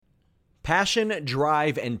Passion,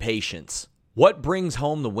 drive, and patience. What brings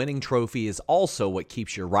home the winning trophy is also what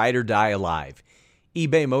keeps your ride or die alive.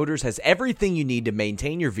 eBay Motors has everything you need to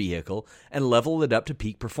maintain your vehicle and level it up to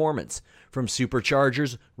peak performance. From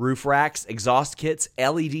superchargers, roof racks, exhaust kits,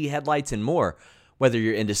 LED headlights, and more. Whether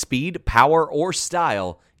you're into speed, power, or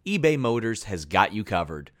style, eBay Motors has got you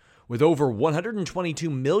covered. With over 122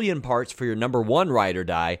 million parts for your number one ride or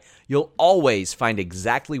die, you'll always find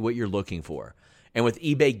exactly what you're looking for. And with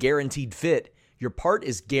eBay Guaranteed Fit, your part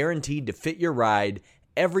is guaranteed to fit your ride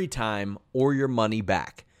every time or your money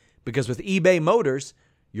back. Because with eBay Motors,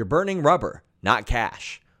 you're burning rubber, not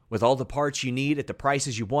cash. With all the parts you need at the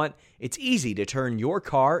prices you want, it's easy to turn your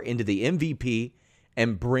car into the MVP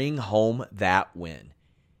and bring home that win.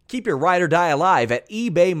 Keep your ride or die alive at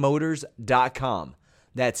ebaymotors.com.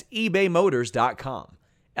 That's ebaymotors.com.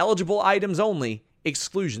 Eligible items only.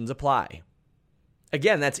 Exclusions apply.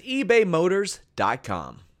 Again, that's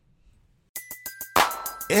ebaymotors.com.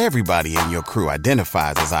 Everybody in your crew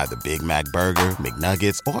identifies as either Big Mac Burger,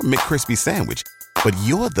 McNuggets, or McCrispy Sandwich. But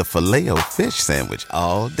you're the Filet-O-Fish Sandwich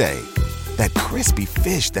all day. That crispy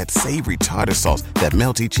fish, that savory tartar sauce, that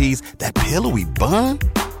melty cheese, that pillowy bun.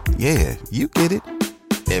 Yeah, you get it.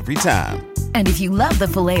 Every time. And if you love the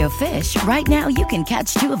Filet-O-Fish, right now you can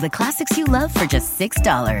catch two of the classics you love for just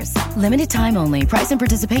 $6. Limited time only. Price and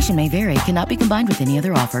participation may vary. Cannot be combined with any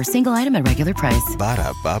other offer. Single item at regular price.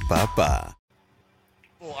 Ba-da-ba-ba-ba.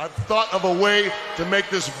 I've thought of a way to make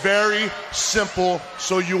this very simple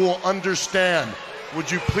so you will understand. Would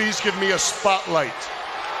you please give me a spotlight?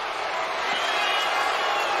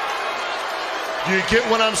 Do you get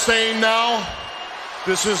what I'm saying now?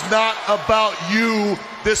 This is not about you.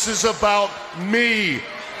 This is about me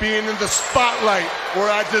being in the spotlight where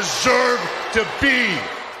I deserve to be.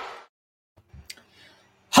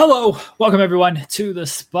 Hello, welcome everyone to the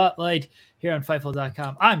Spotlight here on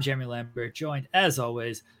Fightful.com. I'm Jeremy Lambert, joined as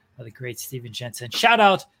always by the great Steven Jensen. Shout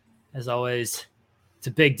out, as always, to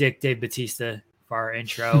Big Dick Dave Batista for our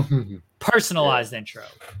intro. Personalized intro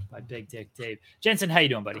by Big Dick Dave. Jensen, how you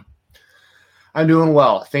doing, buddy? I'm doing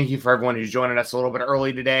well. Thank you for everyone who's joining us a little bit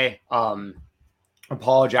early today.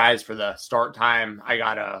 Apologize for the start time. I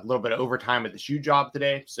got a little bit of overtime at the shoe job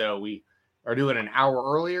today, so we are doing an hour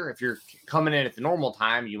earlier. If you're coming in at the normal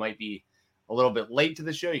time, you might be a little bit late to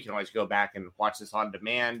the show. You can always go back and watch this on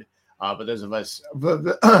demand. But those of us, for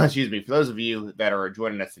those of you that are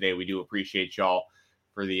joining us today, we do appreciate y'all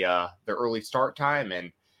for the early start time.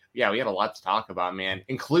 And yeah, we had a lot to talk about, man,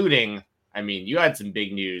 including, I mean, you had some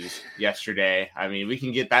big news yesterday. I mean, we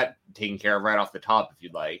can get that taken care of right off the top if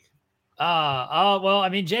you'd like. Well, I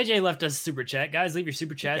mean, JJ left us a super chat. Guys, leave your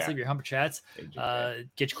super chats, leave your humper chats.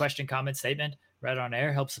 Get your question, comment, statement right on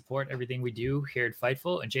air. Help support everything we do here at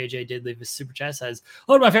Fightful. And JJ did leave a super chat. Says,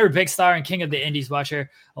 "Hello to my favorite big star and king of the Indies watcher.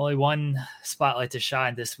 Only one spotlight to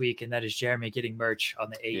shine this week, and that is Jeremy getting merch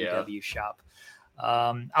on the AEW shop."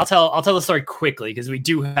 I'll tell the story quickly because we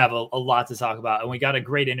do have a lot to talk about, and we got a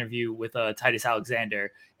great interview with Titus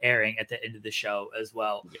Alexander airing at the end of the show as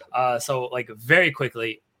well. So like very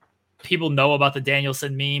quickly, people know about the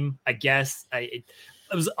Danielson meme, I guess. It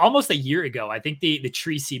was almost a year ago. I think the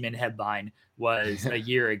Tree Seaman headline was a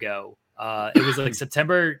year ago. It was like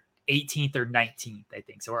September 18th or 19th, I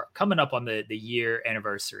think. So we're coming up on the year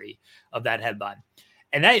anniversary of that headline.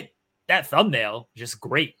 And that thumbnail was just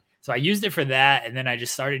great. So I used it for that, and then I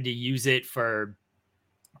just started to use it for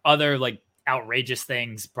other like outrageous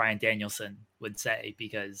things Bryan Danielson would say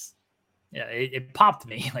because it popped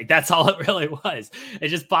me. Like that's all it really was. It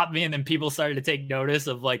just popped me, and then people started to take notice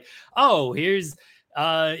of like, oh, here's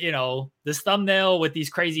this thumbnail with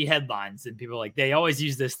these crazy headlines, and people are like, they always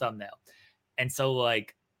use this thumbnail. And so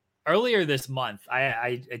like earlier this month,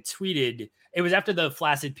 I tweeted. It was after the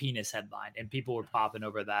flaccid penis headline, and people were popping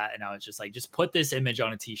over that. And I was just like, just put this image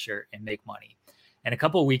on a t-shirt and make money. And a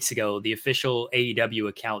couple of weeks ago, the official AEW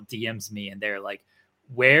account DMs me, and they're like,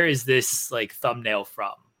 where is this like thumbnail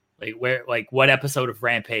from? Like what episode of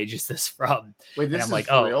Rampage is this from? Wait, this and I'm is like,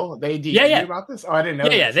 for real? They DM'd you about this? Oh, I didn't know.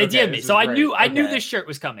 Yeah, they DM'd me. So I knew this shirt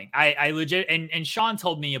was coming. I legit, and Sean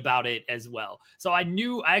told me about it as well. So I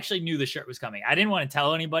actually knew the shirt was coming. I didn't want to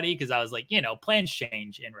tell anybody because I was like, plans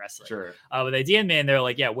change in wrestling. Sure. But they DM'd me and they're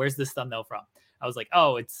like, yeah, where's this thumbnail from? I was like,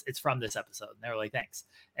 oh, it's from this episode. And they were like, thanks.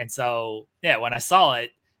 And so, yeah, when I saw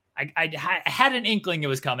it, I had an inkling it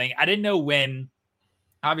was coming. I didn't know when.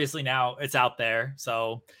 Obviously now it's out there.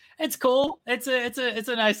 So it's cool. It's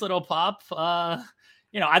a nice little pop.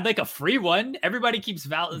 I'd like a free one. Everybody keeps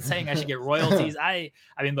saying I should get royalties. I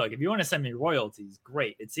mean, look, if you want to send me royalties,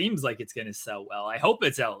 great. It seems like it's going to sell well. I hope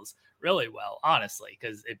it sells really well, honestly,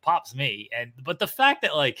 because it pops me. But the fact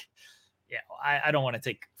that like, I don't want to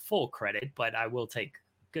take full credit, but I will take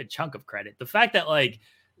a good chunk of credit. The fact that like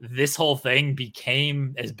this whole thing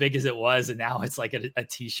became as big as it was, and now it's like a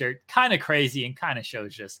t-shirt, kind of crazy, and kind of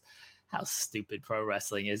shows just how stupid pro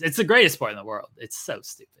wrestling is. It's the greatest sport in the world. It's so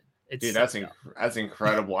stupid. Dude, that's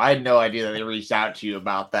incredible. I had no idea that they reached out to you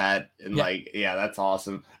about that. And that's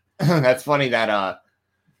awesome. That's funny that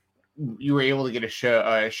you were able to get a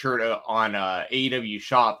shirt on AEW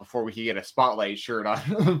shop before we could get a Spotlight shirt on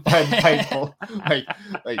Fightful.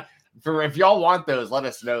 like for if y'all want those, let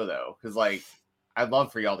us know though, because like I'd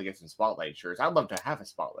love for y'all to get some Spotlight shirts. I'd love to have a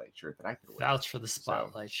Spotlight shirt that I could wear. Vouch for the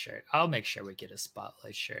Spotlight shirt. I'll make sure we get a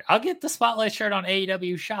Spotlight shirt. I'll get the Spotlight shirt on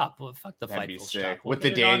AEW shop. Well, fuck the Fightful shop. With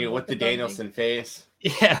the Danielson face.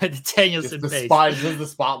 Yeah, with the Danielson face. Just the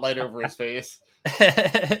spotlight over his face.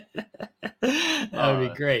 That would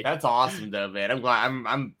be great. That's awesome though, man. I'm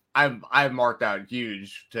glad I'm marked out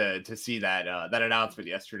huge to see that announcement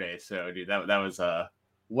yesterday. So dude, that was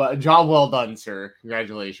job well done, sir.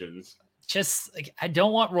 Congratulations. Just like, I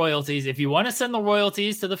don't want royalties. If you want to send the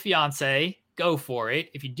royalties to the fiance, go for it.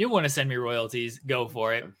 If you do want to send me royalties, go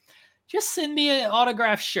for it. Just send me an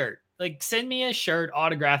autographed shirt. Like send me a shirt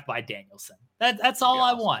autographed by Danielson. That's all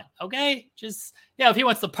I want. Okay. Just, if he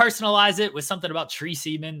wants to personalize it with something about tree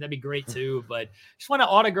semen, that'd be great too. But just want an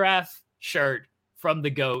autograph shirt from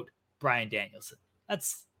the GOAT, Bryan Danielson.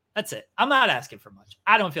 That's it. I'm not asking for much.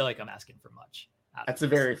 I don't feel like I'm asking for much. That's a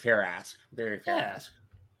very fair ask. Very fair ask.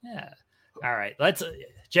 Yeah. All right.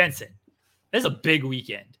 Jensen, this is a big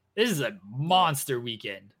weekend. This is a monster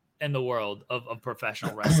weekend in the world of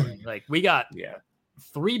professional wrestling. Like we got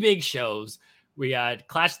 3 big shows. We got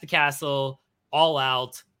Clash at the Castle, All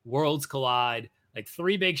Out, Worlds Collide, like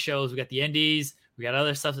 3 big shows. We got the Indies. We got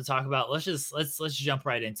other stuff to talk about. Let's jump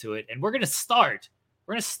right into it. And we're going to start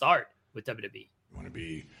with WWE. You want to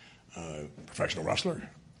be a professional wrestler,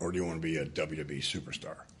 or do you want to be a WWE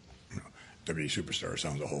superstar? WWE superstar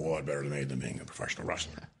sounds a whole lot better to me than being a professional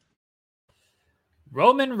wrestler.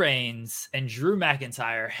 Roman Reigns and Drew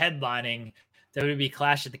McIntyre headlining WWE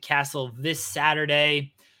Clash at the Castle this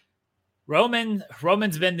Saturday.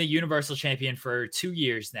 Roman's been the Universal Champion for 2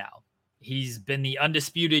 years now. He's been the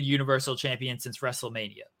undisputed Universal Champion since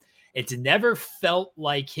WrestleMania. It's never felt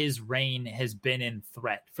like his reign has been in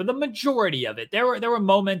threat for the majority of it. There were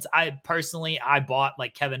moments I bought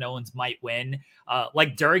like Kevin Owens might win,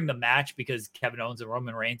 like during the match, because Kevin Owens and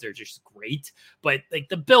Roman Reigns are just great. But like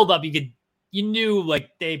the build up, you knew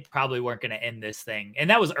like they probably weren't going to end this thing. And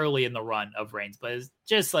that was early in the run of Reigns, but it's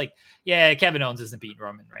just like, Kevin Owens isn't beating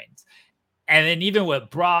Roman Reigns. And then even with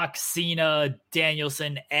Brock, Cena,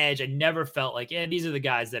 Danielson, Edge, I never felt like, these are the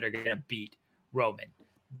guys that are going to beat Roman.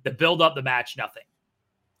 The build up the match, nothing.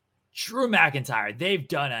 Drew McIntyre, they've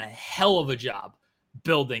done a hell of a job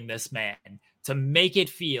building this man to make it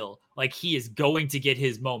feel like he is going to get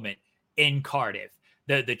his moment in Cardiff.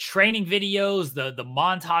 The training videos, the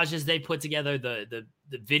montages they put together, the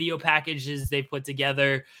video packages they put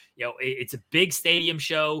together, it's a big stadium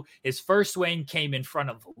show. His first win came in front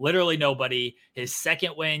of literally nobody. His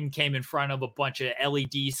second win came in front of a bunch of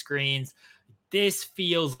LED screens. This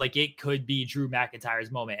feels like it could be Drew McIntyre's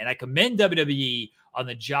moment. And I commend WWE on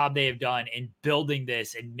the job they have done in building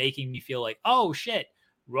this and making me feel like, oh shit,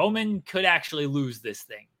 Roman could actually lose this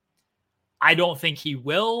thing. I don't think he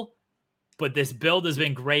will, but this build has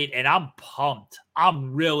been great and I'm pumped.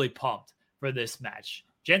 I'm really pumped for this match.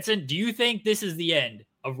 Jensen, do you think this is the end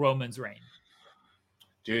of Roman's reign?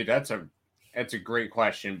 Dude, that's a great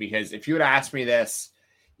question, because if you would ask me this,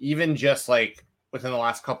 even just like within the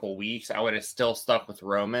last couple of weeks, I would have still stuck with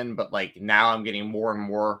Roman, but like now I'm getting more and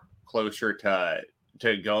more closer to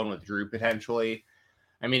going with Drew potentially.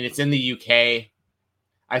 I mean, it's in the UK.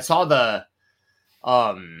 I saw the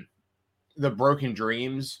Broken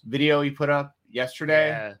Dreams video he put up yesterday.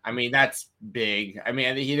 Yeah. I mean, that's big. I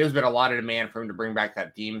mean, there's been a lot of demand for him to bring back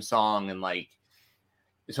that theme song, and like,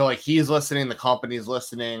 so like he's listening, the company's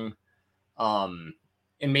listening.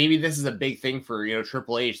 And maybe this is a big thing for,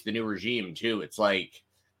 Triple H, the new regime too. It's like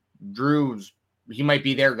he might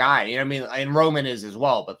be their guy. I mean, and Roman is as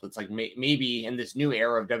well, but it's like maybe in this new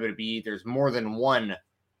era of WWE, there's more than one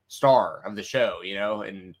star of the show,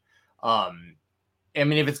 and I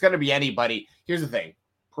mean, if it's going to be anybody, here's the thing.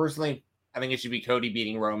 Personally, I think it should be Cody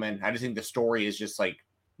beating Roman. I just think the story is just like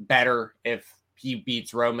better if he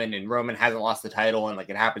beats Roman and Roman hasn't lost the title and like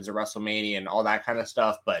it happens at WrestleMania and all that kind of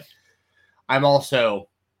stuff. But I'm also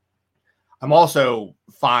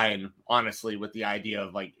fine, honestly, with the idea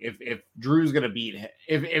of like if Drew's gonna beat him,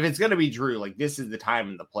 if it's gonna be Drew, like this is the time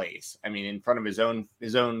and the place. I mean, in front of his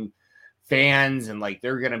own fans, and like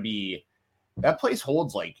they're gonna be, that place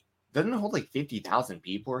holds like doesn't it hold like 50,000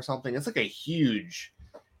 people or something? It's like a huge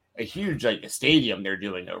like a stadium they're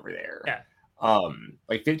doing over there. Yeah.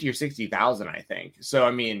 Like 50 or 60,000, I think. So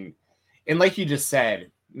I mean, and like you just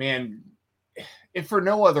said, man, if for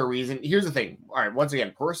no other reason, here's the thing. All right, once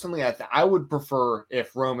again, personally, I would prefer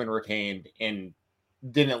if Roman retained and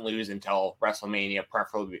didn't lose until WrestleMania,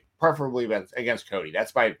 preferably against Cody.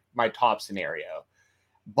 That's my top scenario.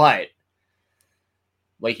 But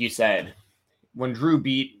like you said, when Drew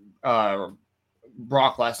beat Brock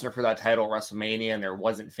Lesnar for that title at WrestleMania and there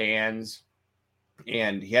wasn't fans,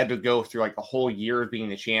 and he had to go through like a whole year of being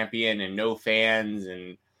the champion and no fans,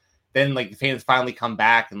 and then like the fans finally come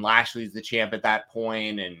back and Lashley's the champ at that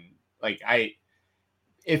point, and like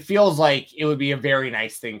it feels like it would be a very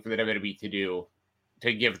nice thing for the WWE to do,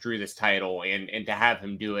 to give Drew this title and to have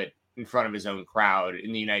him do it in front of his own crowd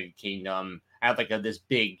in the United Kingdom at like this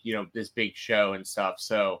big show and stuff.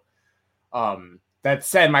 So that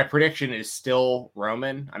said, my prediction is still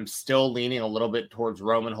Roman. I'm still leaning a little bit towards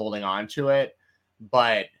Roman holding on to it,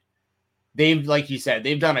 but they've, like you said,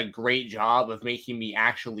 they've done a great job of making me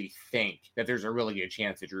actually think that there's a really good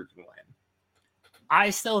chance that Drew can win.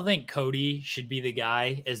 I still think Cody should be the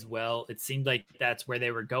guy as well. It seemed like that's where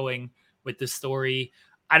they were going with the story.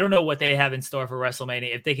 I don't know what they have in store for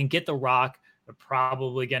WrestleMania. If they can get The Rock, they're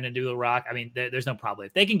probably going to do The Rock. I mean, there's no problem.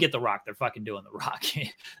 If they can get The Rock, they're fucking doing The Rock. They're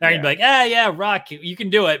going to be like, yeah, Rock, you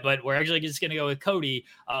can do it, but we're actually just going to go with Cody.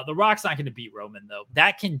 The Rock's not going to beat Roman, though.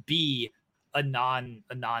 That can be a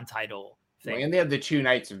non-title thing. And they have the 2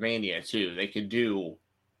 nights of Mania, too. They could do...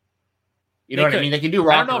 You know what I mean? They can do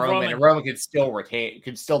Rock and Roman, and Roman could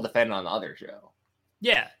still defend on the other show.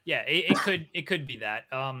 Yeah, it could be that.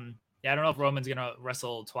 I don't know if Roman's gonna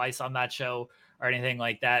wrestle twice on that show or anything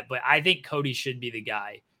like that, but I think Cody should be the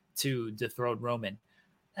guy to dethrone Roman.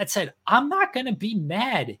 That said, I'm not gonna be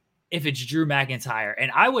mad if it's Drew McIntyre,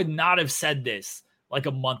 and I would not have said this like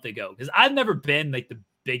a month ago because I've never been like the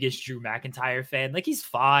biggest Drew McIntyre fan. Like, he's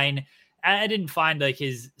fine. I didn't find like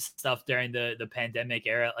his stuff during the pandemic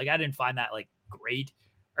era. Like, I didn't find that like great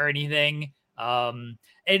or anything. And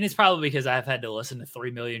it's probably because I've had to listen to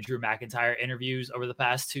 3 million Drew McIntyre interviews over the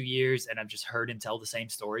past 2 years, and I've just heard him tell the same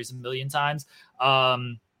stories a million times.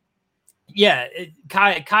 Kai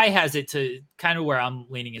has it to kind of where I'm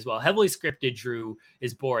leaning as well. Heavily scripted Drew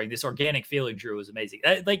is boring. This organic feeling Drew is amazing.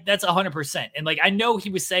 That's 100%. And like, I know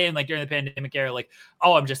he was saying like during the pandemic era, like,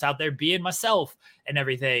 oh, I'm just out there being myself and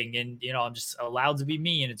everything. And, you know, I'm just allowed to be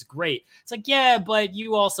me and it's great. It's like, yeah, but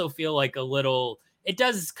you also feel like it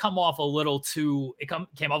does come off a little too,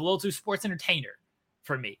 came off a little too sports entertainer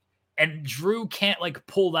for me. And Drew can't like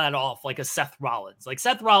pull that off like a Seth Rollins. Like,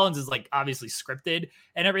 Seth Rollins is like obviously scripted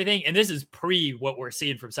and everything. And this is pre what we're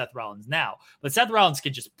seeing from Seth Rollins now. But Seth Rollins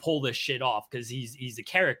can just pull this shit off because he's a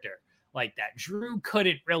character like that. Drew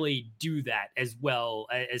couldn't really do that as well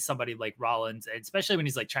as somebody like Rollins, especially when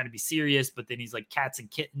he's like trying to be serious, but then he's like cats and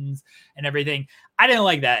kittens and everything. I didn't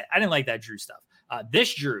like that. I didn't like that Drew stuff.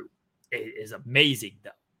 This Drew is amazing though.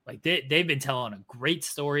 Like they've been telling a great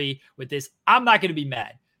story with this. I'm not going to be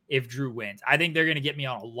mad if Drew wins. I think they're going to get me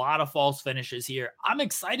on a lot of false finishes here. I'm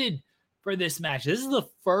excited for this match. This is the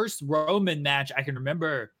first Roman match I can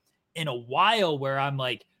remember in a while where I'm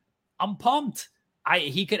like, I'm pumped.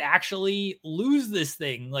 He could actually lose this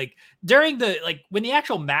thing. Like during when the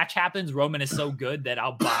actual match happens, Roman is so good that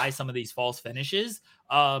I'll buy some of these false finishes.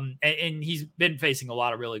 And he's been facing a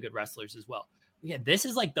lot of really good wrestlers as well. Yeah, this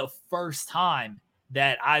is like the first time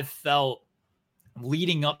that I've felt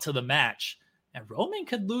leading up to the match and Roman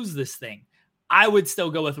could lose this thing. I would still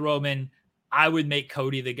go with Roman. I would make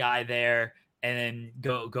Cody the guy there and then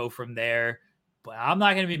go from there. But I'm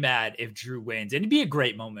not going to be mad if Drew wins. And it'd be a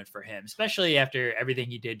great moment for him, especially after everything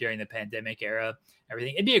he did during the pandemic era.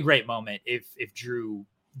 It'd be a great moment if Drew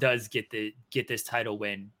does get this title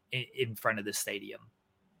win in front of the stadium.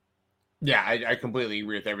 Yeah, I completely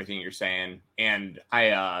agree with everything you're saying. And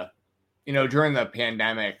I, during the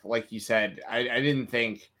pandemic, like you said, I didn't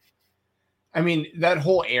think. I mean, that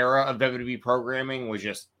whole era of WWE programming was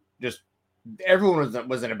just everyone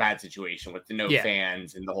was in a bad situation with the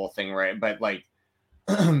fans and the whole thing, right? But like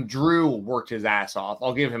Drew worked his ass off.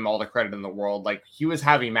 I'll give him all the credit in the world. Like, he was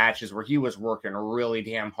having matches where he was working really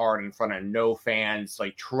damn hard in front of no fans,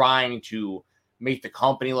 like trying to make the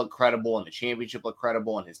company look credible and the championship look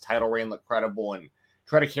credible and his title reign look credible and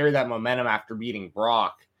try to carry that momentum after beating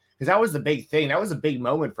Brock. Because that was the big thing. That was a big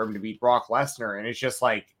moment for him to beat Brock Lesnar. And it's just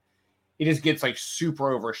like, it just gets like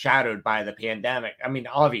super overshadowed by the pandemic. I mean,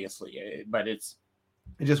 obviously, but it's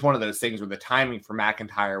just one of those things where the timing for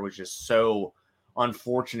McIntyre was just so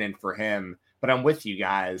unfortunate for him. But I'm with you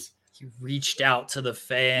guys. He reached out to the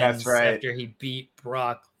fans after he beat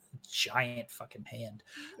Brock giant fucking hand.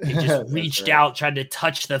 He just reached out, tried to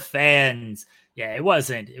touch the fans. Yeah, it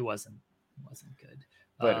wasn't good.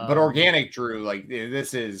 But organic Drew, like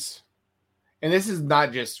this is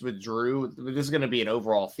not just with Drew. This is going to be an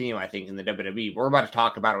overall theme, I think, in the WWE. We're about to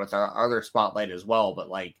talk about it with our other spotlight as well. But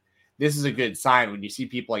like, this is a good sign when you see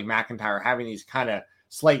people like McIntyre having these kind of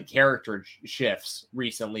slight character shifts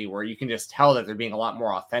recently, where you can just tell that they're being a lot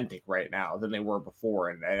more authentic right now than they were before.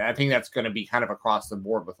 And I think that's going to be kind of across the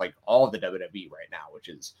board with like all of the WWE right now, which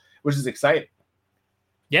is exciting.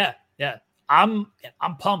 Yeah. I'm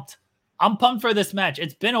pumped. I'm pumped for this match.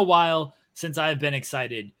 It's been a while since I've been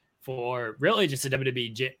excited for really just a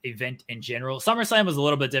WWE event in general. SummerSlam was a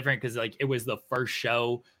little bit different because like it was the first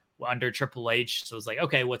show under Triple H, so it was like,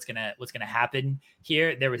 okay, what's gonna happen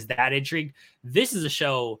here? There was that intrigue. This is a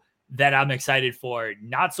show that I'm excited for,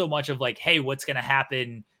 not so much of like, hey, what's gonna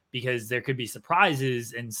happen, because there could be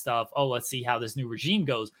surprises and stuff. Oh, let's see how this new regime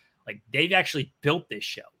goes. Like, they've actually built this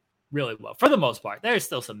show really well for the most part. There's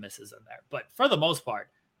still some misses in there, but for the most part,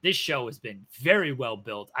 this show has been very well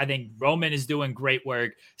built. I think Roman is doing great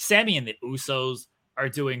work. Sami and the Usos are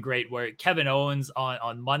doing great work. Kevin Owens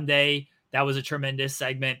on Monday, that was a tremendous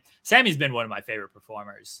segment. Sami's been one of my favorite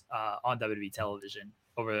performers on WWE television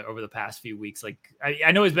over the past few weeks. Like,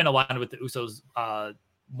 I know he's been aligned with the Usos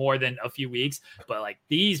more than a few weeks, but like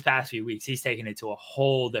these past few weeks, he's taken it to a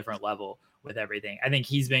whole different level with everything. I think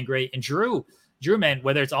he's been great. And Drew, man,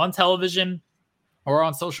 whether it's on television or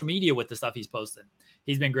on social media with the stuff he's posted,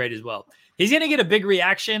 he's been great as well. He's going to get a big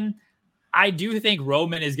reaction. I do think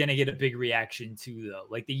Roman is going to get a big reaction too, though.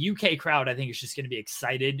 Like, the UK crowd, I think, is just going to be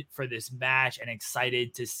excited for this match and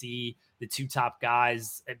excited to see the two top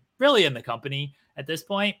guys really in the company at this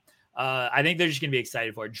point. I think they're just going to be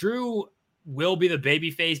excited for it. Drew will be the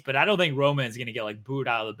babyface, but I don't think Roman is going to get like booed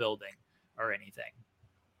out of the building or anything.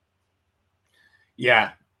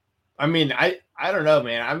 Yeah. I mean, I don't know,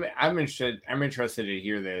 man. I'm interested to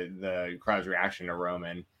hear the crowd's reaction to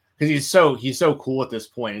Roman, because he's so cool at this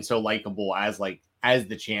point and so likable as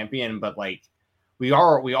the champion. But like, we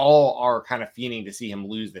all are kind of fiending to see him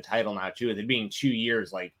lose the title now too. It being 2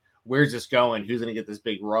 years, like, where's this going? Who's gonna get this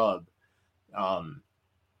big rub?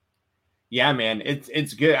 Yeah, man,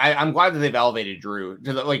 it's good. I'm glad that they've elevated Drew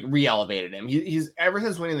to re-elevated him. He's ever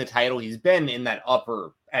since winning the title, he's been in that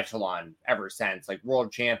upper echelon ever since, like world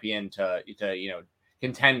champion to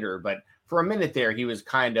contender. But for a minute there, he was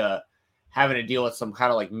kind of having to deal with some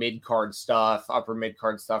kind of like mid-card stuff, upper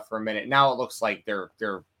mid-card stuff for a minute. Now it looks like they're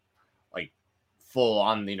like full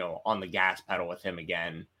on, on the gas pedal with him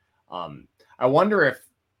again. I wonder if,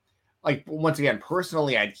 like, once again,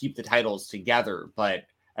 personally, I'd keep the titles together, but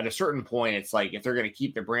at a certain point, it's like, if they're going to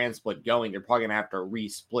keep the brand split going, they're probably going to have to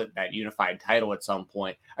re-split that unified title at some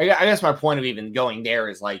point. I guess my point of even going there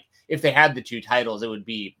is, like, if they had the two titles, it would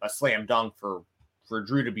be a slam dunk for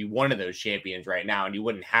Drew to be one of those champions right now, and you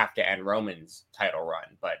wouldn't have to end Roman's title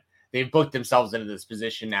run. But they've booked themselves into this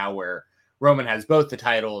position now where Roman has both the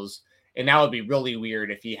titles, and now it'd be really weird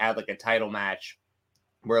if he had like a title match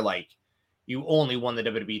where like you only won the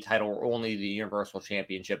WWE title or only the Universal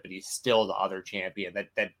Championship, but he's still the other champion.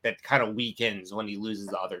 That kind of weakens when he loses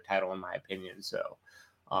the other title, in my opinion. So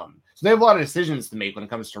they have a lot of decisions to make when it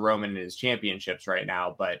comes to Roman and his championships right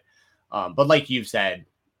now. But like you've said,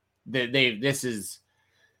 this is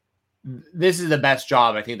the best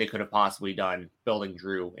job I think they could have possibly done building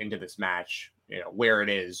Drew into this match. Where it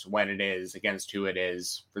is, when it is, against who it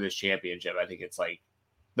is for this championship. I think it's like,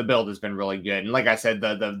 the build has been really good. And like I said,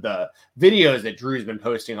 the videos that Drew's been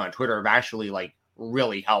posting on Twitter have actually like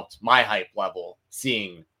really helped my hype level,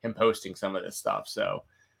 seeing him posting some of this stuff. So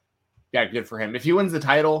yeah, good for him. If he wins the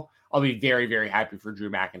title, I'll be very, very happy for Drew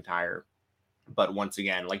McIntyre. But once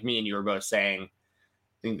again, like me and you were both saying,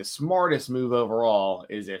 I think the smartest move overall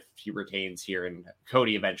is if he retains here and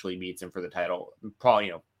Cody eventually beats him for the title.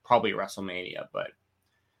 Probably at WrestleMania, but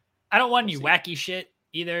I don't want any wacky shit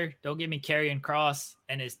either. Don't give me Karrion Kross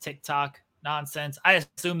and his TikTok nonsense. I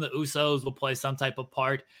assume the Usos will play some type of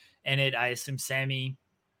part in it. I assume Sami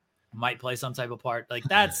might play some type of part. Like,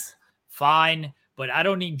 that's fine, but I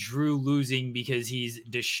don't need Drew losing because he's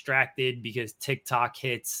distracted because TikTok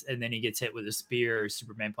hits and then he gets hit with a spear or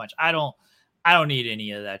Superman punch. I don't need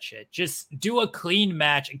any of that shit. Just do a clean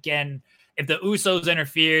match. Again, if the Usos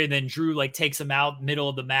interfere, then Drew like takes them out middle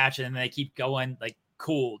of the match and then they keep going. Like,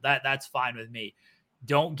 cool. That's fine with me.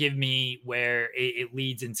 Don't give me where it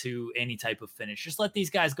leads into any type of finish. Just let these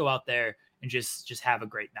guys go out there and just have a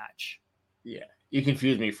great match. Yeah. You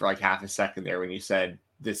confused me for like half a second there when you said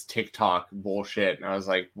this TikTok bullshit. And I was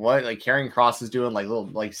like, what? Like, Karrion Kross is doing like little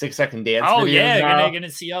like 6-second dance. Oh yeah. You're going to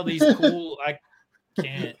see all these cool, I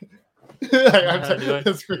can't.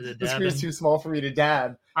 The screen's too small for me to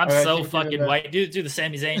dab. I'm so fucking white. Do the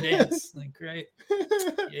Sami Zayn dance. Like, great.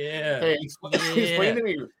 Yeah. Hey, explain to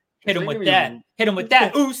me. Hit him with that. Hit him with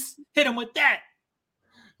that. Oos. Hit him with that.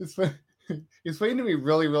 Explain to me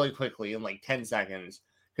really, really quickly in like 10 seconds,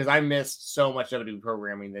 because I missed so much WWE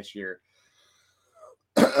programming this year.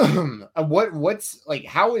 What's like,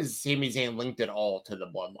 how is Sami Zayn linked at all to the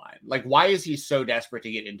bloodline? Like, why is he so desperate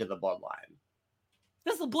to get into the bloodline?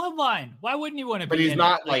 That's the bloodline. Why wouldn't he want to be? But he's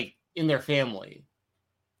not like in their family.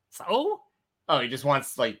 So? Oh, he just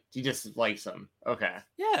wants he just likes them. Okay.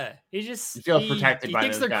 Yeah, he feels protected by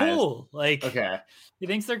those guys. He thinks they're cool. Like, okay, he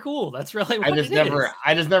thinks they're cool. That's really what I just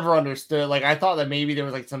never understood. Like, I thought that maybe there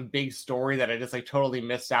was like some big story that I just like totally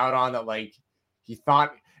missed out on. That like he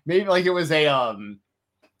thought maybe like it was a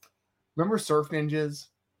remember Surf Ninjas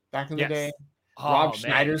back in the day? Rob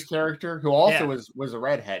Schneider's character, who also was a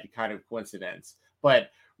redhead, kind of coincidence.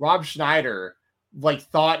 But Rob Schneider like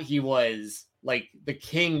thought he was like the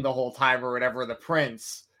king the whole time or whatever, the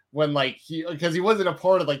prince, when like because he wasn't a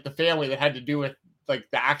part of like the family that had to do with like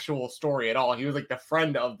the actual story at all. He was like the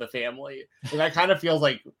friend of the family. And that kind of feels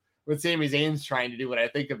like what Sami Zayn's trying to do when I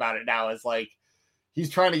think about it now is like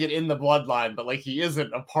he's trying to get in the bloodline, but like he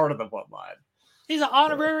isn't a part of the bloodline. He's an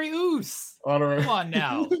honorary Oos. Come on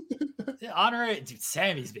now. Honorary. Dude,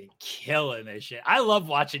 Sammy's been killing this shit. I love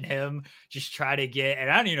watching him just try to get,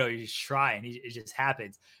 and I don't even know he's trying. It just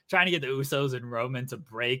happens. Trying to get the Usos and Roman to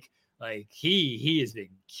break. Like, he has been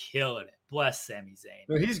killing it. Bless Sami Zayn.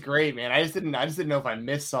 No, he's great, man. I just didn't know if I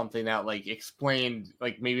missed something that like explained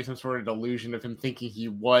like maybe some sort of delusion of him thinking he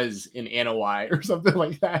was in Anoa'i or something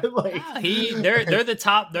like that. Like they're the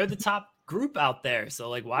top group out there. So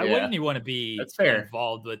like, why wouldn't you want to be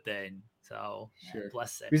involved with it? So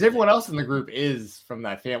bless them. Because everyone else in the group is from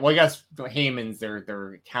that family. Well, I guess Heyman's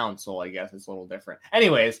their council. I guess it's a little different.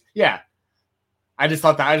 Anyways, yeah. I just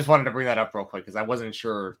wanted to bring that up real quick because I wasn't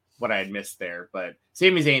sure what I had missed there. But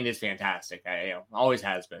Sami Zayn is fantastic. Always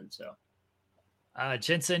has been. So,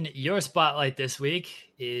 Jensen, your spotlight this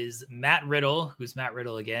week is Matt Riddle, who's Matt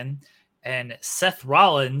Riddle again, and Seth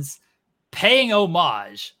Rollins paying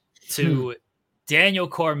homage to Daniel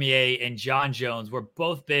Cormier and John Jones. We're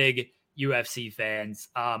both big UFC fans.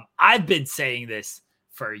 I've been saying this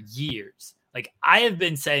for years. Like, I have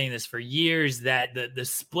been saying this for years that the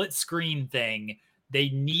split screen thing, they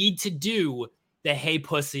need to do the "Hey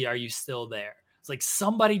Pussy, are you still there?" It's like,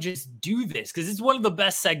 somebody just do this because it's one of the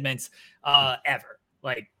best segments ever.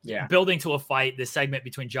 Like, building to a fight, this segment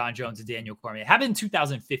between John Jones and Daniel Cormier happened in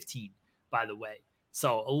 2015, by the way.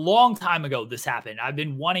 So a long time ago, this happened. I've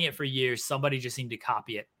been wanting it for years. Somebody just seemed to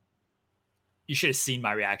copy it. You should have seen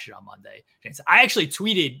my reaction on Monday. I actually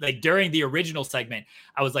tweeted like during the original segment.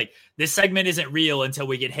 I was like, this segment isn't real until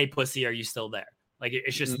we get "Hey Pussy, are you still there?" Like,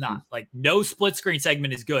 it's just not. Like, no split screen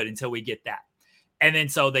segment is good until we get that. And then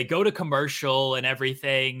so they go to commercial and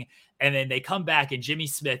everything. And then they come back and Jimmy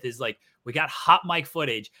Smith is like, we got hot mic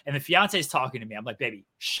footage. And the fiance is talking to me. I'm like, baby,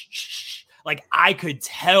 shh, shh, shh. Like, I could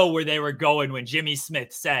tell where they were going when Jimmy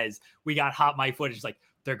Smith says we got hot mic footage. Like,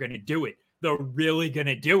 they're going to do it. They're really going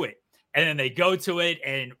to do it. And then they go to it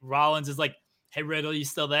and Rollins is like, "Hey, Riddle, you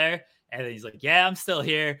still there?" And then he's like, "Yeah, I'm still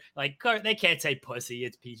here." Like, they can't say pussy.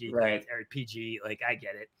 It's PG, right? Or PG. Like, I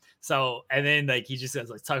get it. So, and then like, he just says,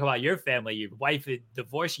 "Let's talk about your family. Your wife is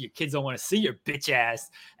divorced. Your kids don't want to see your bitch ass."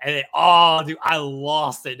 And then, oh, dude, I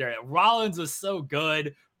lost it there. Rollins was so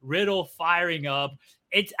good. Riddle firing up.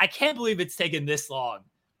 I can't believe it's taken this long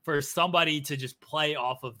for somebody to just play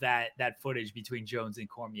off of that footage between Jones and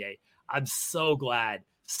Cormier. I'm so glad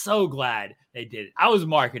they did it. I was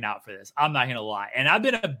marking out for this. I'm not going to lie. And I've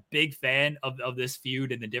been a big fan of this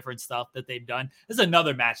feud and the different stuff that they've done. This is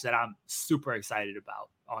another match that I'm super excited about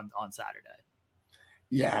on Saturday.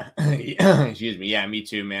 Yeah. Excuse me. Yeah, me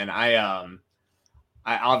too, man. I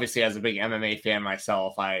obviously, as a big MMA fan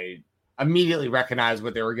myself, I immediately recognized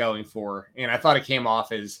what they were going for. And I thought it came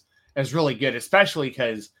off as really good, especially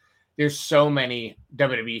because there's so many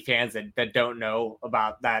WWE fans that don't know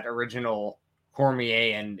about that original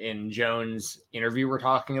Cormier and Jones interview we're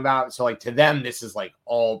talking about. So like, to them, this is like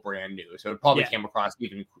all brand new. So it probably came across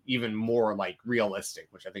even more like realistic,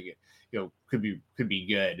 which I think it could be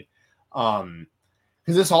good. Because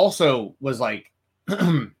this also was like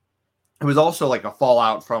it was also like a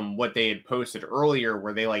fallout from what they had posted earlier,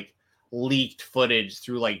 where they like leaked footage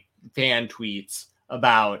through like fan tweets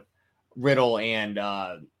about Riddle and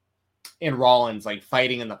Rollins like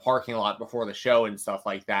fighting in the parking lot before the show and stuff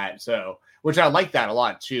like that. So, which I like that a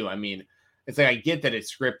lot too. I mean, it's like, I get that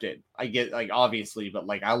it's scripted. I get, like, obviously, but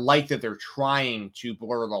like, I like that they're trying to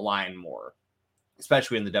blur the line more,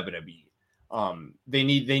 especially in the WWE. They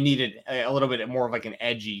needed a little bit more of like an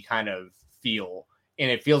edgy kind of feel, and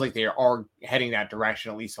it feels like they are heading that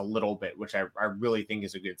direction at least a little bit, which I really think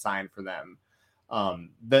is a good sign for them.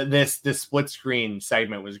 This split screen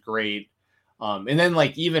segment was great. And then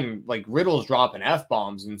like even like Riddle's dropping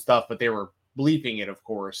F-bombs and stuff, but they were bleeping it, of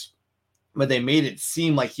course. But they made it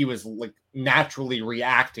seem like he was like naturally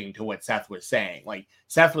reacting to what Seth was saying. Like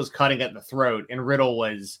Seth was cutting at the throat and Riddle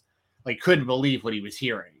was like, couldn't believe what he was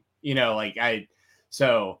hearing,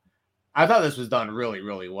 so I thought this was done really,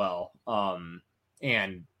 really well.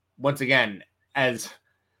 And once again, as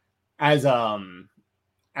a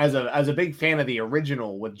big fan of the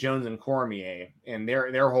original with Jones and Cormier and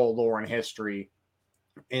their whole lore and history.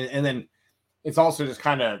 And then it's also just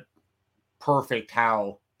kind of perfect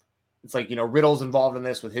how it's like, Riddle's involved in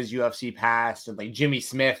this with his UFC past, and like Jimmy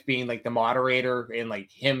Smith being like the moderator and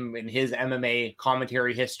like him and his MMA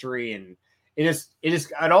commentary history. And it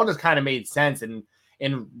all just kind of made sense. And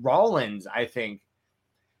Rollins, I think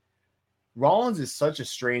Rollins is such a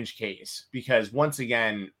strange case because once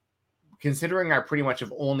again, considering I pretty much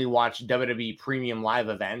have only watched WWE premium live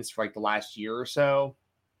events for like the last year or so,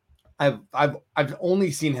 I've only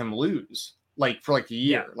seen him lose like for like a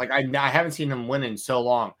year. Yeah. Like I haven't seen him win in so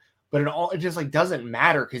long, but it just like doesn't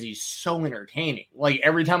matter because he's so entertaining. Like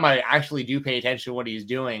every time I actually do pay attention to what he's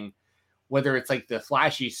doing, whether it's like the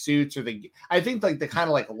flashy suits or I think like the kind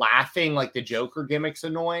of like laughing, like the Joker gimmick's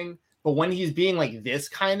annoying, but when he's being like this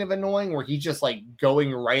kind of annoying, where he's just like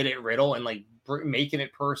going right at Riddle and like making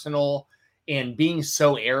it personal and being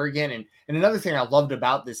so arrogant. And another thing I loved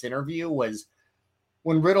about this interview was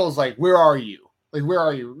when Riddle's like, "Where are you? Like, where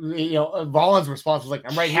are you?" Rollins' response was like,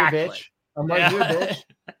 "I'm right here, bitch. I'm right here, bitch."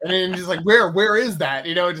 And then just like, where is that?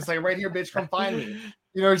 Just like, "Right here, bitch, come find me."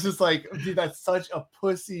 It's just like, dude, that's such a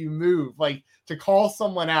pussy move. Like to call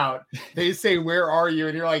someone out, they say, "Where are you?"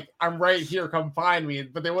 And you're like, "I'm right here, come find me."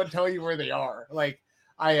 But they won't tell you where they are. Like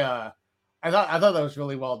I thought that was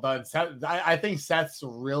really well done. I think Seth's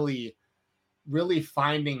really, really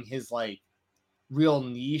finding his like real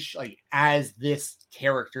niche, like as this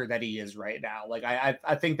character that he is right now. Like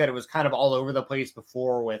I think that it was kind of all over the place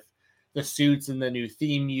before with the suits and the new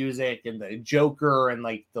theme music and the Joker and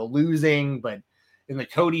like the losing, but in the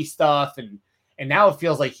Cody stuff. And now it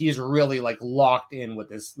feels like he's really like locked in what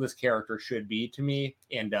this character should be to me.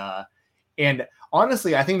 And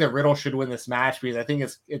honestly, I think that Riddle should win this match because I think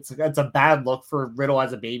it's a bad look for Riddle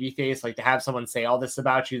as a babyface, like to have someone say all this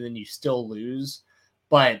about you, then you still lose.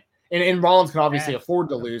 But and Rollins can obviously afford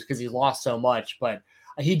to lose because he's lost so much, but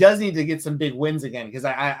he does need to get some big wins again because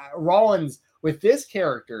Rollins with this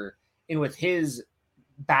character and with his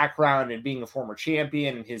background and being a former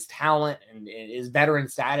champion and his talent and his veteran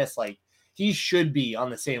status, like he should be on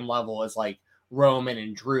the same level as like Roman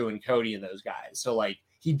and Drew and Cody and those guys. So like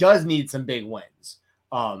he does need some big wins.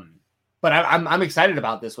 But I'm excited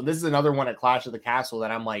about this one. This is another one at Clash of the Castle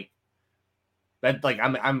that I'm like,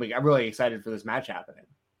 I'm really excited for this match happening.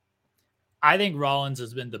 I think Rollins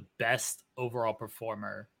has been the best overall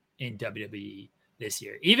performer in WWE this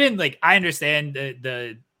year. Even like I understand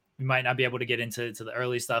the we might not be able to get into the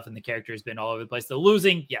early stuff and the character has been all over the place. The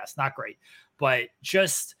losing, yes, not great, but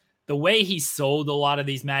just the way he sold a lot of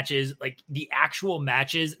these matches, like the actual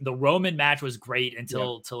matches, the Roman match was great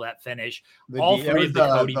until that finish. All three of the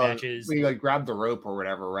Cody matches, we like grabbed the rope or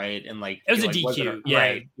whatever, right? And like it was a DQ, yeah.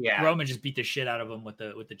 Right. Yeah, Roman just beat the shit out of him with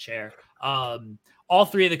the chair. All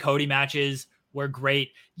three of the Cody matches were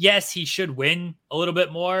great. Yes, he should win a little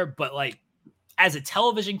bit more, but like as a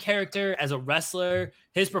television character, as a wrestler,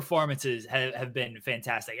 his performances have been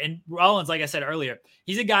fantastic. And Rollins, like I said earlier,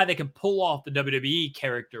 he's a guy that can pull off the WWE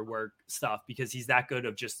character work stuff because he's that good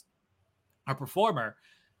of just a performer.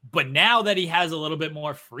 But now that he has a little bit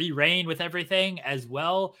more free reign with everything as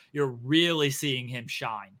well, you're really seeing him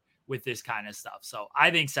shine with this kind of stuff. So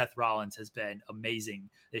I think Seth Rollins has been amazing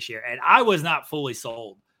this year. And I was not fully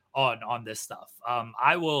sold on this stuff.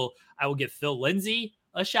 I will give Phil Lindsay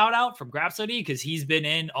a shout out from Grapsody because he's been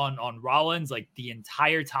in on Rollins like the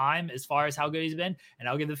entire time as far as how good he's been. And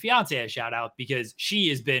I'll give the fiance a shout out because she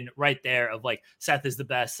has been right there of like, Seth is the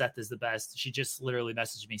best. Seth is the best. She just literally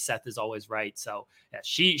messaged me. Seth is always right. So yeah,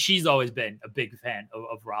 she's always been a big fan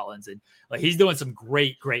of Rollins and like, he's doing some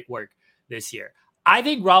great work this year. I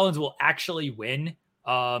think Rollins will actually win.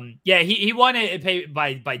 He won it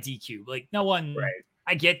by DQ. Like no one, right.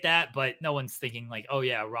 I get that, but no one's thinking like, oh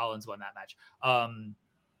yeah, Rollins won that match.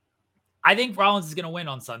 I think Rollins is going to win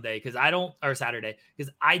on Saturday because I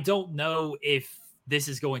don't know if this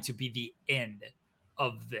is going to be the end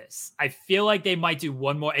of this. I feel like they might do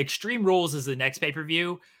one more. Extreme Rules is the next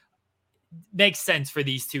pay-per-view. makes sense for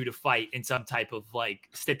these two to fight in some type of like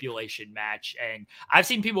stipulation match. And I've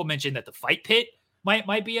seen people mention that the fight pit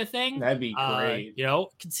might be a thing. That'd be great.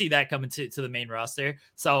 Can see that coming to the main roster.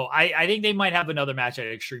 So I think they might have another match at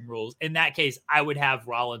Extreme Rules. In that case, I would have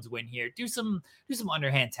Rollins win here. Do some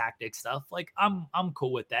underhand tactic stuff. Like I'm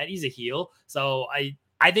cool with that. He's a heel. So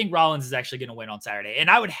I think Rollins is actually going to win on Saturday.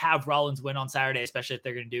 And I would have Rollins win on Saturday, especially if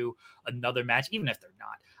they're going to do another match, even if they're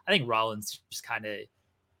not. I think Rollins just kind of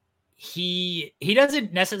he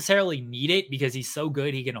doesn't necessarily need it because he's so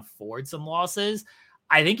good he can afford some losses.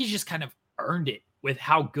 I think he's just kind of earned it with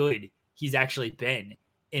how good he's actually been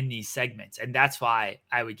in these segments. And that's why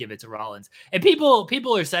I would give it to Rollins. And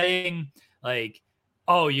people are saying like,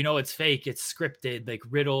 oh, it's fake. It's scripted. Like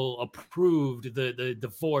Riddle approved the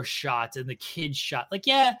divorce shots and the kids shot. Like,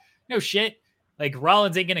 yeah, no shit. Like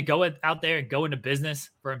Rollins ain't going to go out there and go into business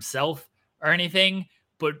for himself or anything.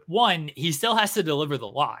 But one, he still has to deliver the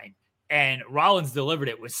line. And Rollins delivered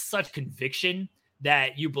it with such conviction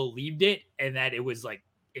that you believed it and that it was like,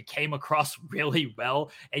 it came across really well.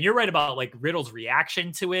 And you're right about like Riddle's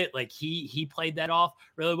reaction to it. Like he played that off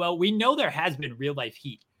really well. We know there has been real life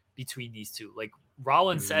heat between these two. Like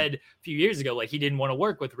Rollins said a few years ago, like he didn't want to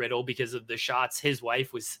work with Riddle because of the shots his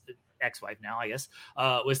wife was ex-wife now, I guess,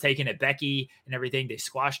 was taking at Becky and everything. They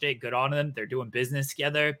squashed it. Good on them. They're doing business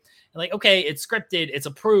together. And like, okay, it's scripted, it's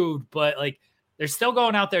approved, but like they're still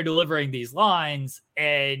going out there delivering these lines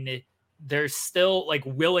and they're still like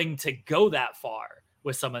willing to go that far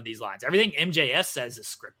with some of these lines. Everything MJF says is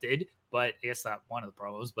scripted, but I guess not one of the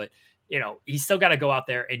promos, but he's still got to go out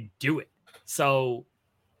there and do it. So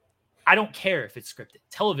I don't care if it's scripted.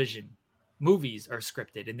 Television, movies are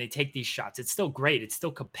scripted and they take these shots. It's still great. It's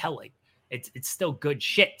still compelling. It's still good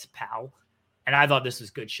shit, pal. And I thought this was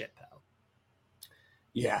good shit, pal.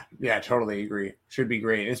 Yeah, totally agree. Should be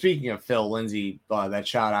great. And speaking of Phil Lindsay, that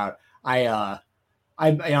shout out,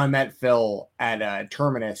 I met Phil at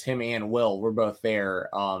Terminus. Him and Will were both there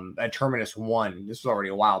at Terminus 1. This was already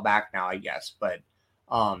a while back now, I guess. But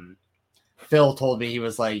Phil told me, he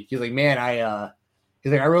was like, man, I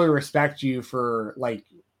really respect you for like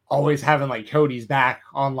always having like Cody's back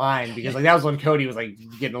online, because like that was when Cody was like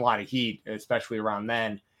getting a lot of heat, especially around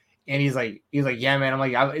then. And he's like, yeah, man. I'm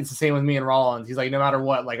like, it's the same with me and Rollins. He's like, no matter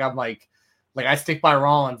what, like I'm like I stick by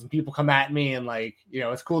Rollins, and people come at me, and like,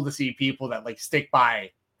 it's cool to see people that like stick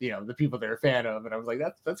by, the people they're a fan of. And I was like,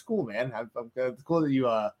 that's cool, man. It's cool that you,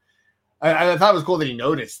 I thought it was cool that he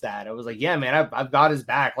noticed that. I was like, yeah, man, I've got his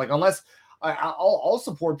back. Like, unless I'll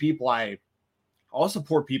support people I'll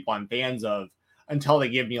support people I'm fans of until they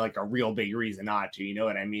give me like a real big reason not to, you know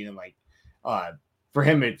what I mean? And like, for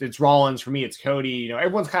him, it's Rollins. For me, it's Cody.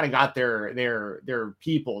 Everyone's kind of got their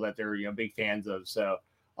people that they're, big fans of. So,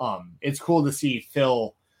 it's cool to see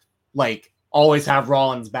Phil like always have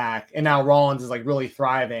Rollins back, and now Rollins is like really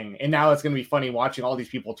thriving. And now it's going to be funny watching all these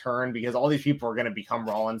people turn, because all these people are going to become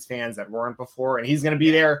Rollins fans that weren't before. And he's going to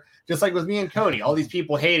be there just like with me and Cody, all these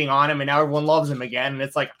people hating on him, and now everyone loves him again. And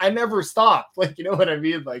it's like, I never stopped. Like, you know what I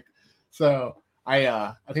mean? Like, so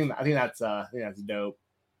I think that's dope.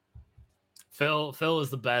 Phil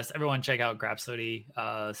is the best. Everyone check out Grapsody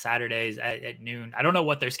Saturdays at noon. I don't know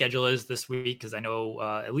what their schedule is this week, because I know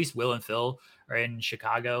at least Will and Phil are in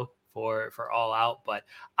Chicago for All Out, but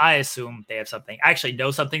I assume they have something. I actually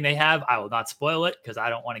know something they have. I will not spoil it because I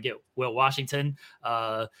don't want to get Will Washington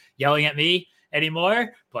yelling at me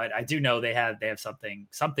anymore, but I do know they have something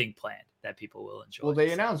planned that people will enjoy. Well,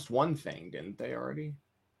 they announced one thing, didn't they already?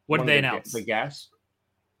 What did they announce? The guest?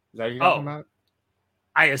 Is that what you're talking about?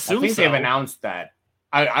 I assume I think they've announced that.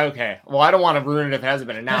 Okay. Well, I don't want to ruin it if it hasn't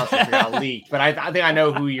been announced if it got leaked, but I think I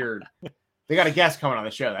know who they got a guest coming on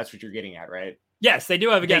the show. That's what you're getting at, right? Yes, they do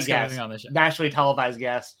have a guest coming on the show. Nationally televised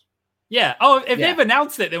guest. Yeah. Oh, if they've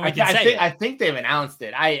announced it, then we can say it. I think they've announced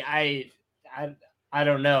it. I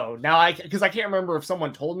don't know. Now because I can't remember if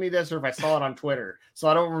someone told me this or if I saw it on Twitter. So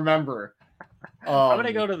I don't remember. I'm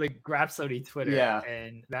gonna go to the Grapsody Twitter, yeah,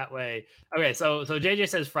 and that way. Okay, so JJ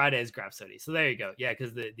says Friday is Grapsody, so there you go. Yeah,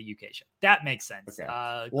 because the UK show, that makes sense.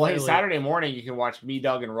 Okay. Well, hey, Saturday morning you can watch me,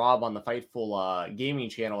 Doug, and Rob on the Fightful gaming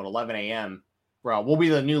channel at 11 a.m. Bro, we'll be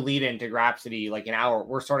the new lead-in to Grapsody, like an hour.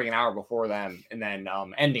 We're starting an hour before them, and then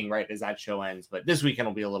ending right as that show ends. But this weekend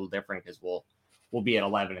will be a little different because we'll be at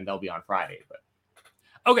 11 and they'll be on Friday. But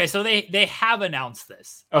okay, so they have announced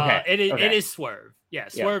this. Okay, it is Swerve. Yeah,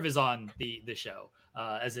 Swerve is on the show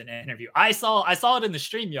as an interview. I saw it in the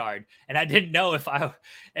StreamYard, and I didn't know if I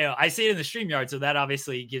see it in the StreamYard, so that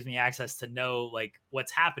obviously gives me access to know like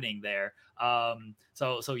what's happening there.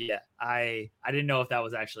 So yeah, I didn't know if that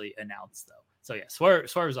was actually announced though. So yeah,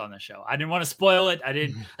 Swerve's on the show. I didn't want to spoil it.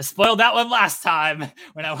 I spoiled that one last time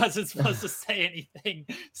when I wasn't supposed to say anything.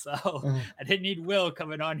 So I didn't need Will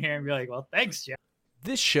coming on here and be like, well, thanks, Jeff.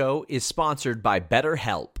 This show is sponsored by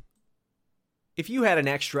BetterHelp. If you had an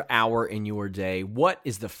extra hour in your day, what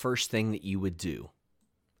is the first thing that you would do?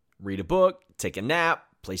 Read a book, take a nap,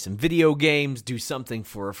 play some video games, do something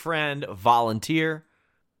for a friend, volunteer.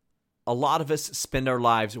 A lot of us spend our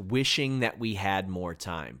lives wishing that we had more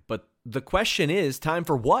time. But the question is, time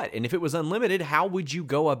for what? And if it was unlimited, how would you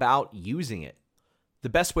go about using it? The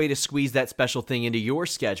best way to squeeze that special thing into your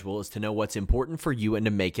schedule is to know what's important for you and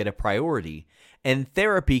to make it a priority. And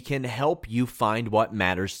therapy can help you find what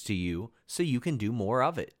matters to you so you can do more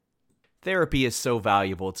of it. Therapy is so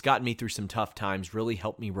valuable. It's gotten me through some tough times, really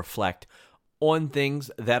helped me reflect on things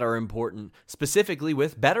that are important, specifically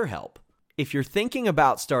with BetterHelp. If you're thinking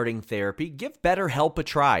about starting therapy, give BetterHelp a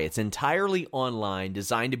try. It's entirely online,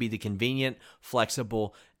 designed to be the convenient,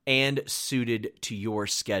 flexible, and suited to your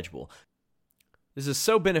schedule. This is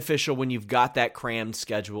so beneficial when you've got that crammed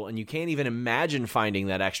schedule and you can't even imagine finding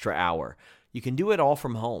that extra hour. You can do it all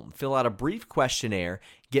from home. Fill out a brief questionnaire,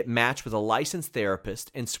 get matched with a licensed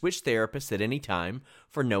therapist, and switch therapists at any time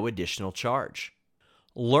for no additional charge.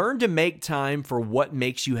 Learn to make time for what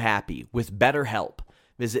makes you happy with BetterHelp.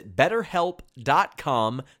 Visit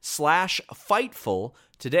BetterHelp.com/Fightful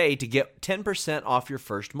today to get 10% off your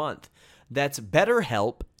first month. That's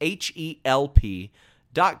BetterHelp,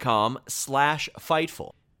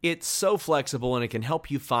 HELP.com/Fightful. It's so flexible and it can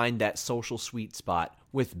help you find that social sweet spot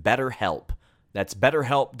with BetterHelp. That's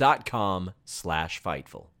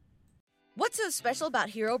BetterHelp.com/Fightful. What's so special about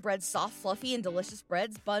Hero Bread's soft, fluffy, and delicious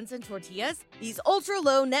breads, buns, and tortillas? These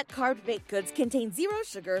ultra-low net-carb baked goods contain zero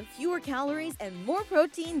sugar, fewer calories, and more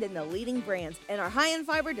protein than the leading brands, and are high in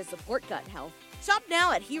fiber to support gut health. Shop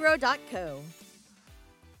now at hero.co.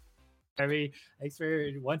 Thanks for,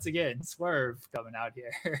 once again, Swerve coming out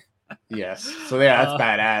here. Yes. So, yeah, that's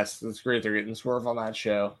badass. That's great they're getting Swerve on that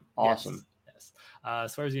show. Awesome. Yes.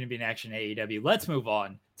 Swerve's going to be in action AEW. Let's move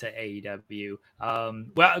on to AEW.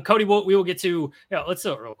 Well, Cody, we will get to, let's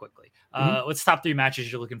do it real quickly. Let's top 3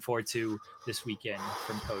 matches you're looking forward to this weekend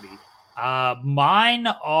from Cody. Mine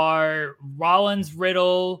are Rollins,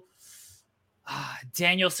 Riddle,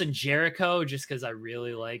 Danielson, Jericho, just because I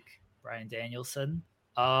really like Bryan Danielson.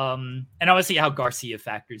 And I want to see how Garcia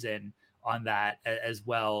factors in on that as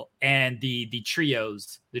well. And the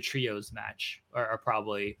trios match are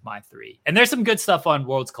probably my 3. And there's some good stuff on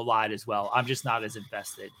Worlds Collide as well. I'm just not as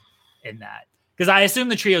invested in that because I assume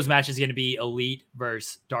the trios match is going to be Elite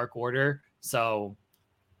versus Dark Order. So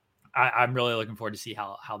I'm really looking forward to see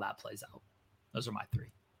how that plays out. Those are my 3.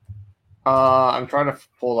 I'm trying to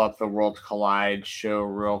pull up the Worlds Collide show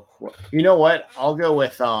real quick. You know what? I'll go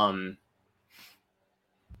with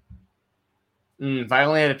if I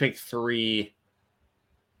only had to pick 3,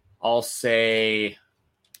 I'll say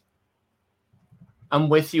I'm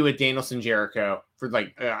with you at Danielson Jericho for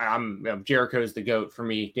Jericho's the GOAT for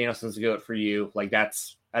me. Danielson's the GOAT for you. Like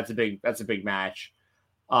that's a big match.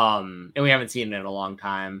 And we haven't seen it in a long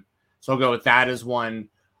time. So I'll go with that as one.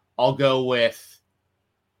 I'll go with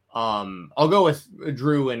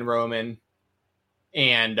Drew and Roman.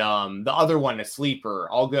 And the other one, a sleeper,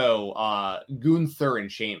 I'll go Gunther and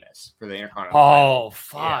Sheamus for the Intercontinental. Oh,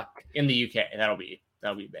 fuck. Yeah, in the UK. That'll be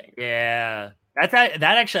bang. Yeah. That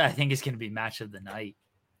actually I think is going to be match of the night.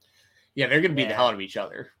 Yeah, they're going to beat the hell out of each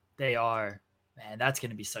other. They are. Man, that's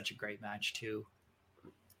going to be such a great match too.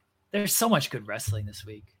 There's so much good wrestling this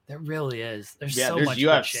week. There really is. There's much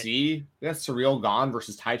UFC. We got Surreal Gone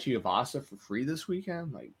versus Tai Tuivasa for free this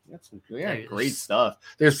weekend. Like that's some great stuff.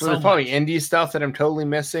 There's probably indie stuff that I'm totally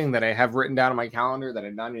missing that I have written down on my calendar that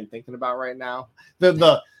I'm not even thinking about right now.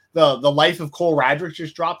 The Life of Cole Radrick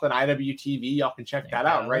just dropped on IWTV. Y'all can check that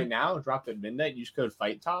out right now. It dropped at midnight. Use code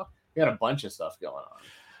Fight Talk. We got a bunch of stuff going on.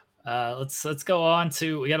 Let's go on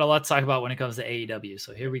to, we got a lot to talk about when it comes to AEW.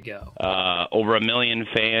 So here we go. Over 1 million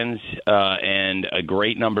fans and a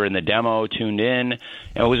great number in the demo tuned in. And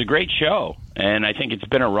it was a great show. And I think it's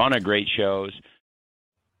been a run of great shows.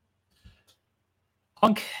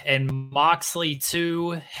 Punk and Moxley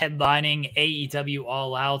 2 headlining AEW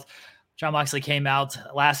All Out. Jon Moxley came out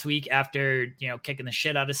last week after, kicking the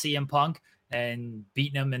shit out of CM Punk and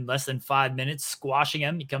beating him in less than 5 minutes, squashing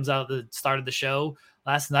him. He comes out at the start of the show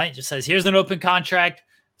last night, just says, here's an open contract.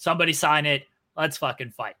 Somebody sign it. Let's fucking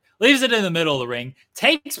fight. Leaves it in the middle of the ring.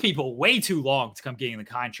 Takes people way too long to come getting the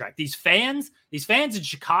contract. These fans in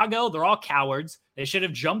Chicago, they're all cowards. They should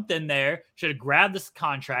have jumped in there, should have grabbed this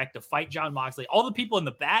contract to fight Jon Moxley. All the people in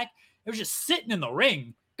the back, they were just sitting in the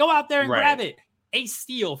ring. Go out there and grab it. Ace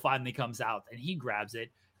Steel finally comes out, and he grabs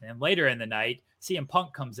it. And then later in the night, CM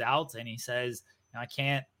Punk comes out and he says, I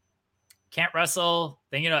can't wrestle.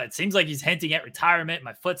 Then, it seems like he's hinting at retirement.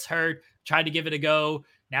 My foot's hurt. Tried to give it a go.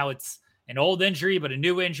 Now it's an old injury, but a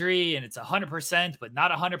new injury, and it's 100%, but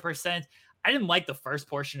not 100%. I didn't like the first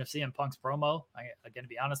portion of CM Punk's promo. I'm going to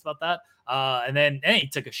be honest about that. And then he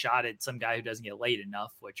took a shot at some guy who doesn't get laid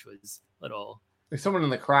enough, which was a little... Like someone in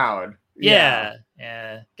the crowd. Yeah.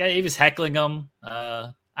 He was heckling him.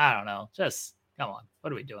 I don't know. Just... come on,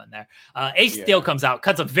 what are we doing there? Ace Steel comes out,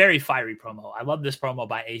 cuts a very fiery promo. I love this promo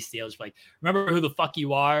by Ace Steel. It's like, remember who the fuck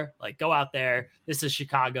you are? Like, go out there. This is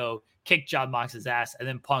Chicago. Kick John Mox's ass. And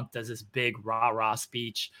then Punk does this big rah-rah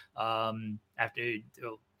speech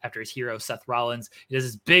after his hero, Seth Rollins. He does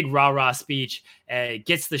this big rah-rah speech,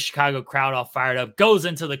 gets the Chicago crowd all fired up, goes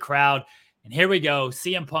into the crowd. And here we go.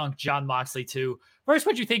 CM Punk, John Moxley too. First,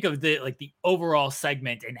 what do you think of the overall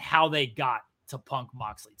segment and how they got to Punk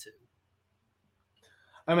Moxley too?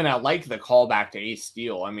 I mean, I like the callback to Ace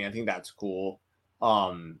Steel. I mean, I think that's cool.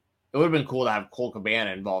 It would have been cool to have Cole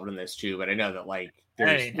Cabana involved in this too, but I know that I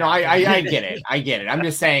get it. I get it. I'm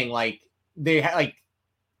just saying,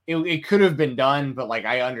 it could have been done, but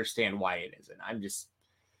I understand why it isn't. I'm just,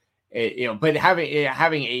 but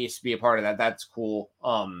having Ace be a part of that, that's cool.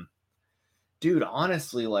 Dude,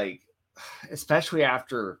 honestly, especially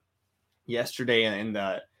after yesterday and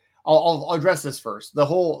the. I'll address this first. The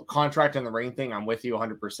whole contract in the ring thing, I'm with you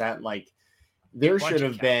 100%. There should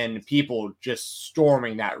have been people just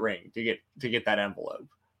storming that ring to get that envelope.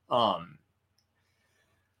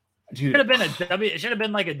 Dude, it should have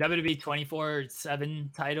been like a WWE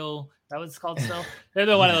 24/7 title. That was called still.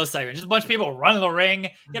 They're one of those segments. Just a bunch of people running the ring,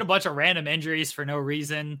 get a bunch of random injuries for no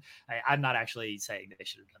reason. I'm not actually saying they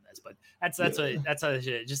should have done this, but that's a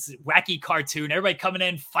just wacky cartoon. Everybody coming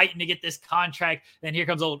in fighting to get this contract. Then here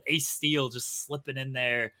comes old Ace Steel just slipping in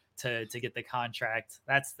there to get the contract.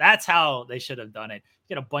 That's how they should have done it.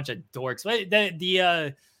 Get a bunch of dorks.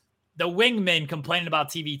 The wingmen complaining about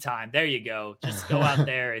TV time. There you go. Just go out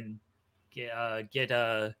there and get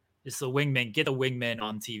the wingmen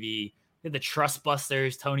on TV. Get the Trust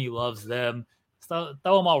Busters. Tony loves them. Throw them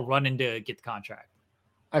all running to get the contract.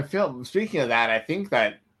 Speaking of that, I think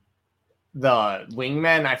that the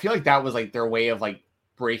wingmen, I feel like that was their way of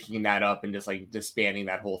breaking that up and just disbanding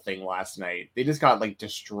that whole thing last night. They just got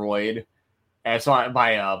destroyed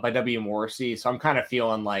by W. Morrissey. So I'm kind of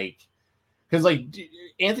feeling because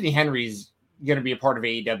Anthony Henry's going to be a part of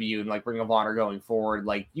AEW and Ring of Honor going forward.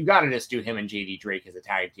 You got to just do him and JD Drake as a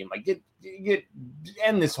tag team.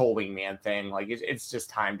 End this whole wingman thing. It's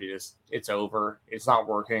just time to it's over. It's not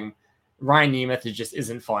working. Ryan Nemeth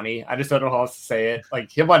isn't funny. I just don't know how else to say it.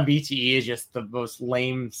 Him on BTE is just the most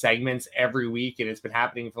lame segments every week. And it's been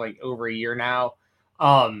happening for over a year now.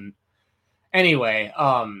 Anyway,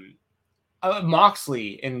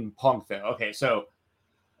 Moxley and Punk though. Okay. So,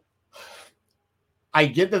 I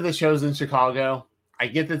get that the show's in Chicago. I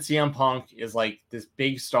get that CM Punk is this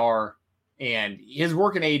big star, and his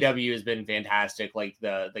work in AEW has been fantastic.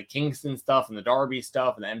 The Kingston stuff and the Darby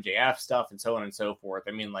stuff and the MJF stuff and so on and so forth.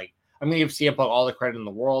 I mean, I'm going to give CM Punk all the credit in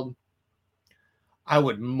the world. I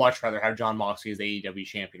would much rather have John Moxley as AEW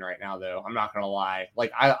champion right now, though. I'm not going to lie.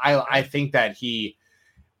 I think that he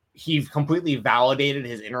completely validated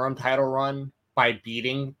his interim title run by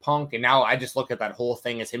beating Punk, and now I just look at that whole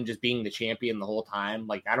thing as him just being the champion the whole time.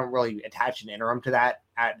 I don't really attach an interim to that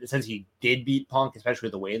since he did beat Punk, especially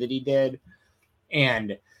the way that he did.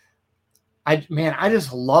 And I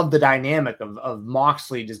just love the dynamic of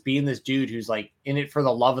Moxley just being this dude who's in it for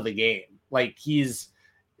the love of the game. He's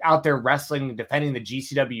out there wrestling, defending the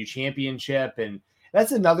GCW championship. And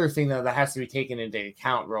that's another thing that has to be taken into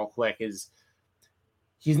account real quick is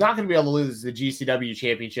he's not going to be able to lose the GCW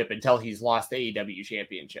championship until he's lost the AEW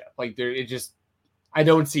championship. I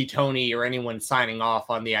don't see Tony or anyone signing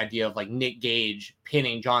off on the idea of Nick Gage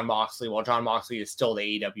pinning John Moxley while John Moxley is still the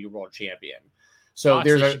AEW world champion. So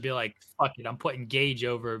Moxley should be fuck it, I'm putting Gage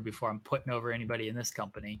over before I'm putting over anybody in this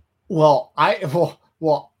company. Well, I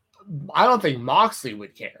don't think Moxley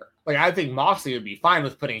would care. I think Moxley would be fine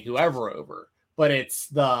with putting whoever over, but it's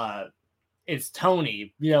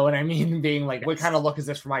Tony, you know what I mean? Being what kind of look is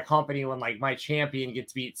this for my company when my champion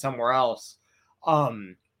gets beat somewhere else?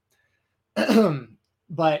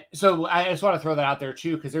 But so I just want to throw that out there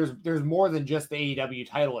too, because there's more than just the AEW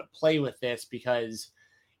title at play with this, because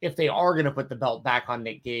if they are going to put the belt back on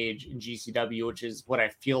Nick Gage in GCW, which is what I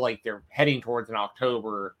feel like they're heading towards in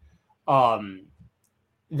October,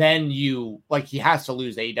 then he has to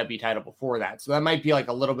lose the AEW title before that. So that might be a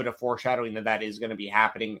little bit of foreshadowing that is going to be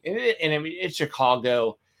happening. And it's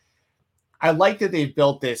Chicago. I like that they've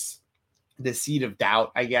built the seed of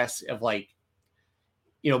doubt, I guess, of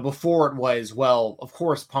before it was, well, of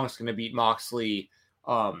course Punk's going to beat Moxley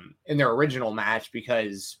in their original match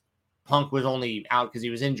because Punk was only out because he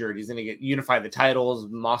was injured. He's going to unify the titles.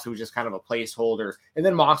 Moxley was just kind of a placeholder. And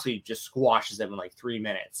then Moxley just squashes them in like 3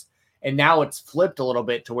 minutes. And now it's flipped a little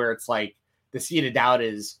bit to where it's like the seed of doubt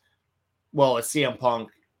is, well, is CM Punk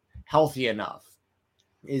healthy enough?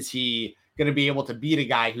 Is he going to be able to beat a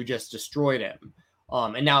guy who just destroyed him?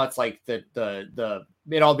 And now it's like the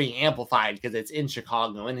it all being amplified because it's in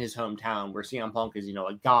Chicago, in his hometown, where CM Punk is,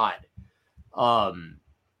 a god.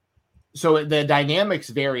 So the dynamic's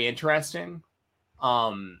very interesting.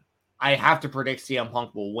 I have to predict CM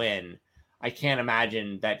Punk will win. I can't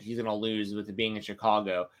imagine that he's going to lose with it being in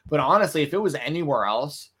Chicago. But honestly, if it was anywhere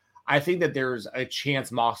else, I think that there's a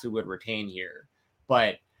chance Moxley would retain here.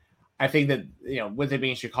 But I think that, with it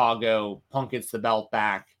being Chicago, Punk gets the belt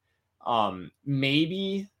back.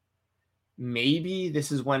 Maybe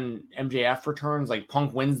this is when MJF returns, like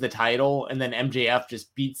Punk wins the title and then MJF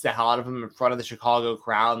just beats the hell out of him in front of the Chicago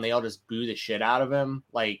crowd and they all just boo the shit out of him.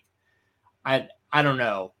 Like, I don't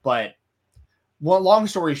know, but long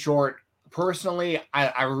story short, personally,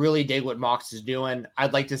 I really dig what Mox is doing.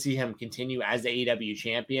 I'd like to see him continue as the AEW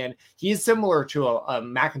champion. He's similar to a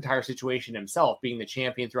McIntyre situation himself, being the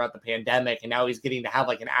champion throughout the pandemic, and now he's getting to have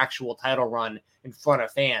like an actual title run in front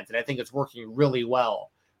of fans, and I think it's working really well.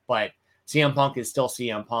 But CM Punk is still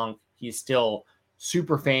CM Punk. He's still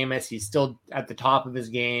super famous. He's still at the top of his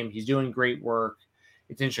game. He's doing great work.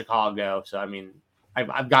 It's in Chicago, so I mean,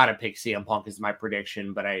 I've got to pick CM Punk as my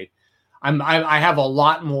prediction. But I have a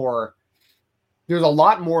lot more. There's a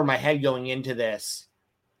lot more in my head going into this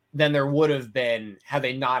than there would have been had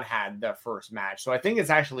they not had the first match. So I think it's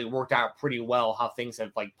actually worked out pretty well how things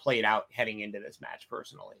have like played out heading into this match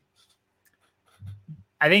personally.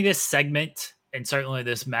 I think this segment and certainly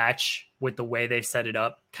this match with the way they've set it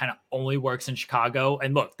up kind of only works in Chicago.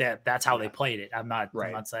 And look, that's how they played it. I'm not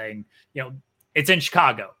saying, it's in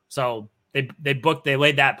Chicago. So they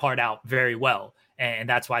laid that part out very well. And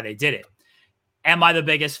that's why they did it. Am I the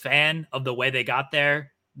biggest fan of the way they got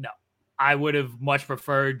there? No. I would have much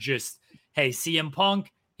preferred just, hey, CM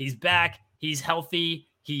Punk, he's back. He's healthy.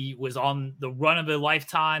 He was on the run of a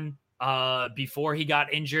lifetime before he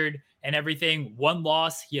got injured and everything. One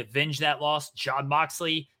loss, he avenged that loss. Jon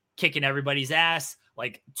Moxley kicking everybody's ass.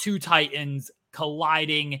 Like 2 Titans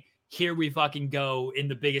colliding. Here we fucking go in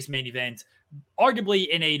the biggest main event, arguably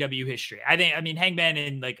in AEW history. I mean, Hangman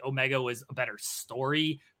and like Omega was a better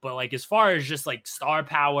story, but like as far as just like star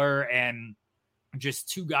power and just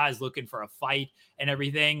 2 guys looking for a fight and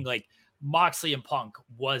everything, like Moxley and Punk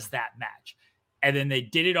was that match. And then they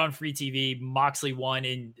did it on free TV. Moxley won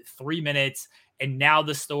in 3 minutes. And now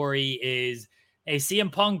the story is, hey,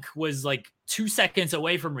 CM Punk was like 2 seconds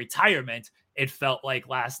away from retirement, it felt like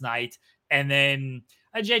last night. And then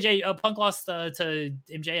Punk lost to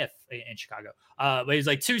MJF in Chicago. But he was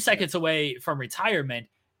like 2 seconds away from retirement.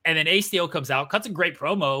 And then Ace Steel comes out, cuts a great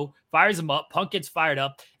promo, fires him up. Punk gets fired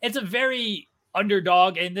up. It's a very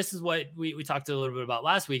underdog. And this is what we talked a little bit about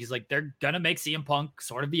last week, is like they're going to make CM Punk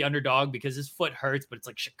sort of the underdog because his foot hurts, but it's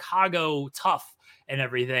like Chicago tough and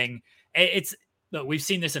everything. Look, we've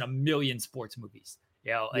seen this in a million sports movies.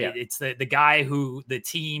 It's the guy who the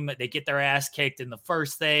team, they get their ass kicked in the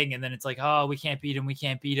first thing. And then it's like, oh, we can't beat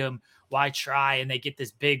him. Why try? And they get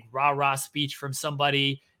this big rah-rah speech from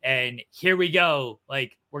somebody. And here we go.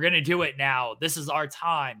 Like, we're going to do it now. This is our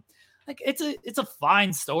time. Like, it's a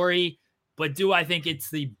fine story, but do I think it's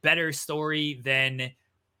the better story than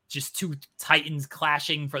just 2 Titans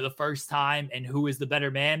clashing for the first time and who is the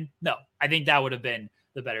better man? No, I think that would have been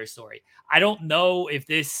the better story. I don't know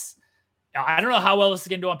how well this is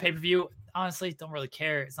going to do on pay-per-view. Honestly, don't really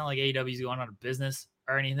care. It's not like AEW is going out of business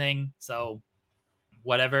or anything. So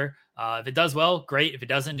whatever. If it does well, great. If it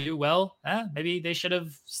doesn't do well, maybe they should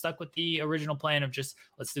have stuck with the original plan of just,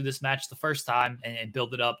 let's do this match the first time and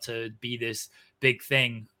build it up to be this big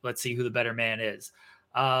thing. Let's see who the better man is.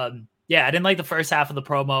 I didn't like the first half of the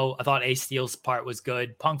promo. I thought Ace Steel's part was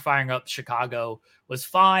good. Punk firing up Chicago was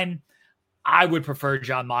fine. I would prefer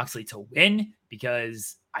Jon Moxley to win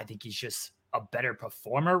because I think he's just a better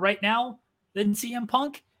performer right now than CM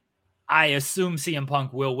Punk. I assume CM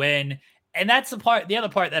Punk will win. And that's the other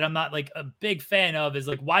part that I'm not like a big fan of is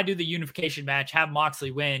like, why do the unification match, have Moxley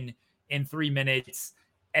win in 3 minutes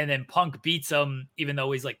and then Punk beats him, even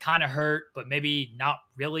though he's like kind of hurt, but maybe not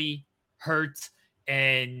really hurt.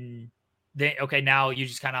 And then, okay, now you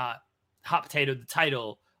just kind of hot potatoed the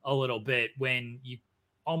title a little bit when you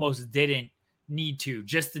almost didn't need to,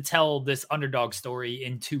 just to tell this underdog story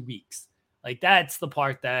in 2 weeks. Like, that's the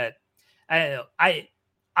part that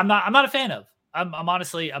I'm not a fan of. I'm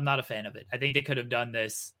honestly, I'm not a fan of it. I think they could have done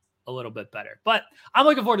this a little bit better, but I'm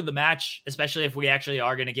looking forward to the match, especially if we actually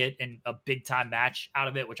are going to get a big time match out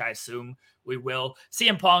of it, which I assume we will.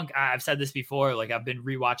 CM Punk, I've said this before, like I've been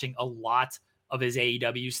rewatching a lot of his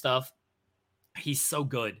AEW stuff. He's so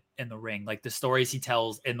good in the ring. Like the stories he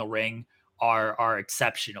tells in the ring are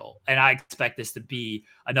exceptional. And I expect this to be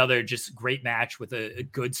another just great match with a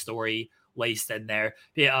good story laced in there.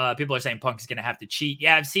 People are saying Punk is going to have to cheat.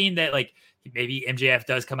 Yeah, I've seen that, like maybe MJF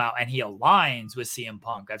does come out and he aligns with CM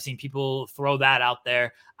Punk. I've seen people throw that out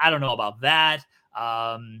there. I don't know about that.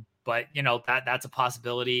 But you know, that's a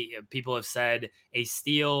possibility. People have said a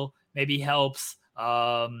steal maybe helps.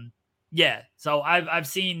 Yeah. So I've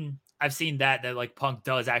seen that like Punk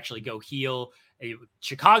does actually go heel.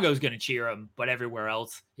 Chicago's going to cheer him, but everywhere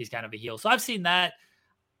else he's kind of a heel. So I've seen that.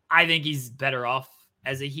 I think he's better off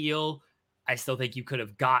as a heel. I still think you could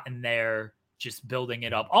have gotten there just building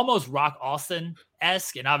it up, almost Rock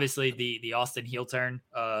Austin-esque. And obviously the Austin heel turn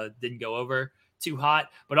didn't go over too hot,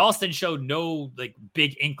 but Austin showed no like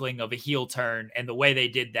big inkling of a heel turn. And the way they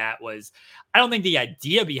did that was, I don't think the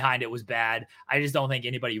idea behind it was bad. I just don't think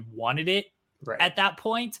anybody wanted it at that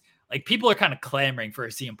point. Like people are kind of clamoring for a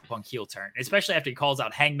CM Punk heel turn, especially after he calls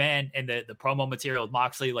out Hangman and the promo material with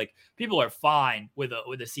Moxley. Like people are fine with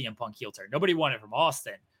a CM Punk heel turn. Nobody wanted it from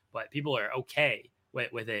Austin, but people are okay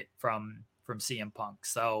with it from CM Punk.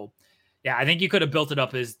 So yeah, I think you could have built it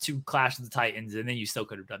up as 2 Clash of the Titans, and then you still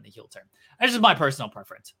could have done the heel turn. That's just my personal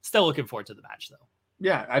preference. Still looking forward to the match though.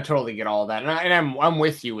 Yeah, I totally get all of that, and I'm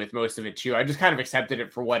with you with most of it too. I just kind of accepted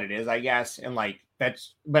it for what it is, I guess, and like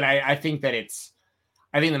that's. But I think that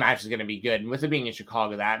I think the match is going to be good, and with it being in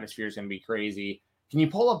Chicago, the atmosphere is going to be crazy. Can you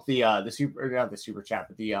pull up the super chat,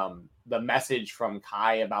 but the message from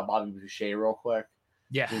Kai about Bobby Boucher real quick?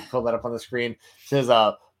 Yeah, can you pull that up on the screen? It says,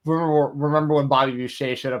 remember when Bobby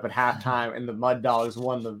Boucher showed up at halftime and the Mud Dogs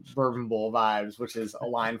won the Bourbon Bowl vibes, which is a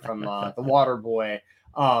line from the Water Boy.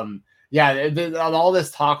 All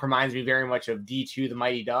this talk reminds me very much of D2, the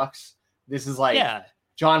Mighty Ducks. This is like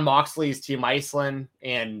John Moxley's Team Iceland,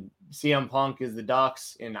 and CM Punk is the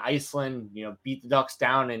Ducks in Iceland. You know, beat the Ducks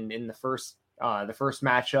down in the first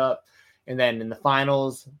matchup, and then in the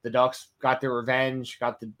finals, the Ducks got their revenge,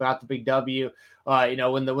 got the big W.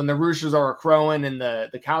 When the roosters are crowing and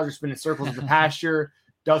the cows are spinning circles in the pasture,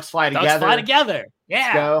 Ducks fly together. Ducks fly together. Yeah.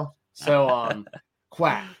 Let's go. So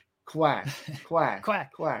quack, quack, quack,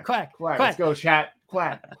 quack, quack, quack, quack. Let's go, chat.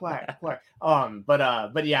 Quack, quack, quack.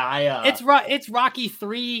 But yeah, it's Rocky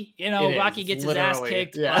 3. You know, Rocky gets his ass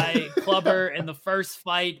kicked by Clubber in the first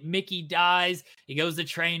fight. Mickey dies. He goes to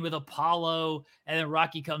train with Apollo, and then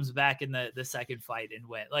Rocky comes back in the second fight and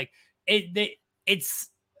win. Like it's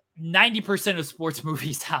 90% of sports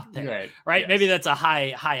movies out there, right? Yes. Maybe that's a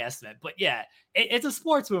high estimate, but yeah, it's a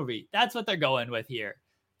sports movie. That's what they're going with here.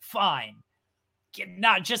 Fine,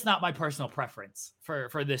 not my personal preference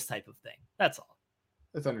for this type of thing. That's all.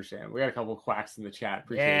 Let's understand. We got a couple of quacks in the chat.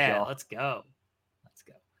 Appreciate y'all. Let's go.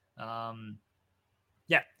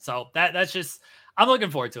 So that's just, I'm looking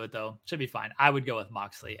forward to it though. Should be fine. I would go with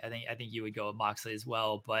Moxley. I think you would go with Moxley as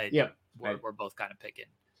well, but we're both kind of picking.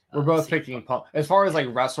 We're both picking Punk. As far as like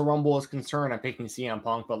Wrestle Rumble is concerned, I'm picking CM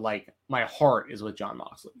Punk, but like my heart is with John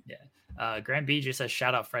Moxley. Yeah. Grant B just says,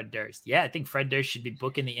 shout out Fred Durst. Yeah, I think Fred Durst should be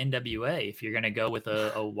booking the NWA if you're going to go with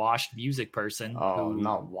a washed music person. Oh,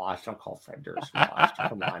 not washed. Don't call Fred Durst washed.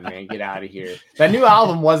 Come on, man. Get out of here. That new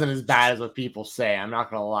album wasn't as bad as what people say. I'm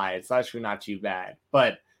not going to lie. It's actually not too bad.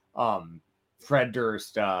 But Fred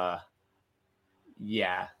Durst,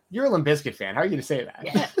 yeah. You're a Limp Bizkit fan. How are you going to say that?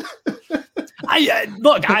 Yeah.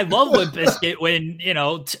 I love Limp Bizkit when,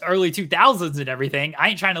 early 2000s and everything. I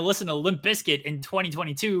ain't trying to listen to Limp Bizkit in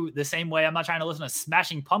 2022 the same way I'm not trying to listen to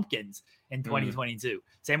Smashing Pumpkins in 2022.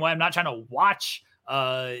 Same way I'm not trying to watch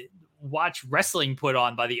wrestling put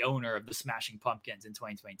on by the owner of the Smashing Pumpkins in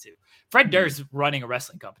 2022. Fred Durst running a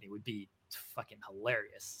wrestling company would be fucking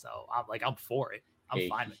hilarious. So I'm for it. I'm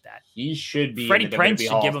fine with that. He should be. Freddie Prinze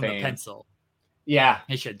should give him the pencil. Yeah,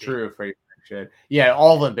 he should. True, Freddie. Yeah,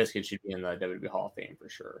 all of Limp Bizkit should be in the WWE Hall of Fame for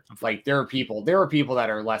sure. Like there are people that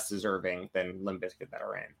are less deserving than Limp Bizkit that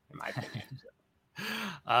are in my opinion.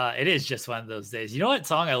 It is just one of those days. You know what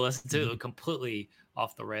song I listened to completely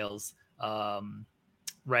off the rails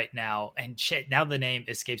right now, and shit, now the name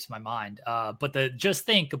escapes my mind. But just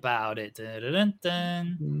think about it. I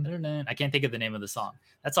can't think of the name of the song.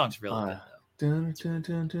 That song's really good though.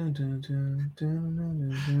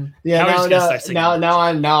 Yeah, now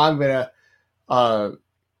I'm gonna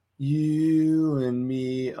you and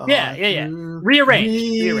me.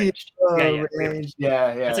 Rearranged.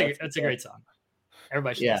 Yeah. That's a great song.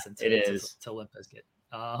 Everybody should listen to it. To Limp Bizkit.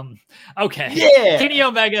 Okay. Yeah. Kenny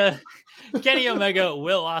Omega,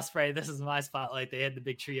 Will Ospreay. This is my spotlight. They had the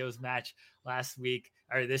big trios match last night.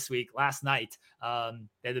 They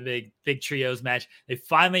had the big trios match. They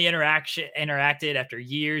finally interacted after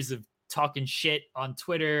years of talking shit on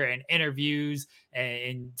Twitter and interviews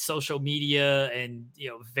and social media and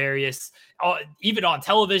various, even on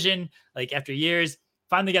television. Like after years,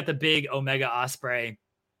 finally got the big Omega Ospreay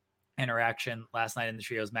interaction last night in the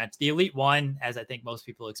trios match. The Elite won, as I think most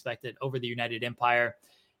people expected, over the United Empire.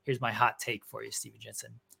 Here's my hot take for you, Steven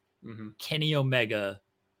Jensen. Mm-hmm. Kenny Omega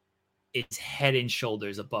is head and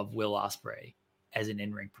shoulders above Will Ospreay as an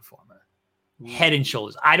in-ring performer. Head and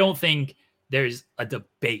shoulders. I don't think there's a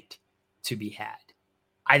debate to be had.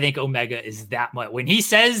 I think Omega is that much. When he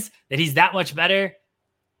says that he's that much better,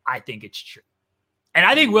 I think it's true. And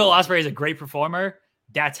I think Will Ospreay is a great performer.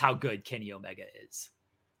 That's how good Kenny Omega is.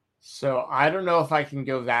 So I don't know if I can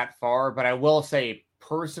go that far, but I will say,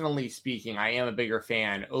 personally speaking, I am a bigger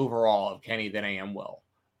fan overall of Kenny than I am Will.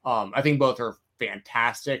 I think both are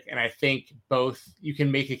fantastic, and I think both you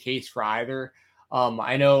can make a case for either.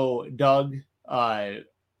 I know Doug,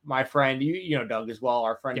 my friend, you know Doug as well,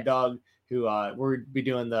 our friend Doug, who we'll be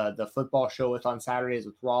doing the football show with on Saturdays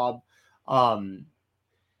with Rob.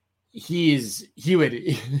 He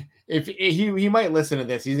might listen to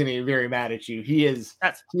this, he's gonna get very mad at you. He is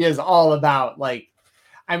all about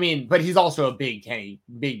but he's also a big Kenny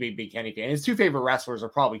fan. His two favorite wrestlers are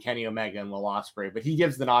probably Kenny Omega and Will Ospreay, but he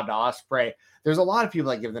gives the nod to Ospreay. There's a lot of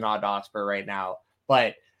people that give the nod to Ospreay right now,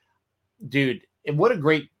 but dude, what a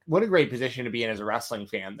great position to be in as a wrestling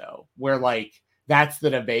fan, though, where that's the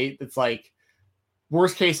debate. It's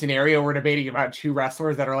worst case scenario, we're debating about two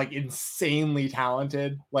wrestlers that are insanely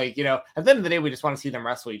talented. At the end of the day, we just want to see them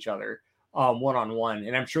wrestle each other one-on-one.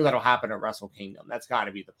 And I'm sure that'll happen at Wrestle Kingdom. That's got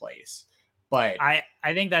to be the place. But I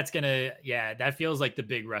think that's that feels like the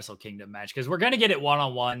big Wrestle Kingdom match, because we're going to get it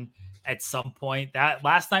one-on-one at some point. That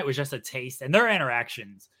last night was just a taste, and their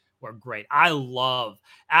interactions were great. I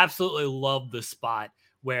absolutely love the spot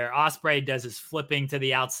where Ospreay does his flipping to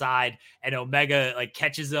the outside and Omega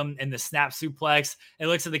catches him in the snap suplex and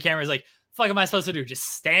looks at the camera. Is like, fuck am I supposed to do? Just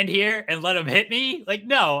stand here and let him hit me?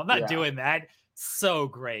 No, I'm not doing that. So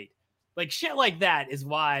great. Shit like that is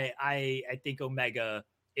why I think Omega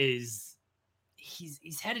is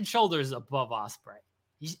he's head and shoulders above Ospreay.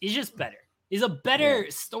 He's just better. He's a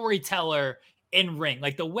better storyteller in ring,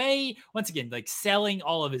 the way, once again, selling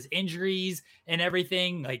all of his injuries and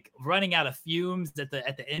everything, running out of fumes at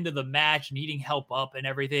the end of the match, needing help up and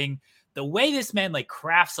everything. The way this man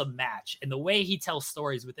crafts a match and the way he tells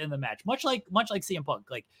stories within the match, much like CM Punk,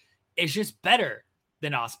 it's just better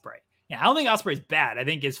than Ospreay. I don't think Ospreay's bad. I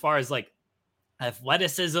think as far as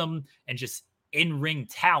athleticism and just in-ring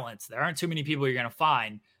talents, there aren't too many people you're gonna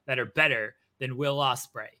find that are better than Will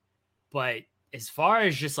Ospreay. But as far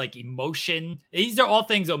as just emotion, these are all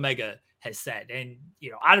things Omega has said. And,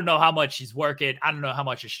 I don't know how much he's working. I don't know how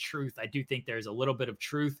much is truth. I do think there's a little bit of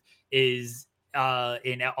truth is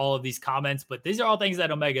in all of these comments, but these are all things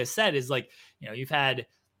that Omega said is you've had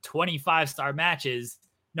 25-star matches.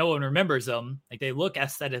 No one remembers them. They look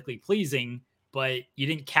aesthetically pleasing, but you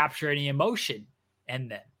didn't capture any emotion in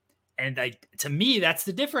them. And to me, that's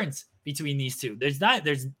the difference between these two.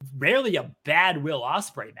 There's rarely a bad Will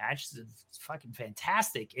Ospreay match. It's fucking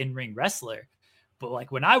fantastic in-ring wrestler.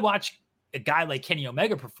 But when I watch a guy like Kenny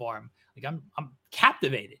Omega perform, I'm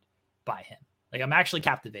captivated by him. I'm actually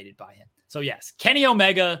captivated by him. So yes, Kenny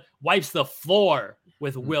Omega wipes the floor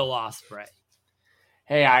with Will Ospreay.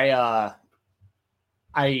 Hey, I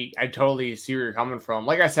totally see where you're coming from.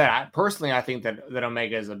 Like I said, I think that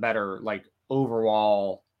Omega is a better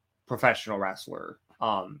overall professional wrestler.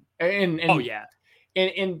 And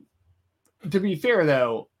to be fair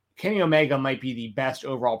though, Kenny Omega might be the best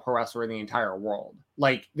overall pro wrestler in the entire world.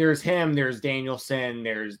 There's him, there's Danielson,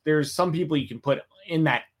 there's some people you can put in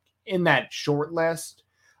that short list.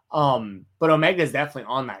 But Omega is definitely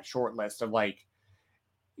on that short list of and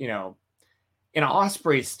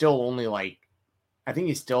Ospreay's still only I think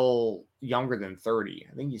he's still younger than 30.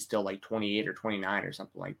 I think he's still 28 or 29 or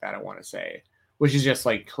something like that, I want to say, which is just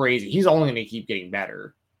crazy. He's only going to keep getting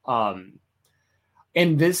better. And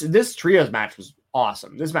this trios match was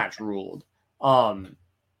awesome. This match ruled.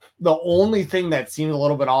 The only thing that seemed a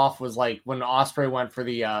little bit off was when Ospreay went for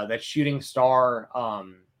the that shooting star.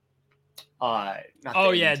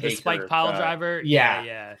 The spike pile driver.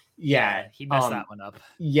 Yeah. He messed that one up.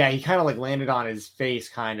 Yeah, he kind of landed on his face,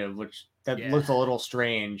 which looked a little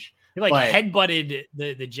strange. He headbutted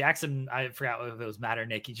the Jackson. I forgot if it was Matt or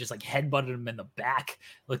Nick. He just headbutted him in the back.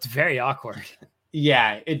 Looked very awkward.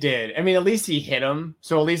 Yeah, it did. I mean, at least he hit him.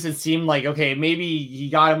 So at least it seemed like, okay, maybe he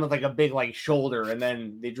got him with like a big like shoulder and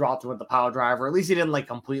then they dropped him with the power driver. At least he didn't like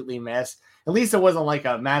completely miss. At least it wasn't like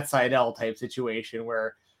a Matt Sydal type situation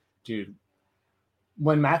where, dude,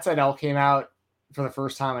 when Matt Sydal came out for the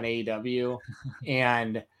first time on AEW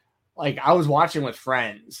and like I was watching with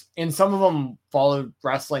friends and some of them followed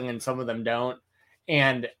wrestling and some of them don't.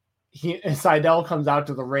 And Sydal comes out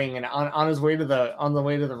to the ring and on the way to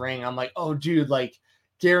the ring, I'm like, oh dude, like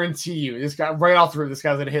guarantee you this guy right off the rip, this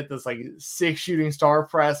guy's gonna hit this like 6 shooting star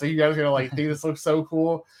press. Like you guys are gonna like think this looks so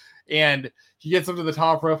cool. And he gets up to the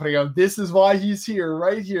top rope and I go, this is why he's here,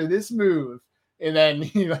 right here, this move. And then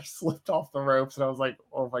he like slipped off the ropes and I was like,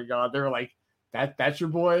 oh my God. They were like, that's your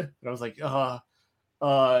boy? And I was like,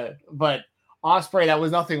 but Ospreay, that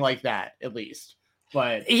was nothing like that, at least.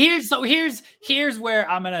 But here's where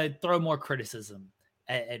I'm gonna throw more criticism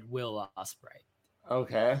at Will Ospreay.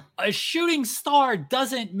 Okay. A shooting star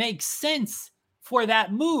doesn't make sense for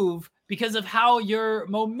that move because of how your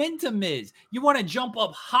momentum is. You want to jump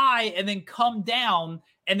up high and then come down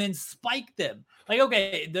and then spike them. Like,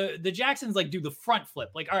 okay, the Jacksons like do the front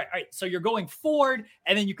flip. Like, all right. So you're going forward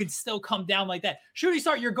and then you can still come down like that. Shooting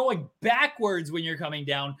star, you're going backwards when you're coming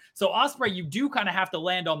down. So Ospreay, you do kind of have to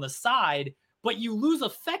land on the side, but you lose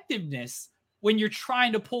effectiveness when you're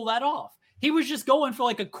trying to pull that off. He was just going for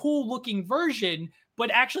like a cool looking version,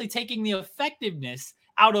 but actually taking the effectiveness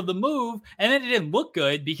out of the move. And then it didn't look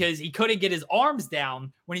good because he couldn't get his arms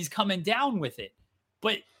down when he's coming down with it.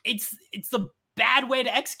 But it's the bad way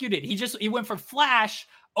to execute it. He went for flash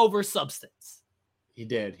over substance. He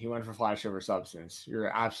did. He went for flash over substance. You're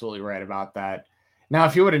absolutely right about that. Now,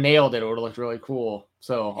 if he would have nailed it, it would have looked really cool.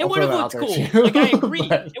 So it would have looked cool. Like I agree,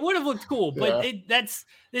 it would have looked cool. But this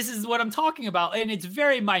is what I'm talking about, and it's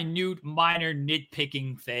very minor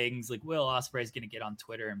nitpicking things. Like Will Ospreay is gonna get on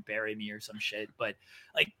Twitter and bury me or some shit. But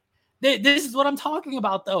like this is what I'm talking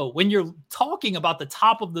about, though. When you're talking about the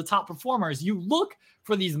top of the top performers, you look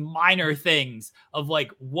for these minor things of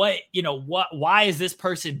like why is this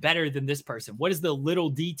person better than this person? What is the little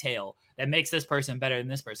detail that makes this person better than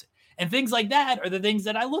this person? And things like that are the things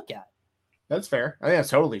that I look at. That's fair. I think that's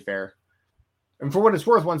totally fair. And for what it's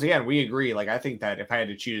worth, once again, we agree. Like, I think that if I had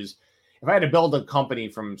to build a company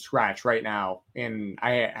from scratch right now, and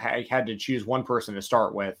I had to choose one person to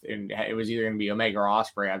start with, and it was either going to be Omega or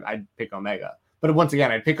Ospreay, I'd pick Omega. But once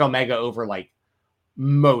again, I'd pick Omega over like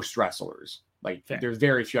most wrestlers. Like, fair. There's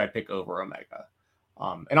very few I'd pick over Omega.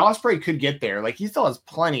 And Ospreay could get there. Like, he still has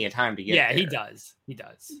plenty of time to get there. Yeah, he does. He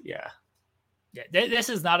does. Yeah. Yeah, this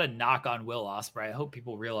is not a knock on Will Ospreay. I hope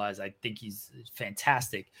people realize I think he's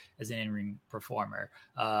fantastic as an in-ring performer.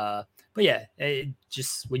 But yeah,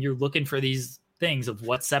 just when you're looking for these things of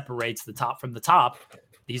what separates the top from the top,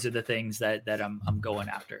 these are the things that I'm going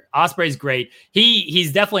after. Ospreay's great.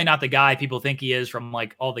 He's definitely not the guy people think he is from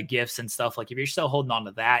like all the gifts and stuff. Like if you're still holding on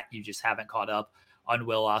to that, you just haven't caught up on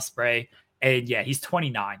Will Ospreay. And yeah, he's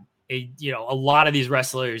 29. A lot of these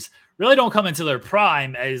wrestlers really don't come into their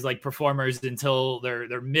prime as like performers until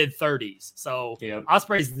their mid 30s. So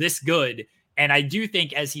Ospreay's this good. And I do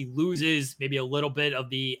think as he loses maybe a little bit of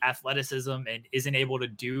the athleticism and isn't able to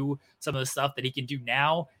do some of the stuff that he can do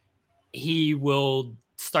now, he will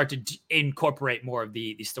start to incorporate more of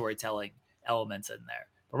the storytelling elements in there.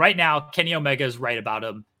 But right now, Kenny Omega is right about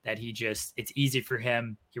him that it's easy for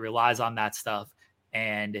him. He relies on that stuff.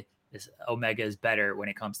 And Omega is better when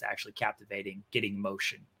it comes to actually captivating, getting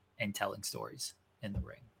emotion, and telling stories in the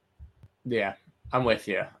ring. Yeah, I'm with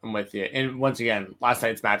you. And once again, last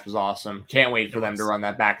night's match was awesome. Can't wait for them to run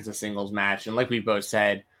that back as a singles match. And like we both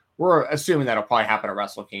said, we're assuming that'll probably happen at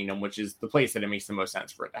Wrestle Kingdom, which is the place that it makes the most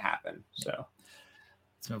sense for it to happen. So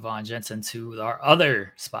let's move on, Jensen, to our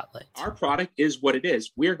other spotlight. Our product is what it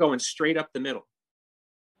is. We're going straight up the middle.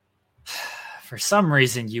 For some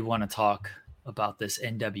reason, you want to talk about this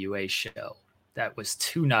NWA show that was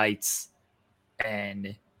 2 nights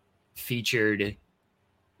and featured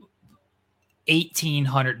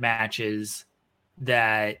 1,800 matches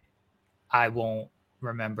that I won't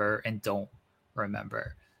remember and don't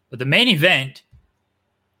remember. But the main event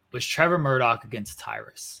was Trevor Murdoch against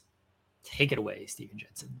Tyrus. Take it away, Steven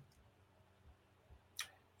Jensen.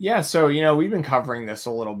 Yeah, so, we've been covering this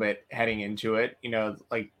a little bit heading into it,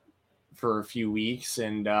 like for a few weeks.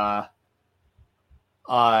 And I'm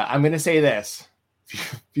going to say this.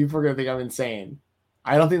 People are going to think I'm insane.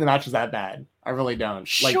 I don't think the match was that bad. I really don't.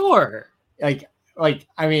 Sure.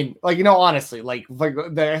 Honestly, like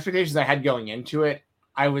the expectations I had going into it,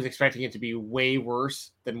 I was expecting it to be way worse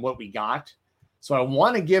than what we got. So I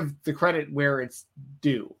want to give the credit where it's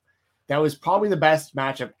due. That was probably the best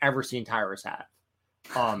match I've ever seen Tyrus have.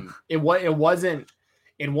 It wasn't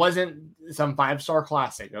some 5-star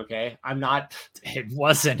classic. Okay. It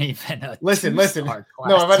wasn't even a listen. classic.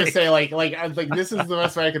 No, I'm about to say like this is the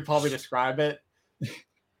best way I could probably describe it.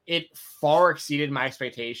 It far exceeded my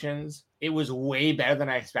expectations. It was way better than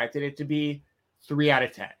I expected it to be. 3 out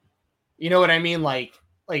of 10. You know what I mean? Like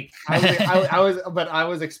I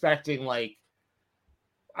was expecting way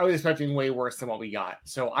worse than what we got.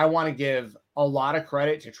 So I want to give a lot of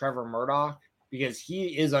credit to Trevor Murdoch because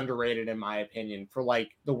he is underrated in my opinion for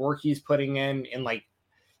like the work he's putting in and like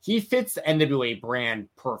he fits the NWA brand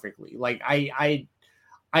perfectly. Like I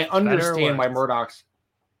understand why Murdoch's.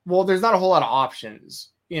 Well, there's not a whole lot of options,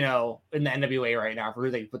 in the NWA right now for who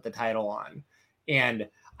they put the title on, and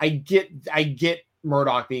I get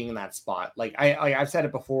Murdoch being in that spot. Like I've said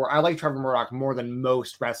it before, I like Trevor Murdoch more than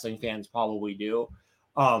most wrestling fans probably do.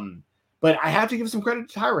 But I have to give some credit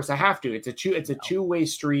to Tyrus. I have to. It's a two-way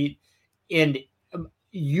street, and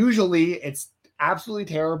usually it's absolutely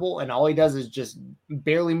terrible, and all he does is just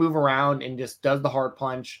barely move around and just does the heart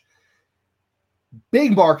punch.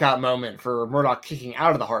 Big bark out moment for Murdoch kicking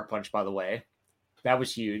out of the heart punch, by the way. That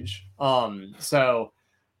was huge. So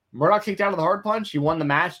Murdoch kicked out of the hard punch. He won the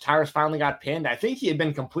match. Tyrus finally got pinned. I think he had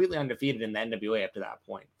been completely undefeated in the NWA up to that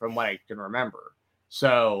point, from what I can remember.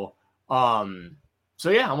 So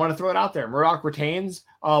yeah, I want to throw it out there. Murdoch retains.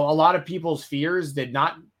 A lot of people's fears did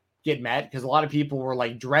not get met because a lot of people were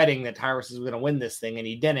like dreading that Tyrus is going to win this thing, and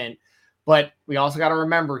he didn't. But we also got to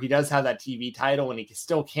remember he does have that TV title, and he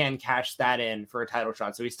still can cash that in for a title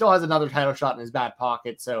shot. So he still has another title shot in his back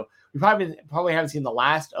pocket. So we probably haven't seen the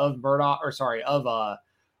last of Tyrus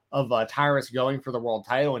going for the world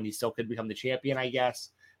title, and he still could become the champion, I guess.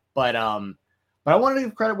 But I wanted to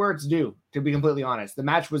give credit where it's due, to be completely honest. The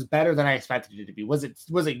match was better than I expected it to be. Was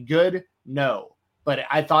it good? No. But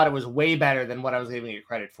I thought it was way better than what I was giving it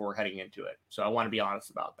credit for heading into it. So I want to be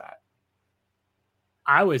honest about that.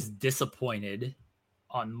 I was disappointed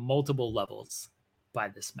on multiple levels by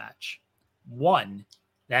this match. One,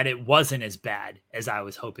 that it wasn't as bad as I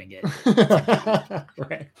was hoping it.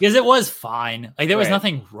 Right. Because it was fine. Like there was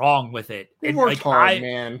nothing wrong with it. They worked hard,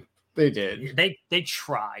 man. They did. They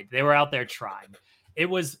tried. They were out there trying. It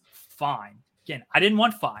was fine. Again, I didn't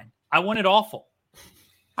want fine. I wanted awful.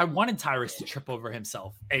 I wanted Tyrus to trip over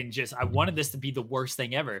himself and I wanted this to be the worst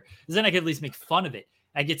thing ever. Because then I could at least make fun of it.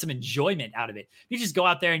 I get some enjoyment out of it. You just go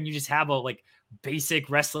out there and you just have a like basic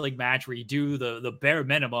wrestling match where you do the bare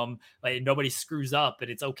minimum, like nobody screws up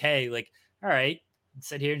and it's okay. Like, all right,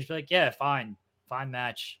 sit here and just be like, yeah, fine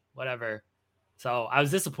match, whatever. So I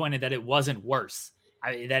was disappointed that it wasn't worse.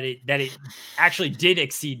 That it actually did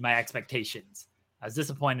exceed my expectations. I was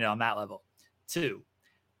disappointed on that level. 2,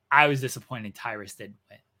 I was disappointed Tyrus didn't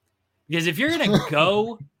win. Because if you're going to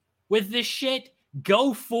go with this shit,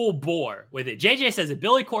 go full bore with it. JJ says that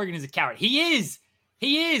Billy Corgan is a coward. He is.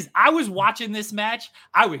 I was watching this match.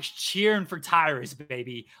 I was cheering for Tyrus,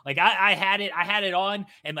 baby. Like I had it on.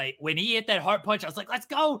 And like when he hit that heart punch, I was like, let's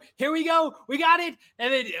go. Here we go. We got it.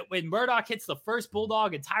 And then when Murdoch hits the first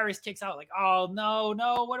bulldog and Tyrus kicks out, like, oh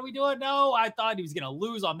no, what are we doing? No, I thought he was going to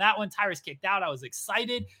lose on that one. Tyrus kicked out. I was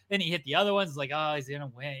excited. Then he hit the other ones. Like, oh, he's going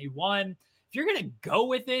to win. He won. If you're going to go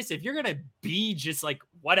with this, if you're going to be just like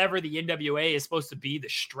whatever the NWA is supposed to be, the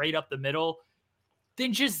straight up the middle,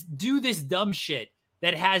 then just do this dumb shit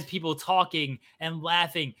that has people talking and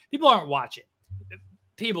laughing. People aren't watching.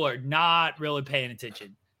 People are not really paying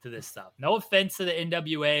attention to this stuff. No offense to the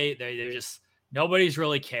NWA. They're just, nobody's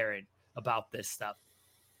really caring about this stuff.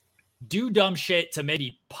 Do dumb shit to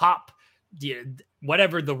maybe pop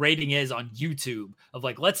whatever the rating is on YouTube of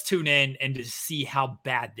like, let's tune in and to see how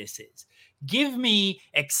bad this is. Give me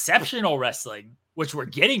exceptional wrestling, which we're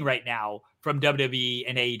getting right now from WWE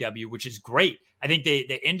and AEW, which is great. I think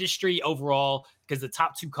the industry overall, because the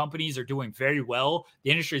top 2 companies are doing very well, the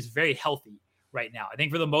industry is very healthy right now. I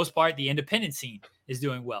think for the most part, the independent scene is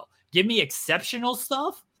doing well. Give me exceptional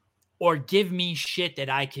stuff or give me shit that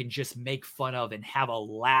I can just make fun of and have a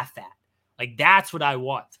laugh at. Like, that's what I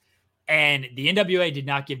want. And the NWA did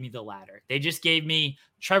not give me the latter. They just gave me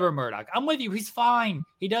Trevor Murdoch. I'm with you. He's fine.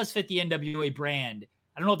 He does fit the NWA brand.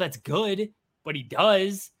 I don't know if that's good, but he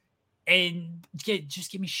does. And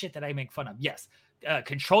just give me shit that I make fun of. Yes.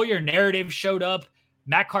 Control Your Narrative showed up.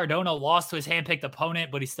 Matt Cardona lost to his handpicked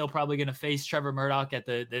opponent, but he's still probably going to face Trevor Murdoch at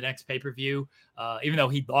the next pay-per-view. Even though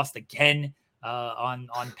he lost again on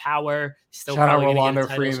Power. Still shout probably out going to get a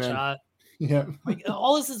title Freeman. shot. Yeah. Like,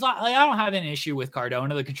 all this is like, I don't have an issue with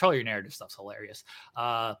Cardona. The Control Your Narrative stuff's hilarious.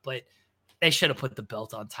 But they should have put the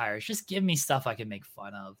belt on Tyrus. Just give me stuff I can make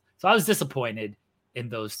fun of. So I was disappointed in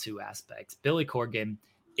those 2 aspects. Billy Corgan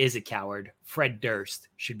is a coward. Fred Durst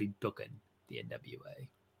should be booking the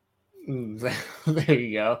NWA. There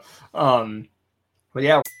you go. But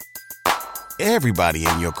yeah. Everybody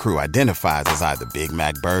in your crew identifies as either Big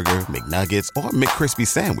Mac Burger, McNuggets, or McCrispy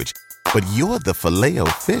Sandwich. But you're the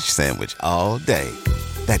Filet-O-Fish Sandwich all day.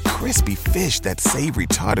 That crispy fish, that savory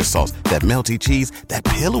tartar sauce, that melty cheese, that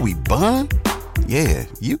pillowy bun. Yeah,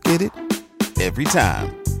 you get it. Every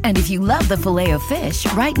time. And if you love the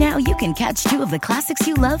Filet-O-Fish, right now you can catch 2 of the classics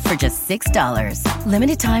you love for just $6.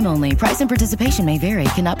 Limited time only. Price and participation may vary.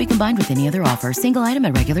 Cannot be combined with any other offer. Single item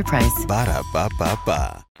at regular price.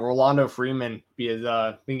 Ba-da-ba-ba-ba. Rolando Freeman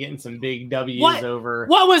has been getting some big W's over.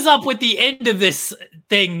 What was up with the end of this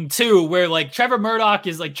thing too, where like Trevor Murdoch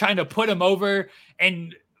is like trying to put him over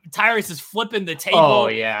and Tyrus is flipping the table. Oh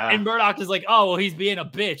yeah. And Murdoch is like, oh, well, he's being a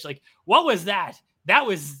bitch. Like, what was that? That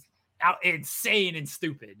was insane and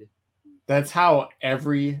stupid. That's how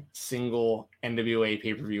every single NWA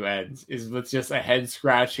pay-per-view ends, is with just a head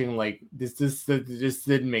scratching. Like this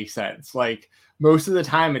didn't make sense. Like most of the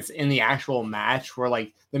time it's in the actual match where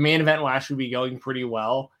like the main event will actually be going pretty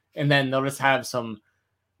well. And then they'll just have some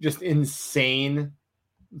just insane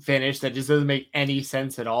finish that just doesn't make any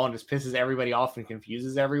sense at all and just pisses everybody off and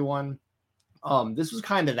confuses everyone. This was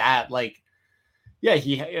kind of that. Like, yeah,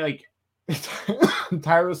 he like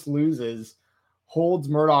Tyrus loses, holds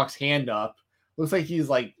Murdoch's hand up, looks like he's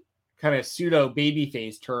like kind of pseudo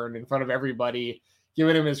babyface turn in front of everybody,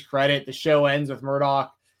 giving him his credit. The show ends with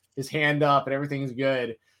Murdoch, his hand up, and everything's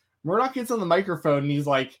good. Murdoch gets on the microphone and he's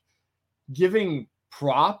like giving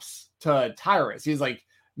props to Tyrus. He's like,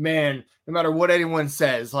 man, no matter what anyone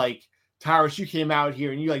says, like, Tyrus, you came out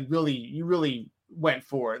here and you like really went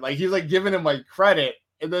for it. Like he's like giving him like credit,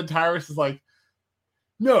 and then Tyrus is like,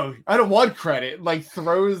 no, I don't want credit. Like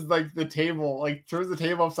throws the table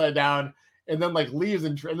upside down, and then like leaves,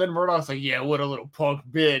 and then Murdoch's like, yeah, what a little punk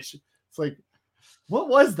bitch. It's like, what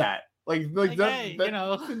was that? Like that, hey,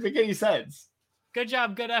 that didn't make any sense. Good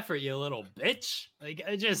job, good effort, you little bitch. Like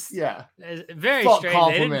it just very Thought strange.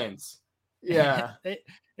 Compliments. They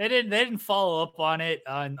didn't follow up on it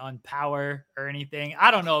on Power or anything.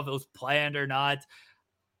 I don't know if it was planned or not.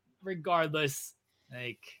 Regardless,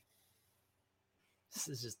 like this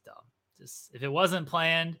is just dumb. Just if it wasn't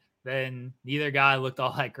planned, then neither guy looked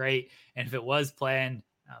all that great. And if it was planned,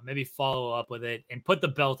 maybe follow up with it and put the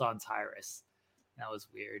belt on Tyrus. That was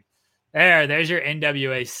weird. There's your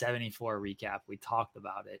NWA 74 recap. We talked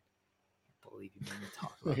about it. I can't believe you made me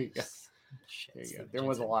talk about this. Shit, there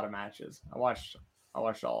was a lot of matches. I watched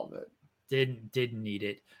all of it. Didn't need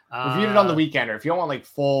it. Reviewed it on the Weekender. If you don't want like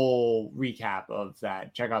full recap of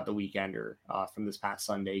that, check out the Weekender from this past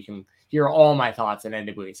Sunday. You can hear all my thoughts on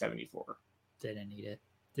NWA 74. Didn't need it.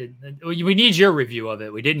 We need your review of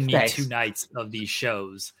it. We didn't need Thanks. 2 nights of these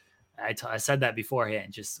shows. I said that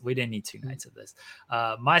beforehand. We didn't need 2 nights of this.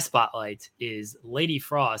 My spotlight is Lady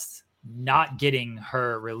Frost not getting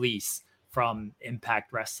her release from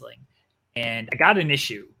Impact Wrestling. And I got an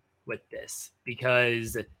issue with this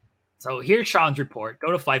because, so here's Sean's report.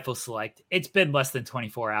 Go to Fightful Select. It's been less than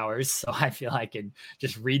 24 hours, so I feel I can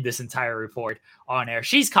just read this entire report on air.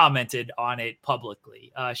 She's commented on it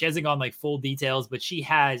publicly. She hasn't gone like full details, but she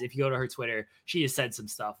has, if you go to her Twitter, she has said some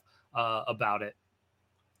stuff about it.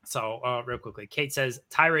 So real quickly, Kate says,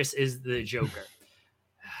 Tyrus is the Joker.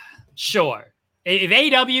 Sure. If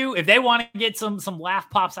AEW, if they want to get some laugh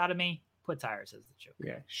pops out of me, put Tyrus as the Joker.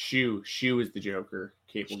 Yeah, Shu is the Joker.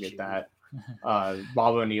 Kate will get that.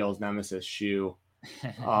 Bob O'Neill's nemesis, Shu.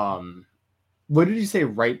 What did you say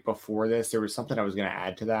right before this? There was something I was going to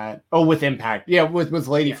add to that. Oh, with Impact. Yeah, with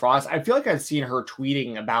Lady Frost. I feel like I've seen her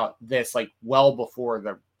tweeting about this like well before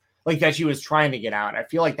that she was trying to get out. I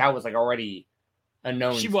feel like that was like already a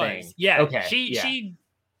known thing. Was. Yeah. Okay.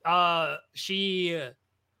 She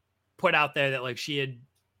put out there that like she had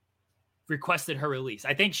requested her release.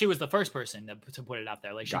 I think she was the first person to put it out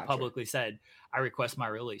there. Like she publicly said, I request my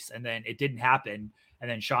release. And then it didn't happen. And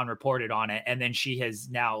then Sean reported on it. And then she has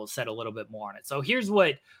now said a little bit more on it. So here's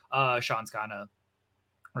what Sean's kind of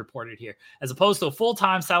reported here. As opposed to a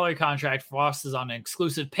full-time salary contract, Frost is on an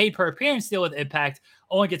exclusive pay-per-appearance deal with Impact,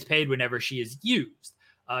 only gets paid whenever she is used.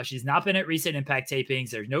 She's not been at recent Impact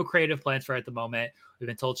tapings. There's no creative plans for her at the moment. We've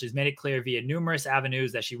been told she's made it clear via numerous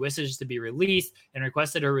avenues that she wishes to be released and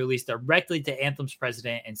requested her release directly to Anthem's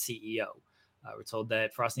president and CEO. We're told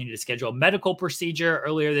that Frost needed to schedule a medical procedure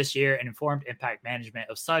earlier this year and informed Impact management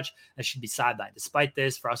of such that she'd be sidelined. Despite